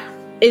whatnot.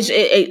 It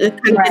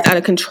kind of gets out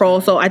of control.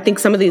 So I think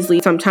some of these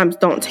leagues sometimes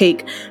don't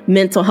take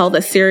mental health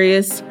as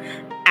serious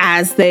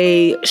as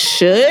they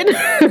should.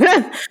 They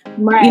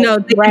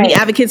can be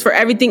advocates for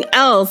everything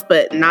else,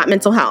 but not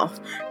mental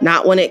health.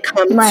 Not when it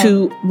comes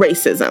to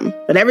racism,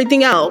 but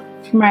everything else,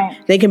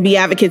 they can be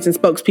advocates and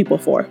spokespeople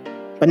for,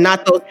 but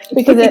not those.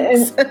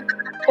 Because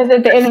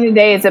at the end of the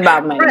day, it's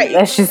about money.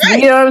 That's just,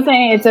 you know what I'm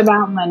saying? It's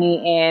about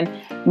money, and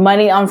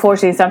money,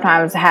 unfortunately,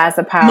 sometimes has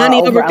the power.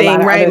 Money over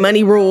thing, right?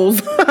 Money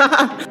rules.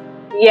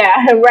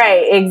 Yeah,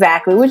 right,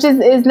 exactly. Which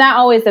is not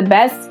always the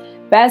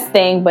best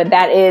thing, but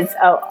that is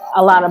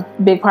a lot of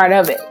big part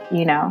of it,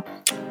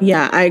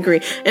 Yeah, I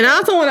agree. And I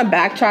also want to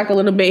backtrack a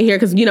little bit here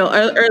because, you know,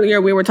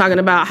 earlier we were talking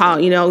about how,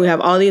 you know, we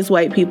have all these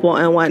white people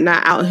and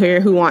whatnot out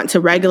here who want to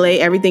regulate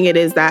everything it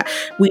is that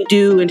we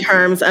do in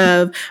terms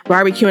of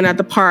barbecuing at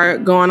the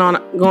park, going on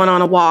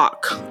a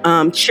walk,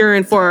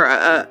 cheering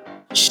for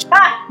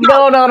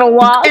going on a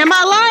walk. Am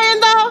I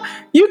lying though?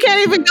 You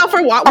can't even go for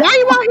a walk. Why are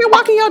you out here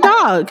walking your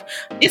dog?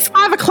 It's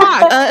 5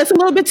 o'clock. It's a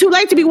little bit too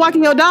late to be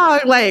walking your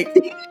dog. Like,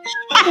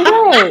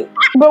 right.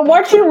 But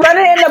weren't you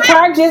running in the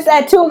park just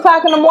at 2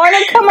 o'clock in the morning?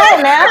 Come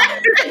on now.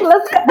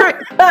 Let's go. Right.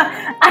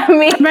 I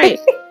mean, right.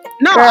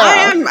 No,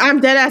 girl.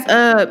 I'm dead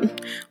ass.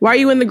 Why are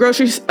you in the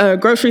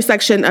grocery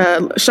section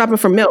shopping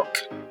for milk?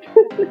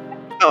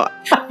 Oh,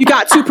 you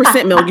got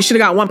 2% milk. You should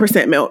have got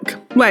 1% milk.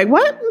 Like,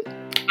 what?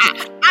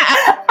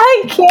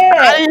 I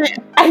can't.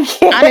 I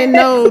can't. I didn't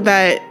know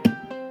that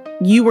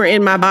you were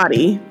in my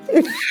body.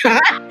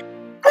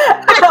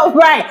 Oh,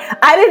 right.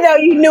 I didn't know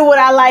you knew what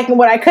I like and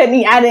what I couldn't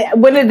eat.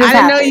 When did this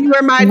happen? I didn't know you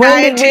were my dietitian.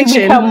 When did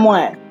we become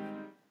one?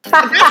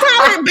 That's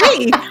how it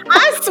be.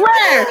 I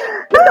swear.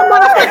 It's a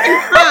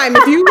motherfucking crime.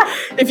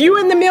 If you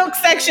in the milk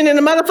section and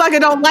the motherfucker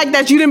don't like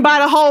that you didn't buy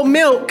the whole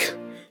milk,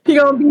 he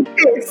gonna be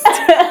pissed.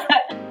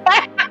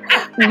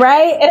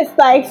 Right? It's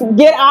like,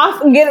 get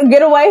off,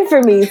 get away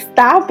from me.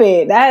 Stop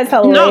it. That is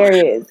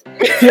hilarious. No.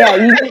 Yeah,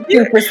 you get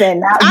 2%,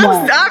 not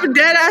one. I'm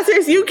dead ass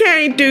serious. You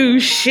can't do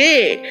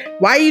shit.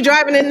 Why are you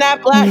driving in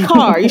that black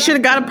car? You should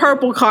have got a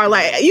purple car.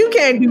 Like, you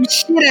can't do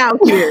shit out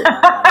here.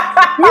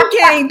 You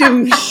can't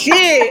do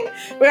shit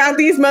without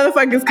these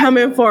motherfuckers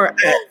coming for us.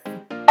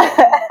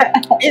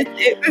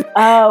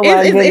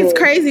 It's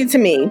crazy to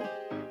me.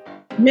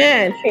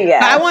 Man, yeah,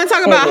 I want to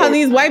talk about how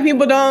these white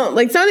people don't,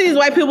 like, some of these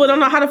white people don't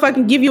know how to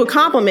fucking give you a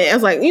compliment.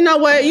 It's like, you know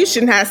what? You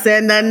shouldn't have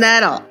said nothing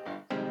at all.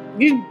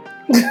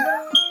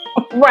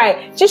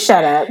 Right. Just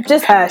shut up.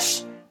 Just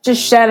hush.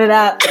 Just shut it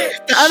up.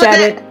 The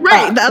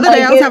other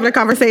day I was having a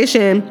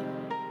conversation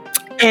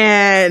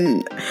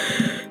and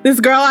this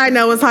girl I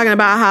know was talking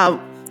about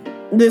how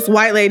this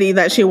white lady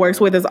that she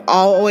works with is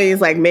always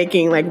like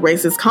making like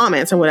racist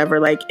comments or whatever,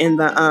 like in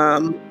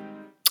the,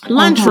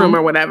 lunchroom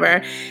or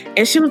whatever,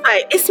 and she was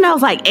like, "It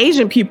smells like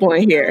Asian people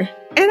in here,"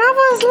 and I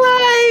was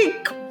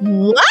like,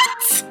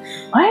 "What?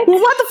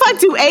 What the fuck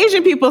do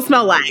Asian people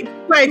smell like?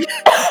 Like,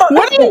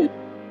 what do you?"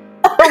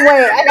 Oh,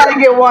 wait, I gotta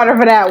get water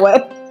for that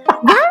one.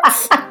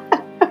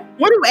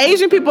 What do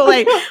Asian people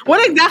like?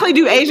 What exactly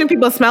do Asian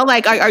people smell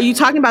like? Are you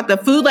talking about the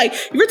food? Like,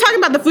 if you're talking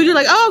about the food, you're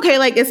like, oh, okay,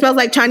 like it smells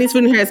like Chinese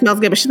food in here. It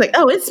smells good. But she's like,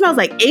 oh, it smells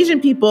like Asian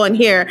people in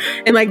here,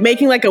 and like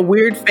making like a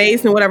weird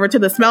face and whatever to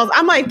the smells.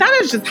 I'm like, that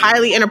is just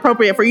highly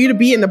inappropriate for you to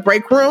be in the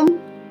break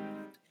room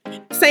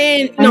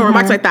saying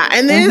remarks like that.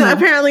 And then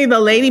apparently the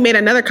lady made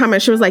another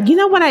comment. She was like,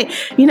 what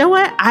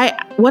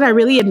I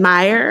really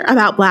admire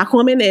about Black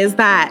women is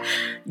that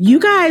you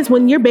guys,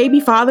 when your baby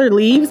father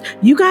leaves,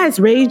 you guys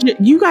raise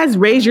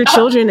your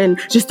children and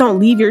just don't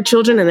leave your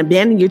children and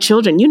abandon your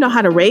children. You know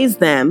how to raise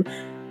them.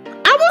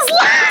 I was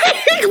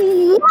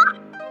like, what?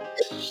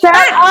 Shut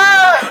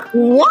up.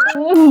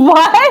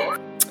 What?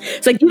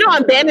 It's like, you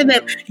don't abandon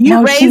them.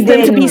 You raise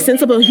them to be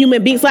sensible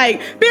human beings. Like,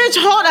 bitch,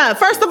 hold up.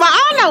 First of all,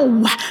 I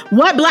don't know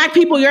what Black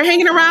people you're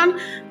hanging around,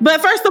 but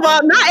first of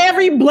all, not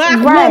every Black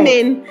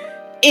woman,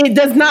 it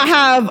does not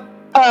have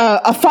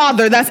a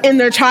father that's in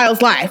their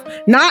child's life.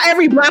 Not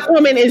every Black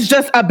woman is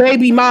just a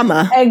baby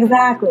mama.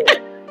 Exactly.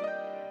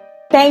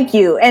 Thank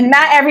you. And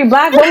not every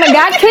Black woman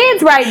got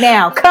kids right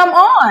now. Come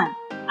on.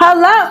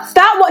 Hello,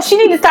 she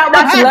need to stop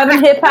watching Love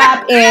and Hip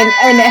Hop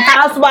and the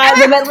Housewives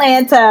of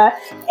Atlanta,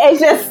 and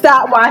just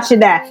stop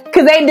watching that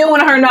because they doing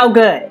her no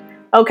good.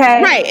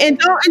 Okay, right? And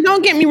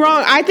don't get me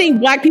wrong. I think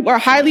Black people are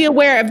highly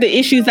aware of the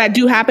issues that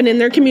do happen in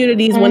their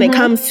communities when it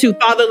comes to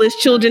fatherless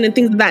children and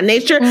things of that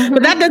nature.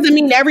 But that doesn't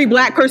mean every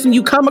Black person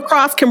you come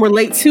across can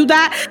relate to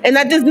that, and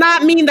that does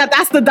not mean that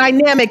that's the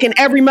dynamic in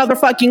every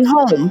motherfucking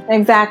home.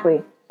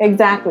 Exactly. And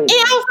I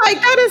was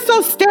like, that is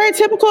so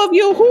stereotypical of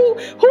you. Who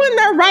in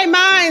their right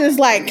mind is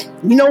like,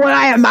 you know what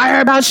I admire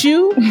about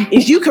you?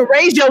 Is you can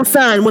raise your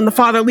son when the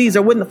father leaves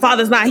or when the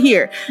father's not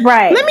here.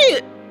 Right.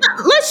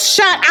 Let's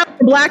shout out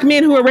the Black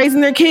men who are raising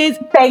their kids.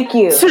 Thank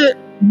you.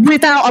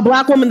 Without a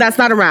Black woman that's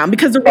not around,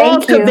 because the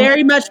roles could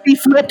very much be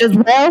flipped as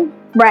well.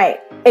 Right.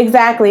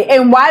 Exactly.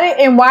 And why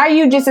are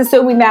you just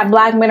assuming that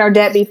Black men are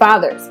deadbeat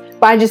fathers?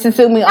 By just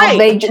assuming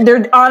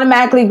they're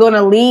automatically going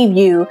to leave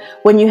you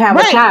when you have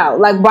a child.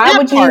 Like, why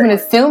would you even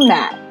assume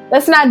that?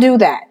 Let's not do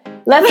that.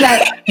 Let's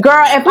not.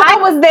 Girl, if I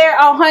was there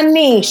on her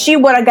knee, she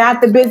would have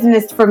got the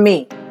business for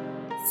me.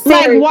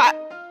 Seriously.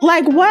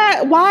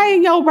 Why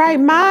in your right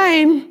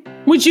mind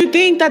would you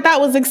think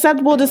that was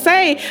acceptable to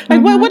say?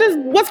 Like,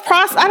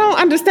 I don't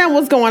understand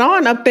what's going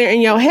on up there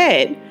in your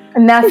head.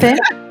 Nothing.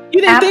 You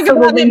didn't think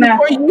about it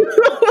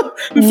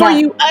before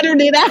you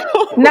uttered it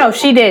out. No,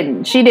 she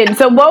didn't.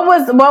 So what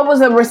was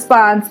the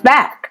response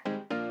back?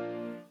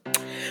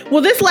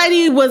 Well, this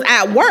lady was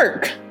at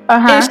work.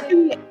 And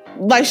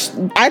she,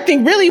 I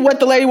think really what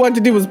the lady wanted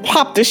to do was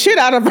pop the shit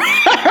out of her.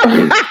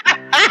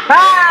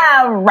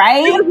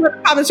 Right?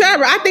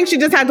 I think she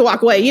just had to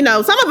walk away. You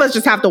know, some of us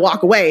just have to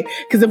walk away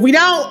because if we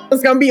don't,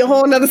 it's gonna be a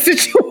whole nother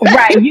situation.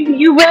 Right?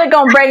 You really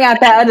gonna bring out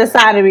that other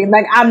side of me?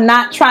 Like, I'm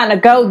not trying to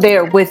go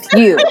there with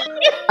you.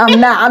 I'm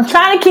not. I'm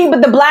trying to keep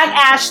it the Black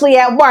Ashley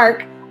at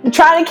work. I'm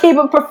trying to keep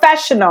it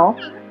professional.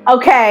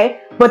 Okay.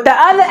 But the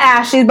other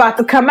Ashley's about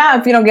to come out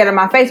if you don't get in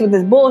my face with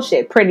this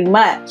bullshit, pretty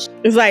much.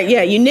 It's like,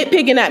 yeah, you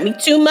nitpicking at me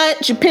too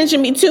much. You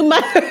pinching me too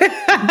much.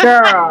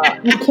 Girl,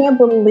 I can't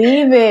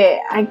believe it.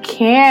 I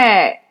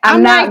can't.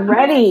 I'm not like,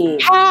 ready.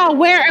 How,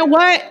 where, and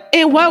what?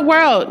 In what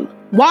world?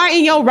 Why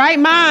in your right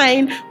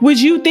mind would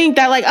you think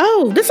that, like,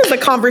 oh, this is a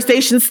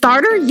conversation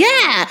starter?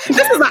 Yeah. This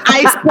is an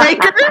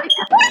icebreaker.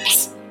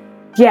 What?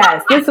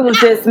 Yes, this will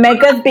just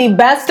make us be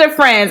best of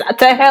friends.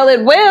 To hell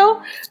it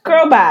will.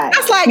 Girl, bye.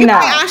 That's like, no.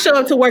 I show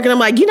up to work and I'm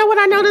like, you know what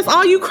I noticed?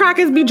 All you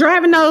crackers be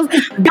driving those big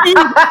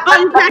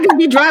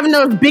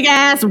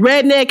ass,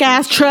 redneck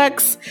ass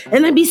trucks.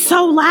 And they be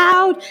so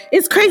loud.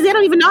 It's crazy. I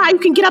don't even know how you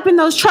can get up in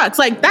those trucks.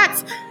 Like,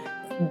 that's...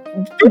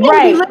 People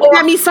be looking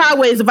at me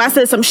sideways if I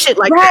said some shit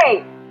like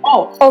that.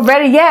 Oh,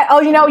 already yet?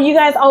 Oh, you know, you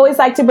guys always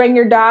like to bring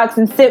your dogs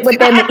and sit with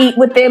them and eat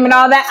with them and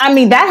all that. I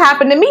mean, that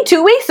happened to me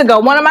 2 weeks ago.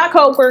 One of my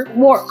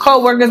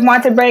co-workers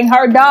wanted to bring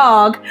her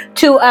dog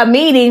to a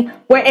meeting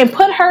and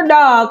put her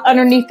dog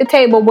underneath the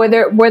table where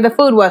the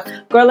food was.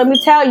 Girl, let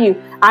me tell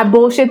you, I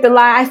bullshit the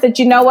lie. I said,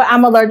 you know what?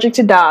 I'm allergic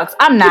to dogs.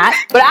 I'm not,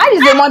 but I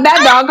just didn't want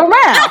that dog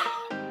around.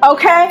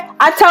 Okay,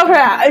 I told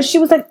her, she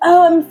was like,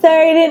 oh, I'm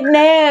sorry, I didn't know.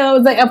 I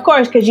was like, of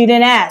course, because you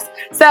didn't ask.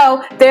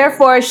 So,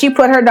 therefore, she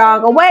put her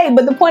dog away.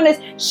 But the point is,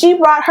 she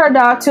brought her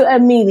dog to a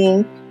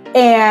meeting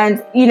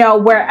and, you know,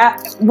 we're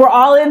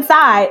all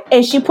inside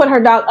and she put her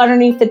dog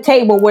underneath the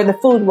table where the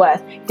food was.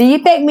 Do you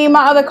think me and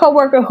my other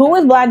coworker who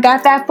was Black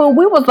got that food?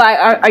 We was like,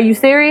 are you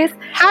serious?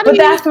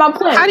 That's my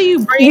point. How do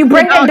you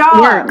bring your dog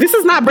to work? This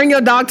is not bring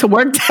your dog to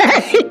work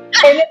day.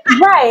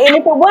 Right. And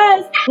if it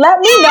was,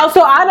 let me know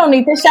so I don't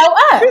need to show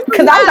up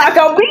because I'm not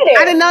going to be there.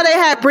 I didn't know they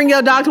had bring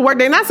your dog to work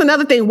day. And that's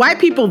another thing. White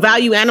people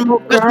value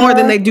animals much more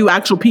than they do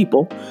actual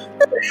people.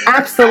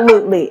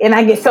 Absolutely. And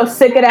I get so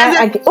sick of that.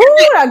 I get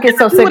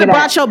so sick of that. You would have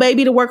brought your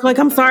baby to work like,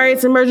 I'm sorry,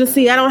 it's an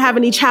emergency. I don't have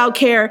any child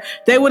care.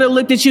 They would have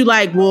looked at you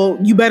like, well,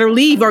 you better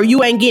leave or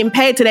you ain't getting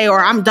paid today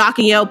or I'm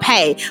docking your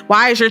pay.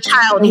 Why is your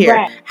child here?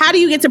 Right. How do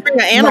you get to bring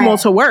an animal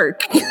to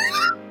work?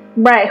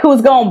 Right.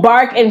 Who's going to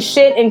bark and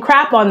shit and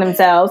crap on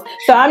themselves.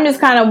 So I'm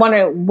just kind of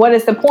wondering, what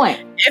is the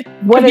point? If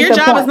your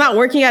job is not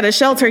working at a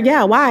shelter,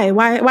 yeah,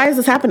 why is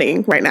this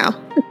happening right now?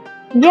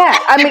 Yeah,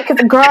 I mean, because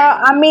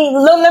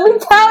let me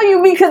tell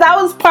you, because I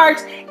was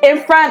parked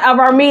in front of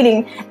our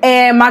meeting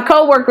and my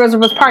coworkers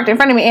was parked in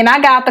front of me and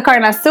I got out the car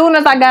and as soon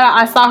as I got out,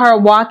 I saw her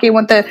walking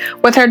with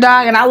her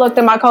dog and I looked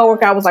at my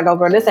coworker, I was like, oh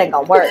girl, this ain't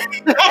gonna work.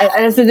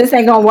 I said, this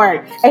ain't gonna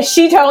work. And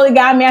she totally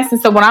got me. I said,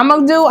 so what I'm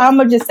gonna do, I'm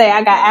gonna just say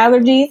I got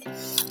allergies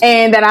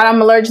and that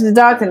I'm allergic to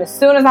dogs. And as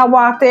soon as I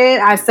walked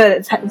in, I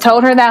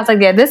told her that. I was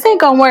like, yeah, this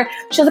ain't gonna work.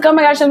 She was like, oh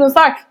my gosh, I'm so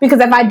sorry. Because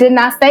if I did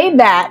not say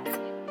that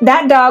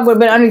dog would have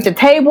been underneath the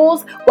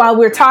tables while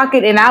we were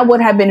talking and I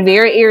would have been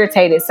very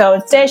irritated. So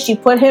instead she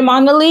put him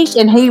on the leash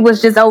and he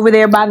was just over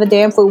there by the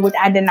damn food, which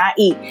I did not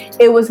eat.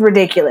 It was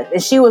ridiculous.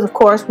 And she was, of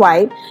course,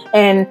 white.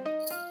 And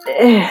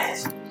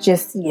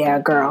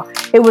girl,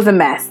 it was a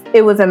mess.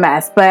 It was a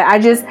mess. But I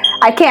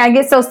can't. I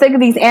get so sick of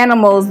these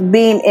animals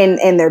being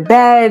in their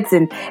beds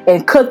and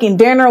cooking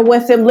dinner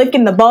with them,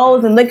 licking the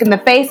bowls and licking the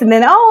face. And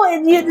then,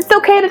 it's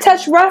okay to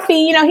touch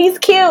Ruffy. You know, he's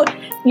cute.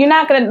 You're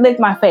not going to lick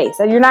my face.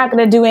 And you're not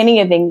going to do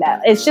anything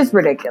that. It's just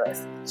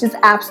ridiculous. It's just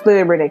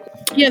absolutely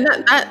ridiculous. Yeah,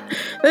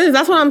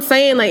 that's what I'm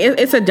saying. Like,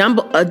 it's a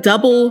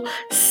double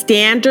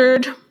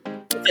standard.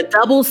 It's a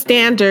double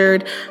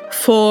standard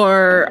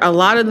for a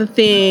lot of the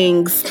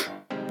things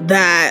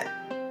that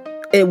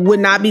it would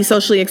not be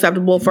socially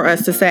acceptable for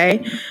us to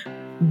say,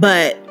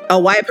 but a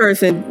white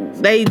person,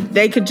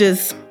 they could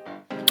just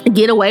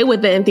get away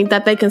with it and think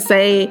that they can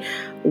say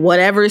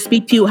whatever,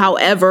 speak to you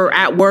however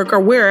at work or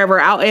wherever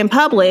out in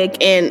public,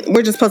 and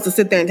we're just supposed to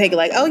sit there and take it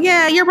like, oh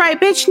yeah, you're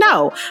right, bitch.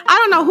 No, I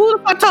don't know who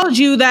the fuck told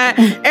you that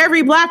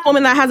every Black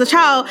woman that has a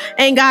child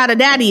ain't got a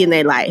daddy in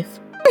their life.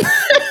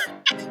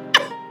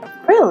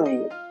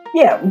 Really?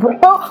 Yeah, bro.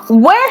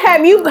 Who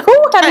have you been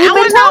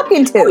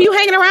talking to? Who are you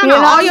hanging around?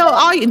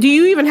 Do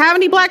you even have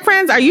any Black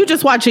friends? Are you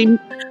just watching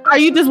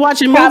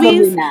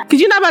movies?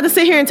 Because you're not about to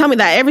sit here and tell me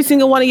that every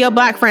single one of your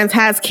Black friends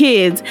has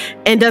kids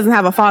and doesn't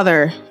have a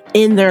father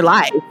in their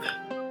life.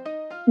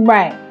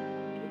 Right.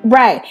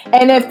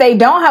 And if they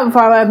don't have a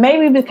father,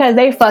 maybe because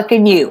they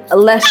fucking you.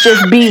 Let's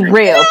just be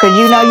real. Because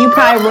you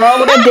probably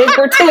roll with a dick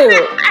or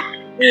two.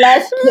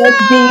 Let's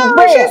just be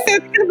real.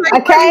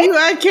 Okay?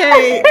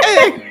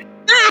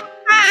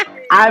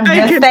 I'm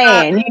just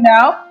saying,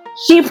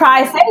 she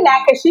probably saying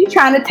that because she's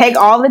trying to take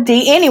all the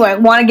D anyway.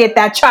 Want to get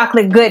that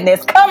chocolate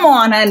goodness. Come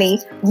on, honey.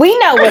 We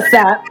know what's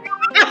up.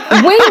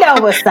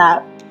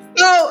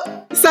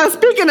 So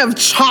speaking of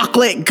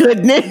chocolate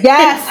goodness.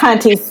 Yes,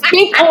 hunty.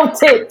 Speak on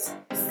tits.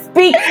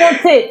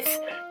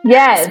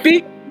 Yes.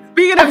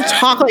 Speaking of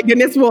chocolate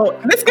goodness, well,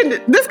 this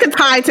could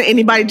tie to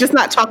anybody, just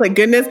not chocolate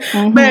goodness.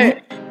 Mm-hmm.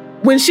 But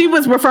when she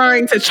was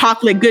referring to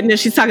chocolate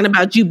goodness, she's talking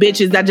about you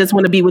bitches that just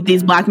want to be with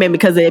these black men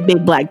because of a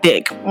big black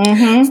dick.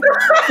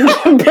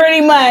 Mm-hmm.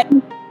 Pretty much.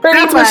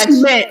 That's what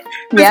she meant.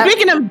 Yep.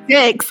 Speaking of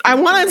dicks, I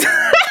wanted to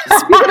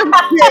speaking of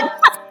dicks,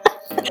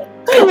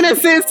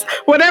 penises,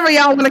 whatever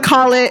y'all want to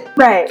call it.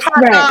 Right.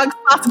 Hot dogs,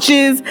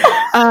 sausages,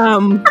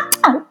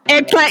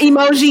 eggplant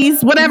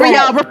emojis, whatever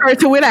y'all refer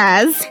to it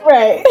as.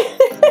 Right.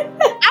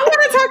 I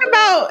want to talk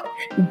about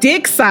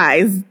dick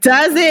size.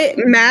 Does it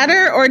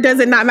matter or does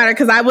it not matter?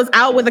 Because I was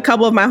out with a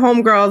couple of my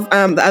homegirls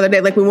the other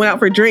day. Like, we went out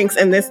for drinks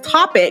and this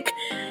topic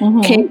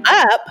came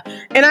up,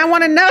 and I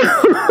want to know: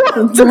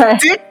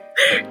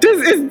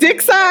 is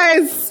dick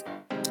size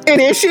an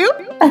issue?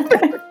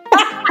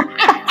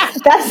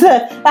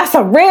 That's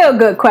a real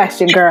good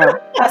question, girl.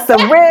 That's a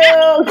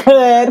real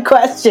good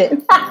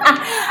question. Well,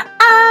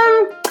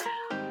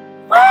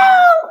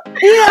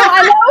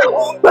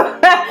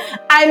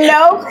 I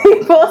know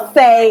people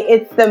say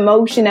it's the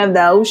motion of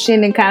the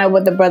ocean and kind of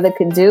what the brother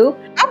could do.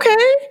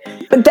 Okay.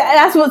 But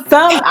that's what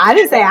I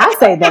didn't say I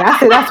say that. I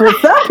said that's what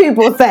some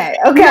people say.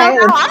 Okay.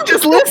 No, I'm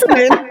just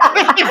listening.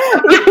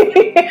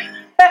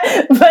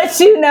 But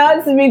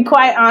to be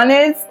quite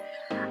honest,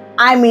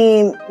 I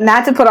mean,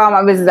 not to put all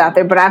my business out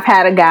there, but I've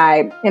had a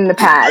guy in the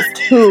past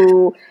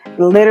who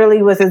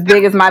literally was as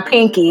big as my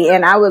pinky,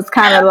 and I was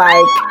kind of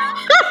like,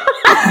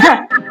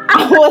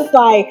 I was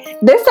like,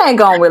 this ain't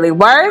gonna really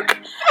work.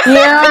 You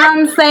know what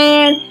I'm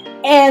saying?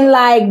 And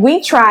like,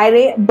 we tried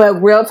it, but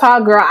real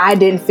talk, girl, I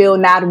didn't feel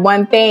not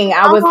one thing.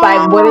 I was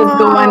like, what is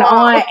going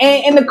on?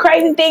 And the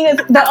crazy thing is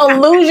the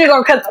illusion,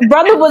 because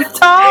brother was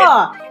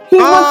tall. He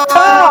was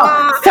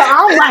tall. So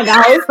I'm like,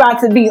 oh, it's about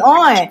to be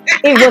on.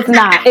 It was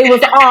not. It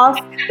was off.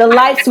 The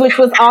light switch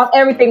was off.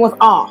 Everything was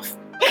off.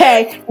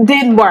 Okay?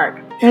 Didn't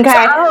work.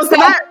 Okay? So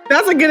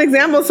that's a good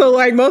example. So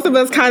like, most of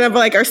us kind of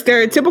like are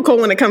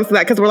stereotypical when it comes to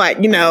that, because we're like,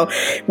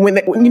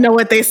 when you know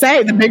what they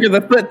say, the bigger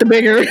the foot, the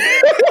bigger.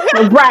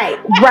 Right.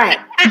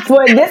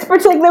 For this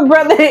particular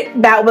brother,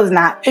 that was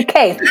not the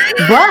case.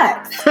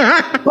 But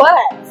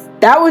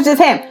that was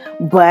just him.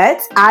 But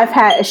I've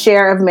had a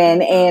share of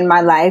men in my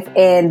life,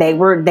 and they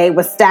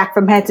were stacked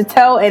from head to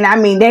toe. And I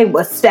mean, they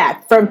were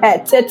stacked from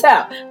head to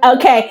toe.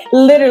 Okay.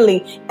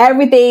 Literally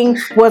everything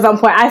was on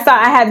point. I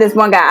had this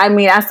one guy. I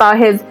mean, I saw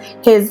his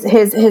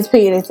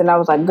penis, and I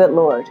was like, good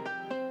Lord,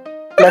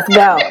 let's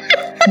go.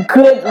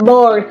 Good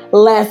Lord,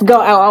 let's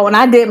go. Oh, and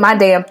I did my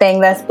damn thing.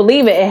 Let's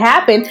believe it. It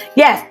happened.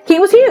 Yes, he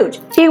was huge.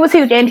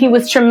 And he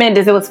was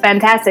tremendous. It was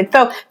fantastic.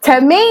 So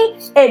to me,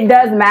 it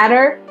does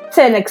matter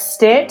to an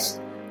extent.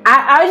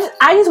 I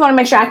just want to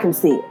make sure I can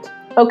see it.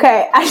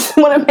 Okay, I just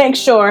want to make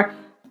sure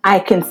I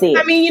can see it.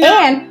 I mean,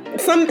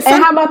 and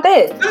how about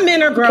this? Some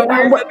men are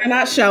growers, but they're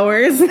not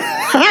showers.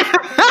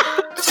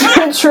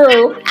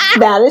 True,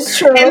 that is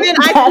true. And then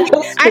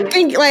I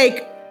think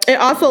like, it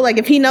also, like,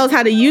 if he knows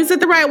how to use it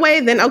the right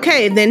way, then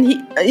okay.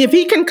 Then if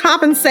he can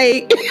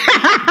compensate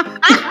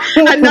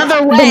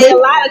another way, a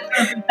lot of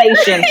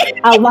compensation,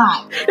 a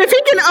lot. If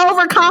he can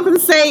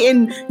overcompensate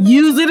and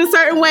use it a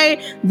certain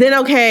way, then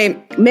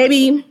okay,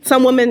 maybe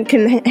some women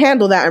can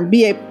handle that and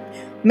be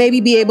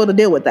able to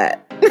deal with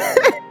that.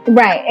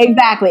 Right?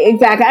 Exactly.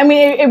 I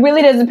mean, it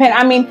really does depend.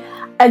 I mean,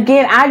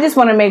 again, I just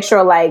want to make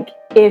sure, like,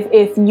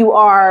 if you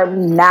are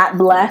not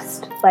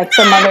blessed like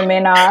some other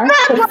men are.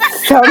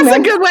 That's a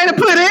good way to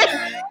put it.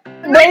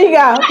 There you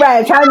go.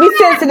 Right. Trying to be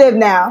sensitive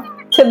now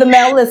to the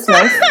male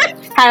listeners.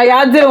 How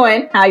y'all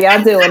doing?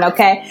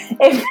 Okay.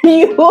 If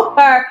you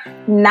are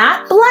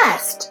not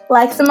blessed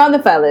like some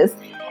other fellas,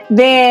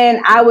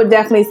 then I would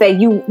definitely say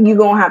you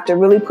going to have to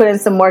really put in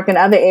some work in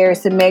other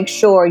areas to make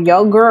sure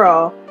your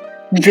girl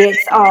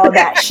gets all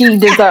that she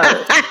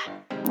deserves.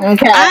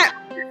 Okay.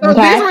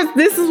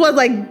 This was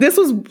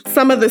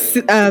some of the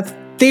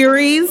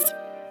theories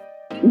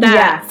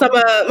that some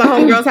of my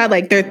homegirls had,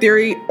 like, their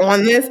theory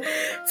on this.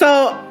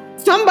 So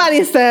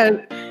somebody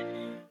said,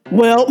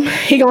 well,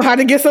 he gonna have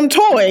to get some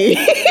toys.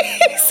 He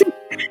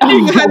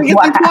gonna have to get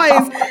some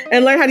toys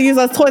and learn how to use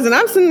those toys. And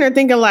I'm sitting there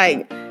thinking,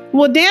 like,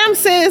 well, damn,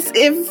 sis,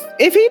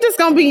 if he just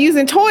gonna be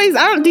using toys,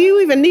 do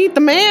you even need the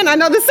man? I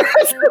know this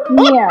is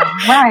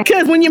right.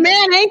 Because when your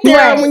man ain't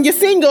there, when you're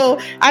single,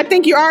 I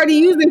think you're already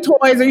using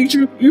toys, or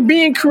you're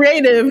being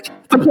creative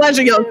to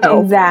pleasure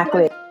yourself.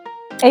 Exactly.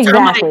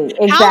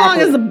 How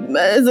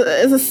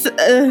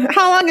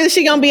long is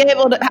she gonna be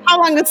able to? How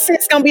long is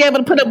sis gonna be able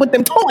to put up with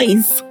them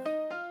toys?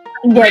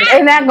 Yeah,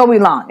 it's not gonna be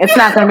long. It's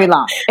not gonna be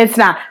long. It's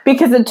not,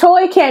 because a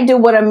toy can't do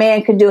what a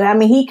man could do. I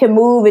mean, he can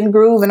move and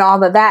groove and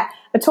all of that.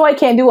 A toy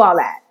can't do all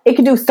that. It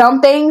can do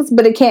some things,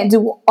 but it can't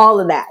do all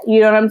of that.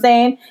 You know what I'm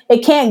saying?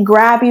 It can't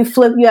grab you,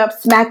 flip you up,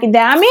 smack it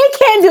down. I mean, it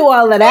can't do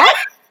all of that.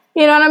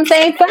 You know what I'm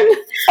saying? It can't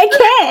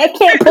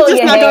pull your hair.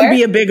 It's not going to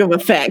be a big of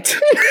effect.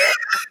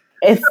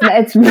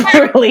 It's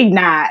really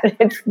not.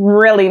 It's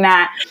really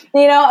not.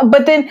 You know,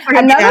 but then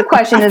another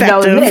question is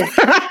this.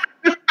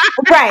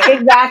 Right,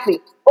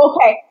 exactly.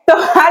 Okay,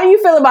 so how do you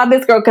feel about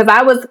this, girl? Because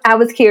I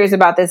was curious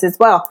about this as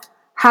well.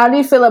 How do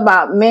you feel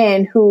about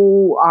men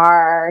who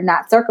are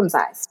not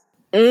circumcised?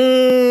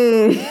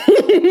 I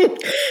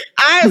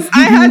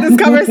had this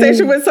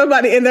conversation with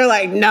somebody and they're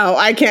like, no,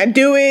 I can't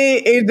do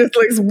it. It just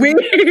looks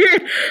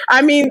weird.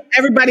 I mean,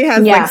 everybody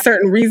has like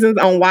certain reasons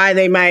on why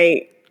they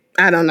might,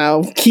 I don't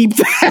know, keep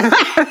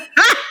that.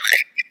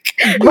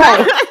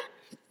 Right.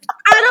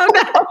 I don't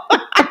know.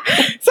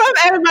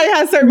 Everybody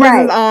has certain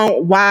reasons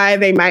on why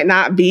they might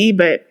not be,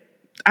 but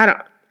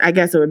I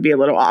guess it would be a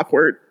little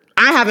awkward.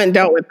 I haven't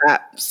dealt with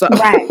that. So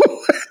right.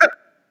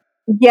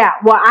 Yeah,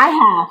 well, I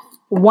have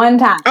one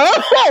time.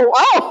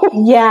 Oh.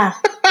 Yeah.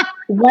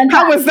 One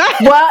time. How was that?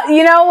 Well,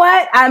 you know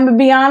what? I'm gonna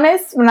be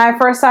honest. When I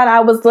first saw it, I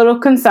was a little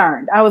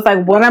concerned. I was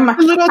like, what am I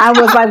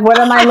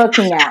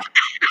looking at?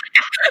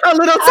 A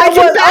little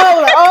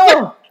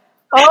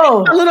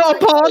a little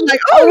appalled,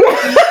 like,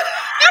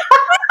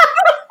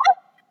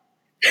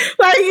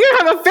 like you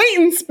have a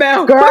fainting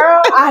spell.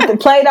 Girl, I had to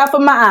play it off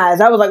of my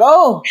eyes. I was like,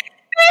 oh.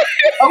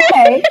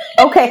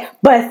 Okay.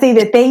 But see,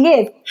 the thing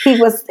is,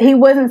 he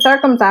wasn't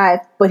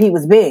circumcised, but he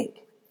was big.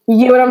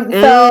 You know what I'm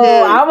saying?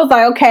 So I was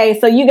like, okay,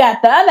 so you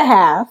got the other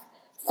half.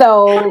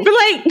 So, but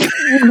like,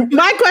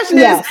 my question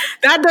is,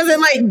 that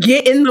doesn't like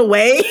get in the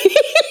way.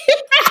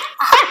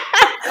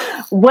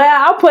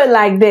 Well, I'll put it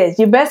like this: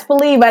 you best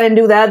believe I didn't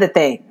do the other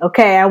thing.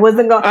 Okay, I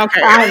wasn't going.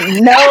 Okay,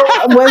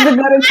 I wasn't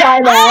going to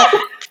try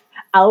that.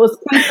 I was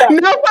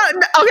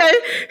okay.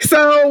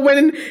 So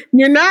when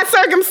you're not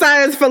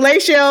circumcised,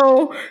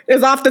 fellatio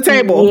is off the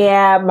table.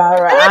 Yeah,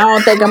 I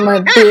don't think I'm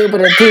going to be able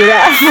to do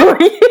that for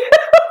you.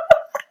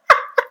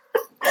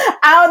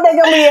 I don't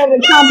think I'm going to be able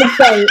to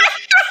compensate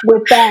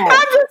with that.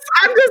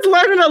 I'm just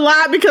learning a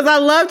lot because I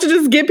love to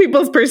just get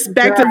people's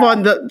perspective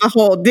on the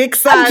whole dick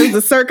size,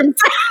 the circumcised.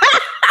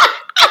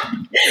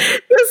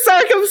 The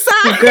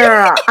circumcised.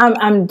 Girl,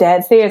 I'm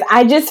dead serious.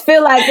 I just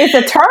feel like it's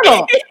a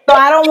turtle. So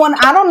I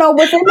don't know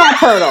what's in that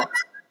turtle.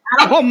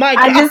 Oh my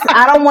God.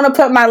 I don't want to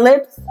put my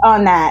lips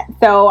on that.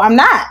 So I'm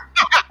not.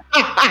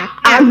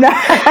 I'm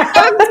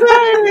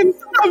trying.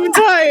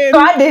 So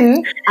I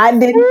didn't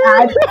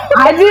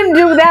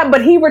do that,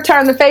 but he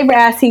returned the favor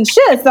as he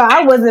should. So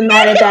I wasn't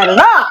mad at that at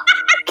all.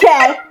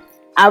 Okay.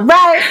 All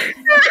right,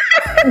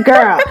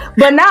 girl.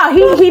 But no,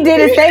 he did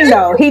his thing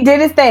though. He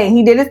did his thing.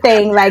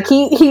 Like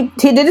he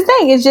did his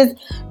thing. It's just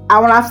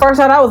when I first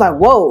saw it, I was like,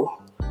 whoa,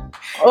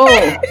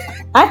 oh,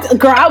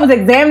 I was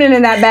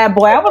examining that bad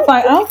boy. I was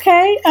like,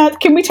 okay,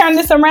 can we turn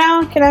this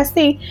around? Can I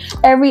see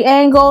every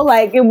angle?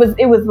 Like it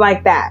was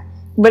like that.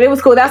 But it was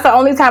cool. That's the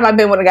only time I've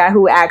been with a guy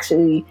who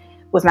actually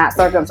was not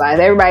circumcised.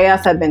 Everybody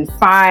else had been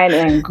fine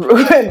and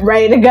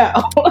ready to go.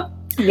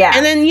 Yeah.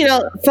 And then,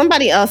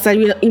 someone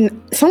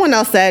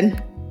else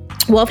said,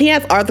 well, if he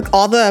has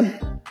all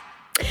the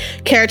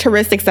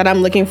characteristics that I'm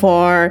looking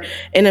for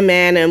in a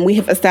man and we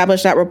have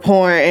established that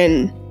rapport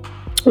and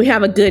we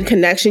have a good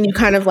connection, you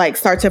kind of like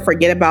start to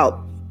forget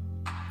about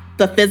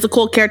the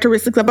physical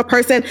characteristics of a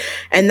person.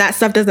 And that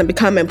stuff doesn't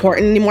become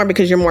important anymore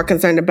because you're more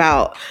concerned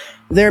about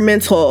their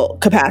mental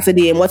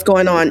capacity and what's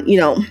going on,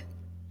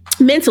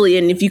 mentally.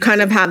 And if you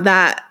kind of have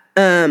that,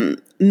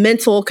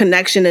 mental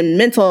connection and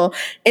mental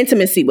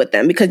intimacy with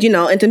them, because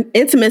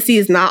intimacy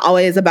is not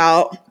always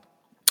about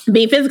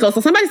being physical.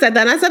 So somebody said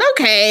that, and I said,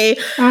 okay,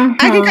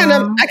 I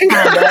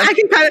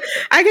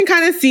can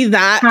kind of see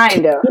that,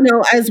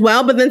 as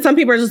well. But then some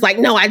people are just like,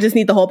 no, I just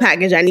need the whole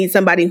package. I need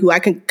somebody who I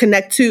can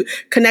connect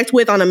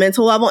with on a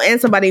mental level,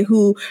 and somebody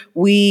who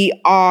we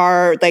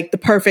are like the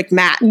perfect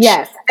match.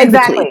 Yes,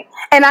 exactly.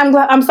 And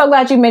I'm so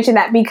glad you mentioned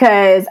that,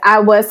 because I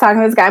was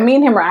talking to this guy. Me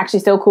and him are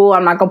actually still cool.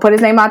 I'm not gonna put his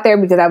name out there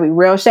because that'd be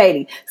real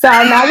shady. So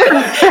I'm not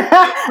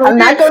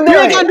gonna do it. We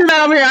ain't gonna do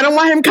that over here. I don't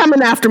want him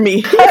coming after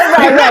me.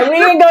 Right. We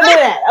ain't gonna do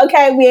that.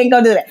 Okay, we ain't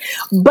gonna do that.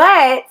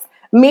 But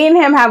me and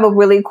him have a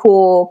really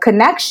cool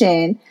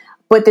connection.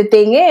 But the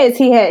thing is,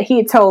 he had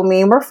told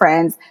me, and we're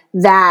friends,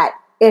 that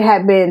it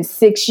had been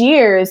 6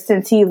 years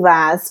since he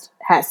last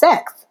had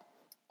sex,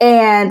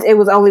 and it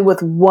was only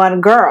with one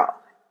girl.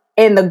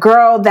 And the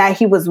girl that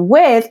he was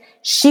with,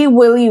 she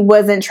really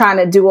wasn't trying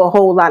to do a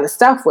whole lot of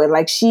stuff with.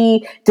 Like,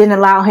 she didn't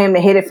allow him to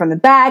hit it from the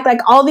back, like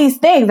all these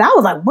things. I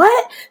was like,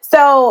 what?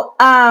 So,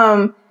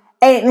 and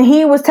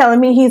he was telling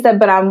me, he said,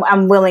 but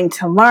I'm willing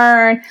to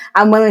learn.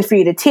 I'm willing for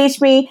you to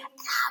teach me.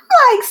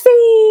 I'm like,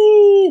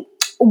 see,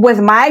 with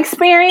my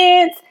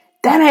experience,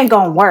 that ain't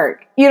gonna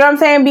work. You know what I'm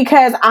saying?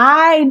 Because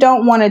I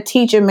don't want to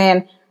teach a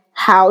man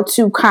how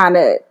to kind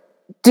of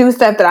do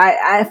stuff that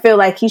I feel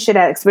like he should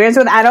have experience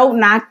with. I don't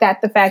knock that,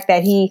 the fact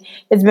that he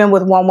has been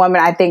with one woman.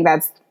 I think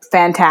that's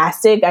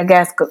fantastic. I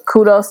guess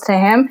kudos to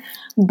him.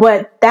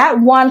 But that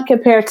one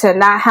compared to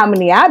not how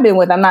many I've been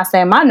with, I'm not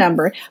saying my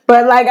number,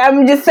 but like,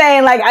 I'm just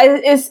saying, like,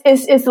 it's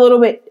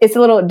a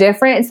little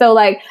different. So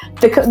like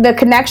the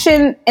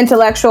connection,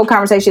 intellectual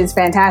conversation is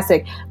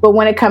fantastic. But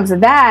when it comes to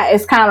that,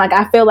 it's kind of like,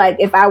 I feel like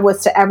if I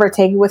was to ever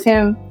take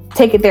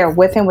it there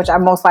with him, which I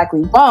most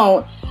likely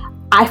won't,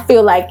 I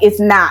feel like it's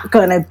not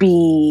gonna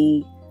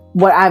be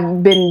what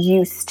I've been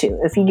used to,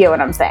 if you get what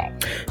I'm saying.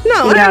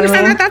 No, I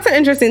understand that. That's an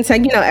interesting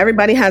take.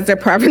 Everybody has their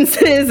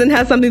preferences and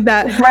has something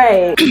that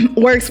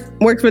works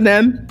for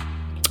them.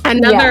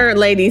 Another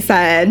lady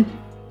said,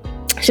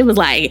 She was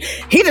like,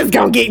 he just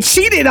gonna get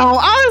cheated on.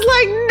 I was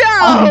like,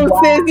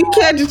 no, sis, you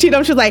can't just cheat on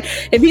him. She was like,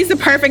 if he's the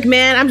perfect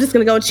man, I'm just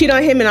gonna go cheat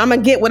on him and I'm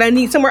gonna get what I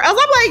need somewhere else.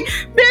 I'm like,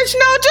 bitch,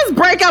 no, just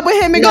break up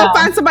with him and go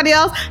find somebody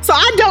else. So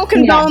I don't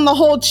condone the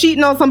whole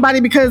cheating on somebody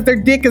because their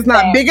dick is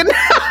not big enough.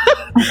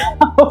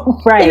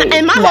 Right.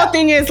 And my whole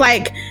thing is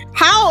like,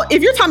 how,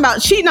 if you're talking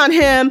about cheating on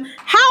him,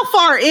 how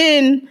far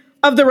in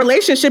of the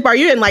relationship are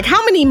you in? Like,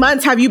 how many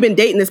months have you been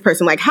dating this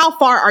person? Like, how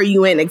far are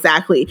you in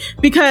exactly?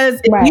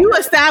 Because if you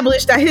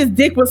established that his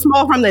dick was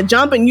small from the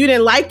jump and you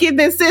didn't like it,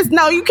 then sis,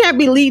 no, you can't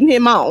be leading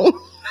him on.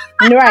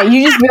 Right.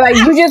 You just be like,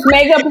 you just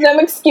make up some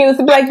excuse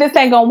and be like, this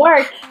ain't gonna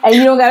work. And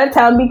you don't gotta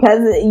tell him because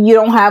you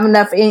don't have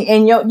enough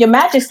and your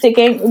magic stick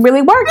ain't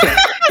really working.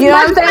 You know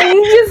what I'm saying?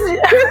 You just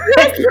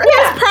his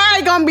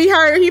pride gonna be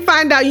hurt. He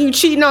find out you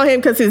cheating on him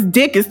because his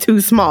dick is too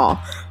small.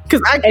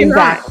 Because I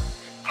cannot. Exactly.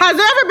 Has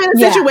there ever been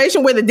a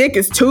situation where the dick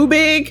is too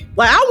big?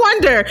 Like, I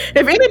wonder if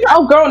anybody.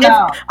 Oh, girl,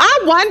 no. I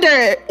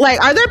wonder, like,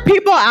 are there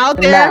people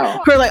out there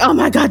who are like, oh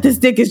my God, this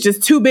dick is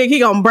just too big. He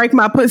gonna break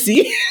my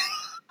pussy.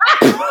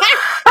 Like,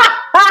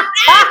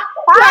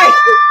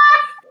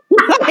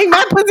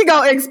 my pussy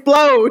gonna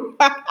explode.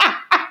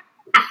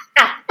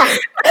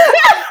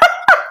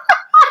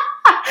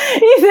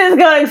 He said it's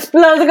gonna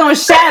explode. It's gonna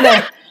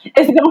shatter.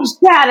 It's gonna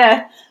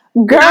shatter.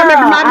 Girl,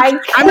 I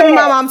remember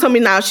my mom told me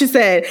now. She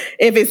said,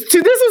 if it's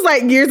too, this was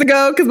like years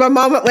ago, because my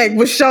mom like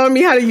was showing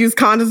me how to use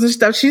condoms and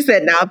stuff. She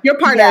said, now, if your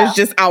partner is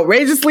just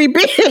outrageously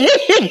big, you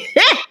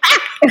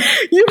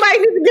might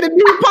need to get a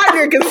new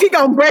partner because he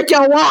gonna break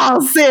your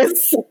walls,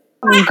 sis.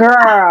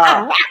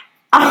 Girl.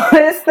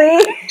 Honestly.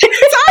 So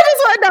I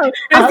just want to know,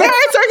 is there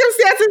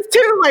circumstances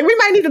too? Like, we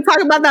might need to talk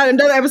about that in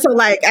another episode.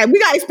 Like, we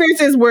got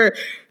experiences where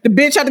the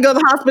bitch had to go to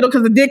the hospital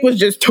because the dick was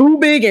just too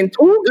big and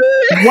too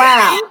good.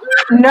 Wow.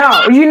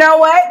 No, you know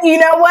what?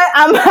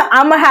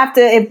 I'm gonna have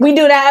to, if we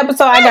do that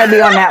episode, I gotta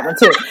be on that one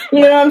too.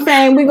 You know what I'm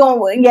saying? We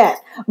going, yes.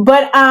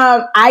 But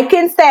I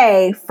can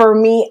say for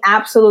me,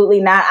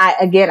 absolutely not.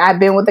 I've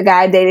been with the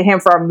guy, I dated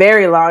him for a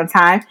very long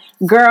time.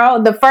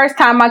 Girl, the first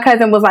time my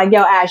cousin was like,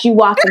 yo, Ash, you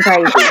walking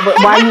crazy. But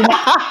why you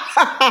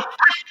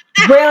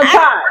real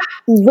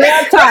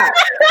talk.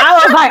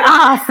 I was like,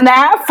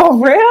 snap, for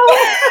real?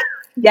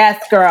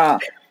 Yes, girl.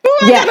 Ooh,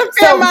 I gotta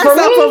feel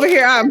myself over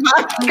here.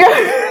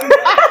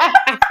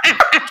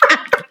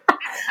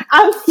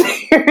 I'm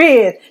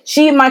serious.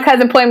 My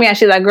cousin pointed me out.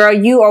 She's like, girl,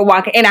 you are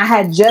walking. And I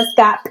had just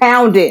got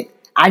pounded.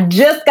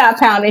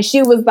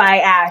 She was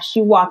like, Ash,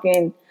 you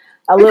walking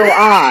a little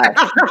odd.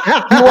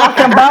 You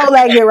walking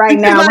bow-legged right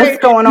now. Like, what's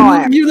going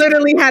on? You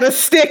literally had a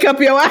stick up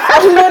your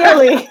ass.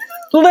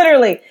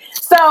 Literally.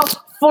 So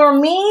for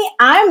me,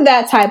 I'm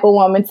that type of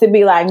woman to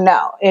be like,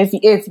 no, if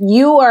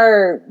you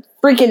are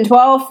freaking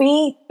 12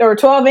 feet or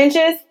 12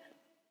 inches,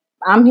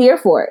 I'm here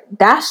for it.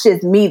 That's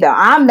just me, though.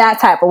 I'm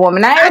that type of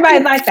woman. Not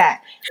everybody's like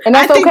that. And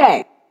that's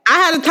okay.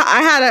 I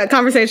had a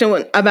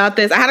conversation about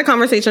this. I had a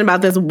conversation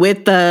about this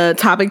with the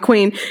topic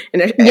queen.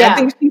 And I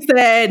think she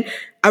said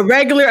a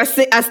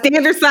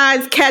standard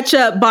size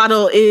ketchup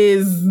bottle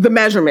is the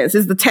measurements,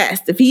 is the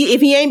test. If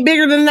he ain't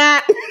bigger than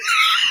that...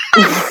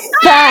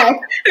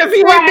 If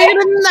you ain't bigger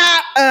than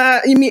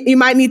that, you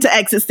might need to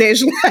exit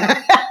station. To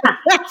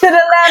the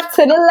left.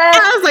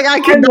 I was like, I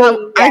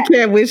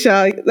can't with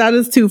y'all. That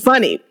is too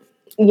funny.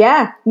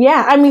 Yeah.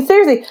 I mean,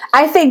 seriously,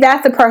 I think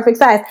that's the perfect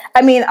size.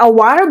 I mean, a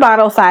water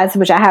bottle size,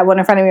 which I have one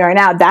in front of me right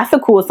now, that's a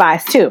cool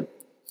size too.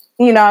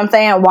 You know what I'm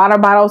saying? Water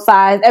bottle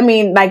size. I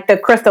mean, like the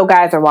Crystal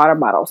guys are water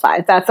bottle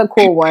size. That's a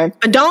cool one.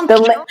 Don't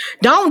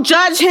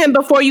judge him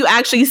before you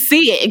actually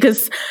see it,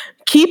 because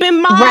keep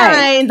in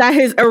mind that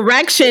his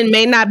erection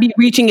may not be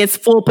reaching its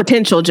full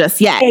potential just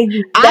yet.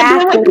 Exactly. I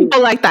deal with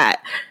people like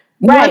that.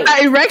 Right. When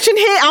that erection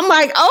hit, I'm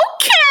like,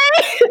 okay.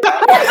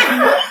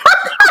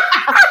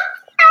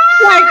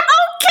 Like,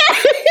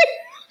 okay.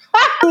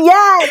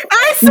 Yes.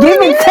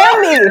 Give it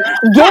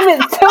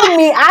to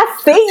me. I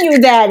see you,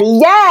 daddy.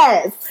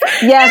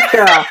 Yes,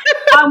 girl.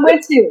 I'm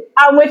with you.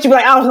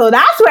 Like, oh, so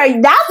that's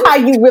how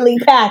you really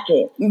pack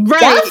it. Right.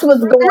 That's what's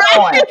going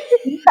on.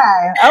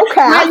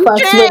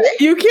 Okay.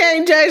 You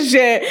can't judge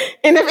it.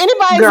 And if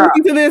anybody's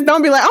listening to this,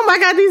 don't be like, oh my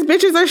God, these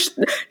bitches are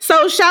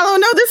so shallow.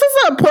 No, this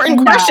is an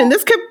important question.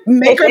 This could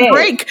make or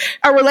break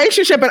a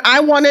relationship. And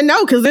I want to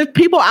know, because there's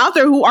people out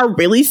there who are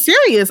really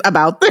serious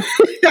about this.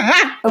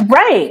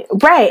 Right.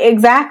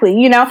 Exactly.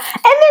 You know, and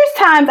there's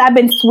times I've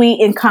been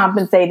sweet and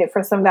compensated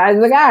for some guys.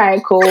 Like, all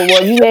right, cool.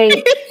 Well, you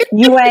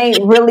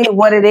ain't really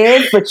what it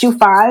is, but you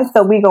fine.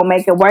 So we gonna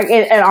make it work.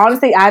 And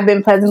honestly, I've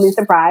been pleasantly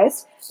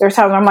surprised. There's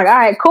times I'm like, all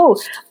right,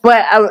 cool.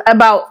 But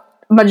about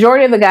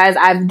majority of the guys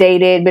I've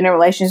dated, been in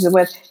relationships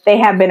with, they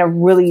have been a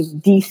really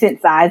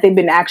decent size. They've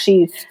been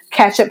actually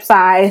ketchup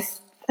size.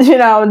 You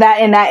know,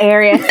 that in that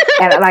area.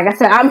 And like I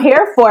said, I'm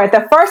here for it.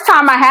 The first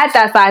time I had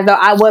that size, though,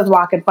 I was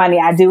walking funny.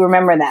 I do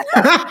remember that,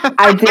 though.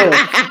 I do.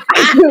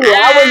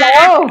 I was like,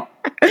 oh.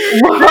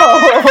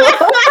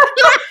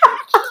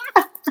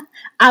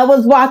 I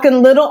was walking a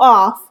little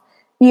off,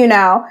 you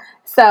know.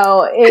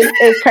 So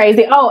it's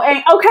crazy. Oh,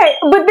 and okay.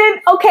 But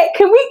then,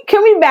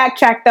 can we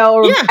backtrack, though,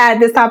 or add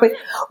this topic?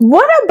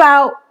 What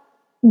about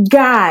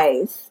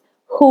guys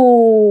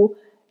who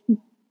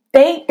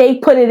they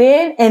put it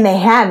in and they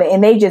have it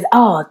and they just,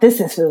 oh, this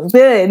is feels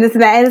good and this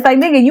and that. And it's like,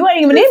 nigga, you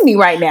ain't even in me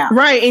right now.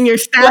 Right. And you're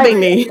stabbing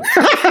me.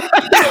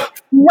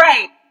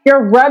 Right.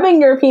 You're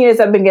rubbing your penis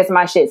up against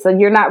my shit. So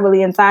you're not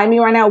really inside me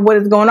right now. What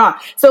is going on?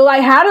 So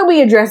like, how do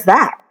we address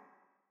that?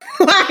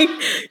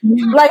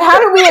 like how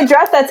do we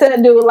address that to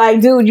the dude?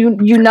 Like, dude, you know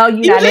you not in.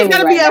 You just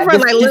gotta be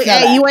upfront. Like, look,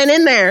 hey, you ain't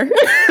in there.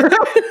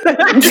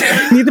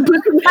 need to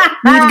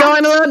go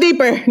in a little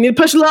deeper. Need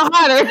to push a little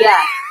harder.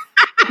 Yeah,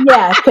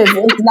 yeah, because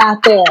it's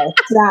not there.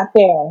 It's not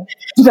there.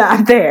 It's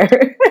not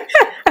there.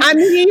 I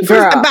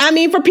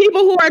mean, for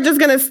people who are just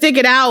gonna stick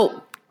it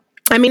out.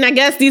 I mean, I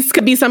guess these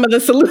could be some of the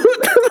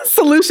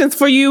solutions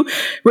for you.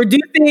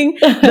 Reducing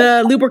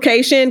the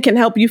lubrication can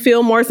help you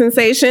feel more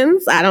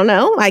sensations. I don't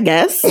know, I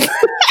guess.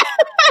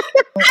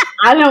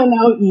 I don't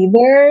know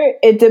either.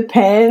 It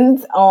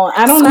depends on,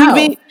 I don't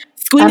know.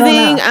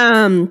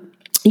 Squeezing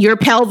your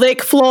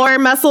pelvic floor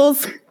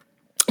muscles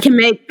can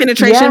make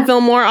penetration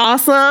feel more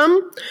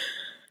awesome.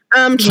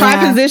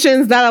 Try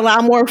positions that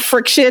allow more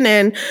friction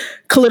and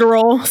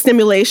clitoral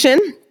stimulation.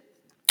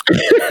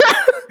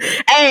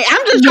 Hey,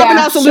 I'm just dropping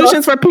out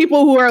solutions for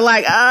people who are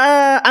like,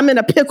 I'm in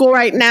a pickle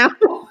right now.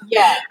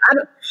 Yeah.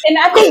 And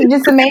I think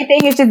just the main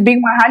thing is just be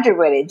 100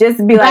 with it.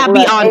 Just be like,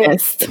 be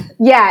honest.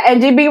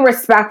 And just be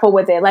respectful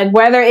with it. Like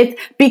whether it's,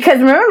 because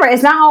remember,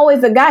 it's not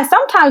always the guy.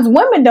 Sometimes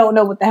women don't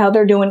know what the hell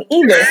they're doing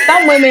either.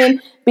 Some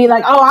women be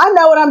like, oh, I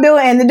know what I'm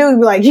doing. And the dude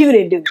be like, you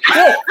didn't do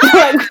shit.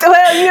 Like,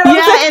 well, you know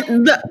what I'm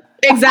saying?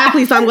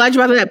 Exactly. So I'm glad you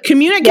brought that up.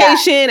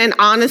 Communication and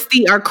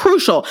honesty are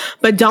crucial,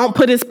 but don't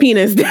put his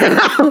penis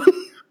down.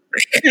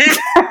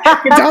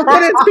 Don't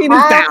put his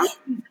penis down.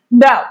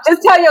 No,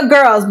 just tell your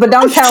girls, but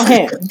don't tell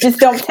him. Just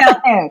don't tell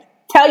him.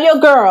 Tell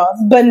your girls,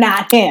 but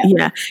not him.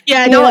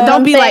 Yeah.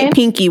 Don't be like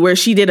Pinky, where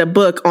she did a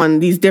book on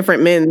these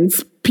different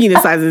men's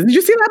penis sizes. Did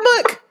you see that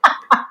book?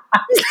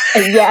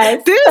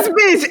 Yes. This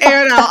bitch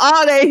aired out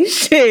all that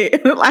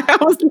shit. Like I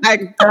was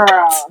like,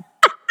 girl.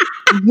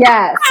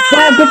 Yes,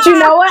 but you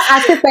know what?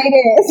 I could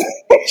say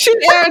this. She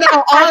aired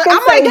out all.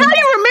 I'm like, how do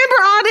you remember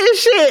all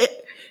this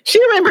shit?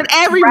 She remembered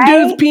every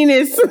dude's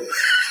penis.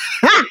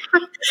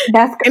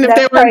 And if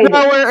they were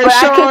lower or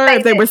short,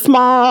 if they were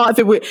small,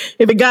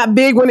 if it got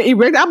big when it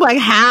erect, I'm like,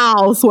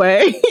 how,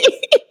 Sway?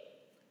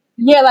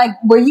 Yeah, like,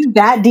 were you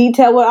that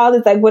detailed with all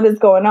this? Like, what is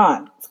going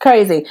on? It's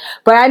crazy.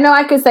 But I know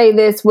I could say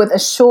this with a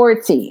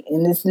surety,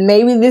 and this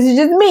is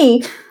just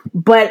me,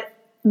 but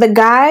the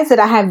guys that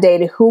I have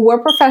dated who were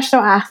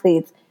professional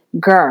athletes,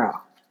 girl,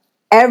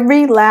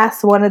 every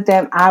last one of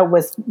them, I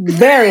was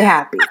very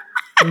happy.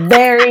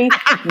 Very,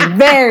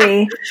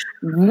 very,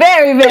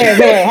 very, very,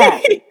 very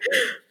happy.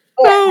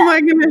 Oh my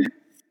goodness.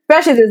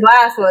 Especially this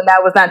last one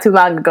that was not too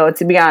long ago,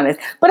 to be honest.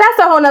 But that's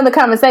a whole nother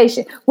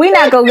conversation. We're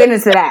not going to get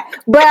into that.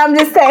 But I'm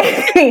just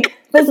saying,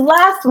 this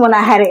last one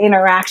I had an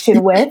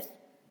interaction with,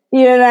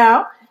 you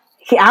know,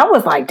 I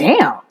was like,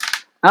 damn,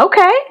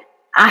 okay.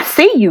 I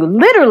see you.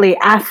 Literally,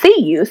 I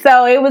see you.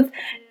 So it was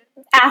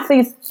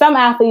some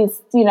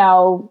athletes, you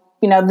know,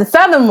 the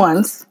Southern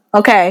ones,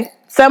 okay?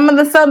 Some of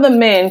the Southern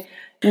men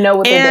know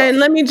what they're doing. And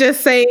let me just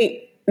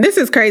say, this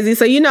is crazy.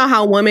 So you know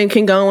how women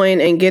can go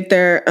in and get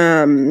their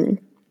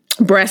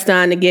breast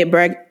done to get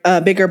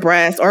bigger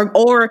breasts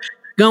or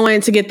go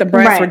in to get the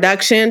breast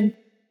reduction,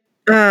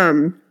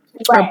 the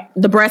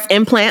breast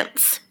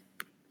implants.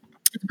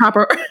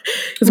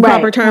 It's a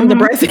proper term, the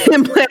breast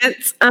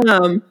implants.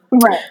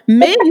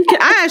 Men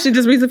I actually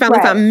just recently found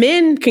this out.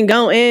 Men can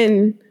go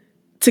in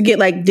to get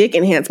like dick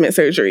enhancement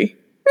surgery.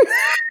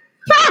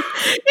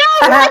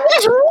 For like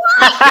 $15,000.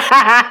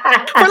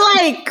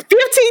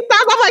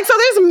 I'm like, so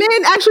there's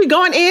men actually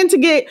going in to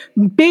get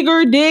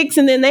bigger dicks,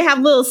 and then they have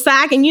a little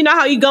sack, and you know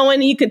how you go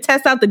in and you can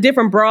test out the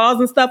different bras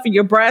and stuff for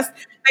your breasts.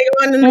 They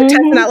go in and they're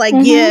testing out like,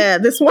 yeah,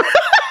 this one.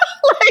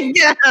 Like,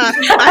 yeah, I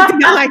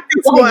think I like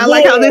this one. I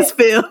like how this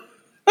feels.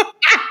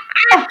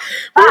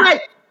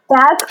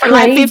 That's crazy.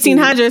 Like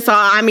 1,500. So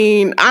I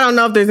mean, I don't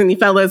know if there's any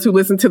fellas who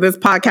listen to this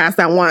podcast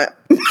that want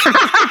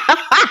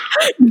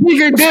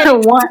bigger dick,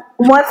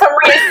 want some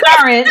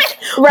reassurance,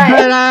 right?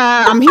 But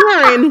I'm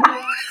hearing.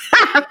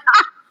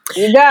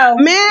 You go,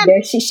 man.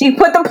 There she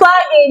put the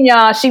plug in,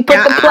 y'all. She put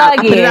the plug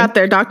in. Put it out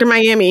there, Dr.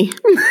 Miami.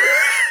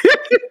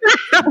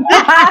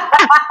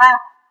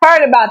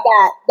 Heard about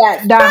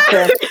that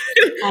doctor.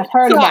 I've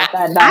heard about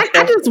that doctor.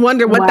 I just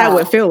wonder what that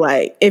would feel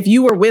like if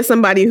you were with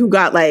somebody who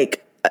got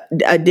like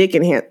a dick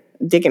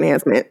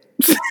enhancement.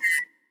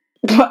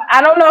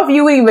 I don't know if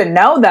you even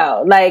know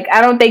though. Like,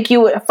 I don't think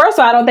you would. First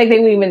of all, I don't think they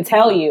would even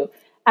tell you.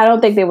 I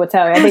don't think they would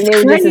tell you. I think they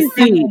would just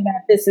assume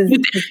that this is.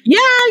 Yeah,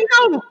 you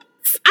know.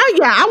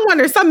 I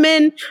wonder. Some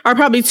men are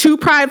probably too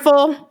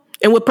prideful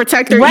and would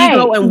protect their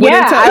ego and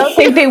wouldn't tell you. I don't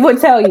think they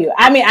would tell you.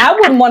 I mean, I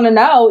wouldn't want to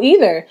know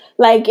either.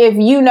 Like, if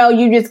you know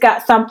you just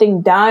got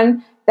something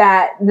done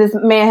that this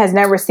man has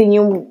never seen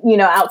you,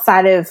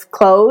 outside of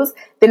clothes,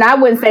 then I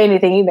wouldn't say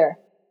anything either.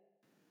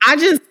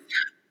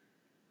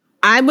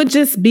 I would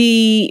just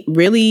be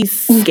really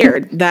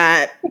scared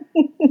that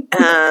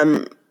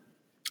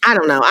I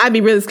don't know. I'd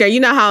be really scared. You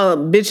know how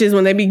bitches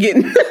when they be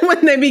getting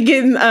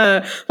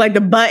like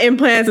the butt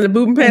implants and the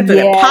boob implants and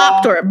it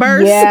popped or it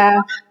burst.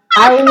 Yeah.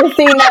 I remember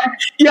seeing that.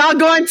 Y'all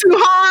going too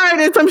hard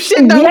and some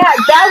shit don't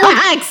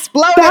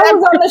explode. That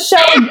was on the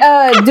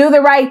show Do the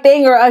Right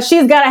Thing or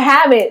She's Gotta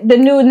Have It, the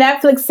new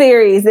Netflix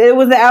series. It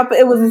was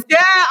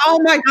oh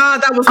my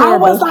God, that was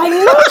horrible. I was like,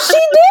 no,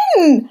 she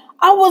didn't.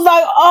 I was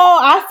like, oh,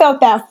 I felt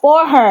that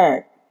for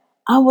her.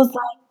 I was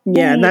like,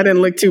 yeah, that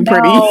didn't look too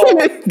pretty.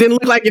 Didn't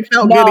look like it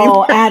felt good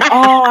either. At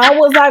all. I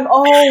was like,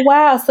 oh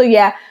wow. So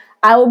yeah,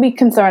 I would be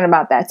concerned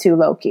about that too,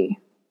 low key.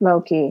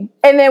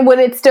 And then would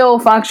it still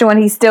function? Would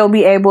he still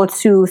be able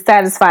to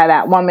satisfy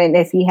that woman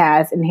if he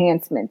has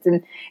enhancements?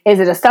 And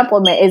is it a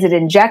supplement? Is it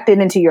injected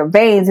into your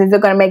veins? Is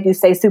it going to make you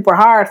stay super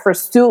hard for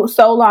so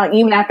long,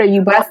 even after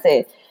you bust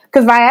it?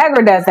 Because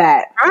Viagra does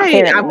that.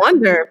 Right. Apparently. I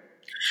wonder.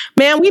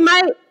 Man,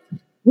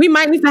 we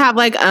might need to have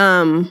like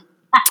a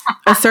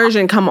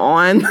surgeon come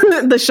on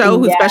the show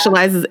who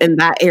specializes in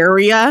that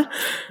area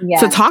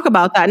to talk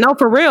about that. No,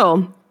 for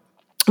real.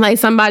 Like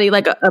somebody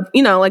like a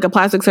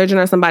plastic surgeon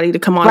or somebody to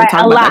come on and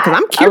talk about that because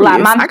I'm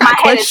curious. My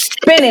head is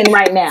spinning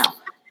right now.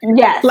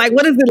 Yes. Like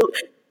what is it?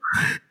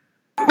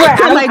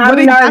 Right.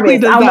 I'm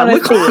nervous. I want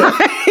to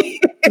see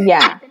it.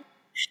 Yeah.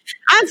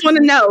 I just want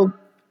to know.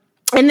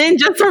 And then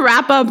just to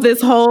wrap up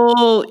this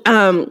whole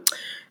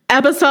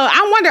episode,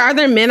 I wonder, are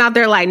there men out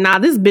there like, nah,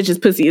 this bitch's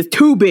pussy is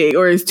too big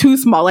or is too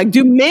small? Like,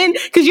 do men,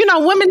 because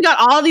women got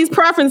all these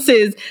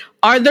preferences.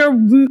 Are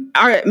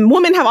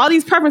women have all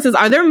these preferences?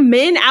 Are there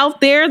men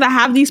out there that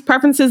have these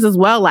preferences as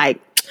well?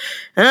 Like,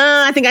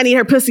 I think I need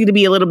her pussy to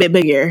be a little bit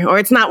bigger, or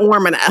it's not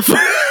warm enough.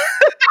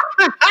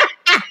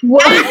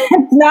 Well,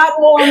 it's not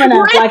warm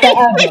enough like an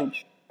oven.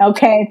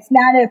 Okay, it's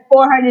not at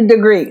 400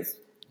 degrees.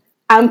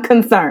 I'm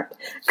concerned.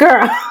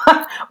 Girl,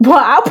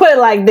 well, I'll put it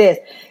like this.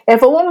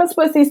 If a woman's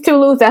pussy's too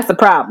loose, that's a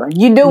problem.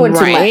 You're doing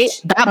too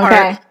much. That part.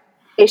 Okay?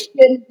 It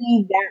shouldn't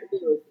be that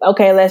loose.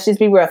 Okay, let's just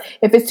be real.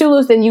 If it's too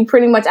loose, then you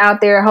pretty much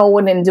out there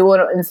hoeing and doing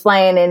and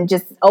slaying and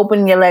just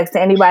opening your legs to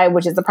anybody,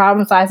 which is a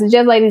problem. So I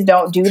suggest ladies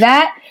don't do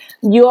that.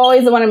 You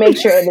always want to make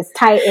sure it is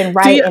tight and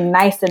right and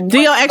nice and do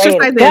your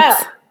exercise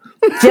this.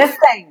 Just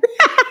saying.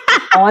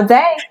 All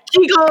day.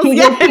 Kegel.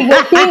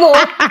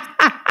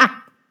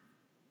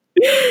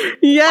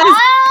 Yes.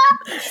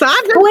 So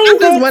I'm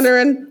just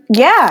wondering.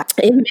 Yeah.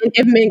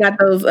 If men got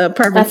those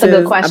preferences. That's a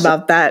good question.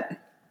 About that.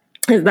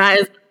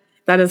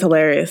 That is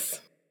hilarious.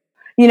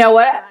 You know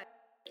what?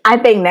 I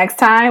think next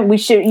time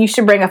you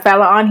should bring a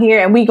fella on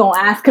here and we gonna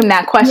ask him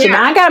that question.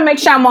 Yeah. I gotta make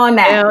sure I'm on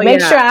that. Make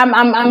sure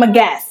I'm a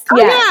guest. Oh,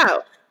 yeah.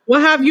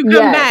 We'll have you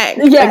come back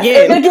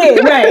again.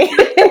 Right.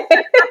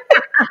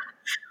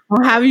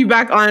 We'll have you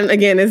back on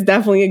again. It's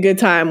definitely a good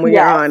time when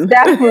you're on.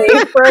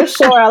 Definitely, for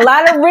sure. A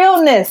lot of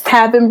realness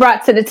have been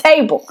brought to the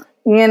table,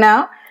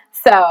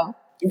 So,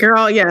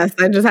 girl, yes,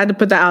 I just had to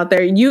put that out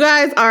there. You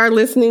guys are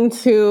listening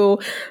to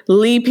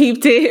Lee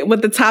Peeped It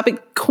with the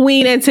topic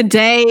Queen, and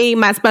today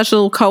my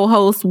special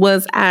co-host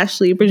was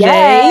Ashley Berger.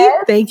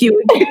 Yes. Thank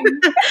you.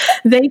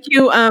 Thank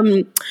you.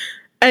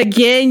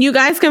 Again, you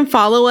guys can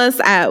follow us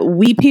at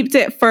We Peeped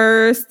It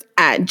First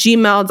at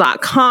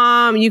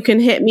gmail.com. You can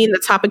hit me in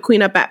the Topic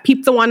Queen up at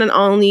Peep the One and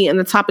Only and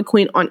the Topic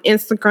Queen on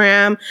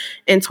Instagram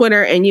and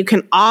Twitter. And you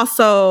can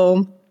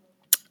also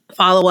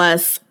follow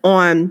us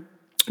on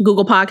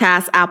Google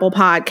Podcasts, Apple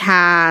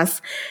Podcasts,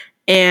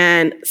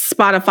 and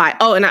Spotify.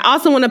 Oh, and I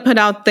also want to put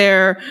out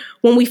there,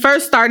 when we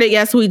first started,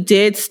 yes, we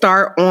did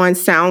start on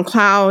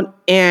SoundCloud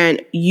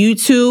and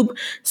YouTube.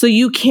 So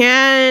you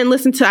can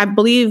listen to, I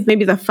believe,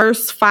 maybe the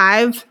first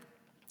 5,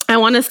 I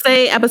want to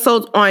say,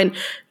 episodes on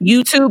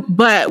YouTube,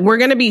 but we're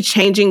going to be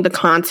changing the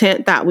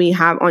content that we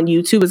have on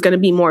YouTube. Is going to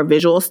be more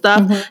visual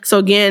stuff. Mm-hmm. So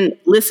again,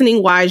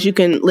 listening wise, you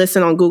can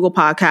listen on Google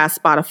Podcasts,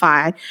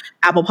 Spotify,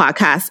 Apple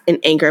Podcasts, and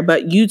Anchor,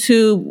 but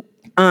YouTube,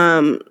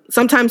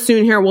 sometime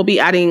soon here, we'll be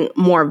adding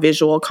more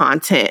visual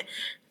content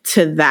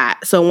to that.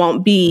 So it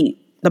won't be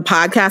the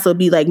podcast, it'll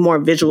be like more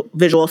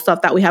visual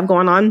stuff that we have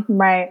going on.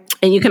 Right.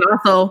 And you can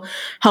also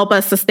help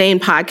us sustain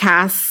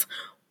podcasts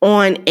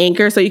on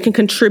Anchor. So you can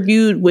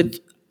contribute with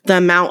the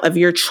amount of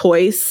your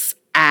choice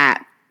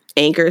at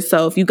Anchor.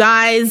 So if you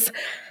guys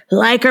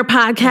like our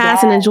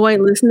podcast and enjoy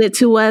listening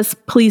to us,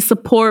 please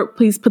support,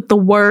 please put the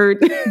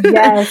word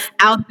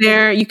out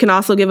there. You can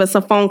also give us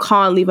a phone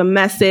call and leave a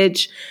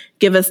message.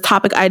 Give us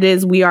topic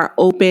ideas. We are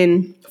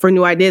open for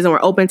new ideas and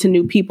we're open to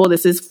new people.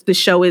 The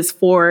show is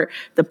for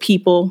the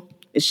people.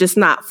 It's just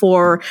not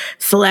for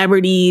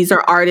celebrities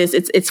or artists.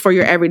 It's for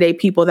your everyday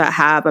people that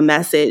have a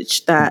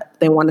message that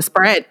they want to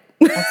spread.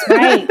 That's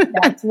right.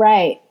 That's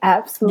right.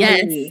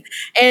 Absolutely. Yes.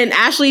 And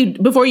Ashley,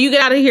 before you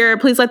get out of here,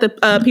 please let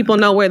the people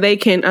know where they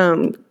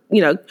can,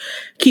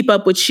 keep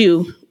up with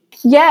you.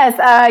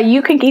 Yes,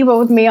 you can keep up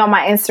with me on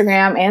my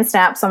Instagram and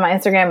Snap. So my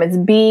Instagram is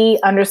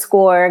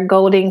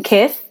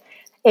B_golden_kiss.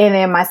 And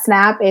then my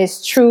Snap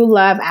is True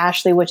Love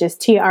Ashley, which is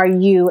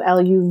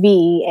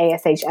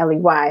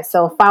TRULUVASHLEY.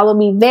 So follow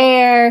me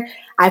there.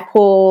 I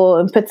pull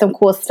and put some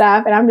cool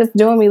stuff, and I'm just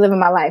doing me, living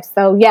my life.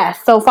 So yes,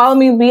 so follow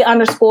me,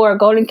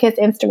 B_golden kiss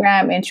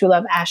Instagram, and True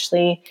Love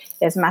Ashley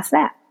is my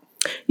Snap.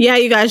 Yeah,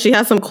 you guys, she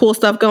has some cool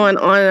stuff going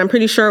on. And I'm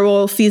pretty sure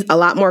we'll see a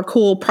lot more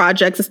cool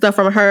projects and stuff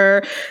from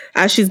her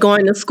as she's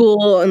going to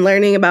school and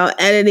learning about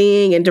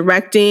editing and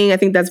directing. I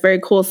think that's very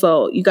cool.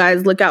 So you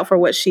guys look out for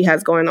what she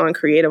has going on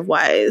creative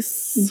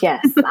wise.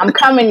 Yes, I'm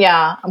coming,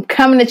 y'all. I'm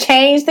coming to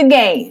change the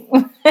game.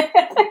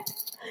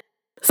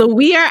 So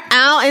we are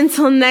out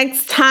until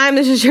next time.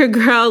 This is your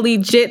girl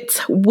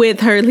Legit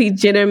with her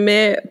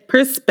legitimate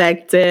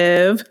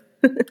perspective.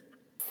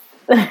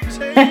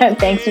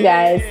 Thanks, you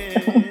guys.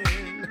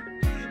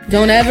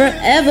 Don't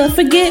ever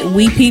forget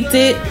we peeped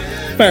it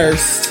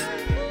first.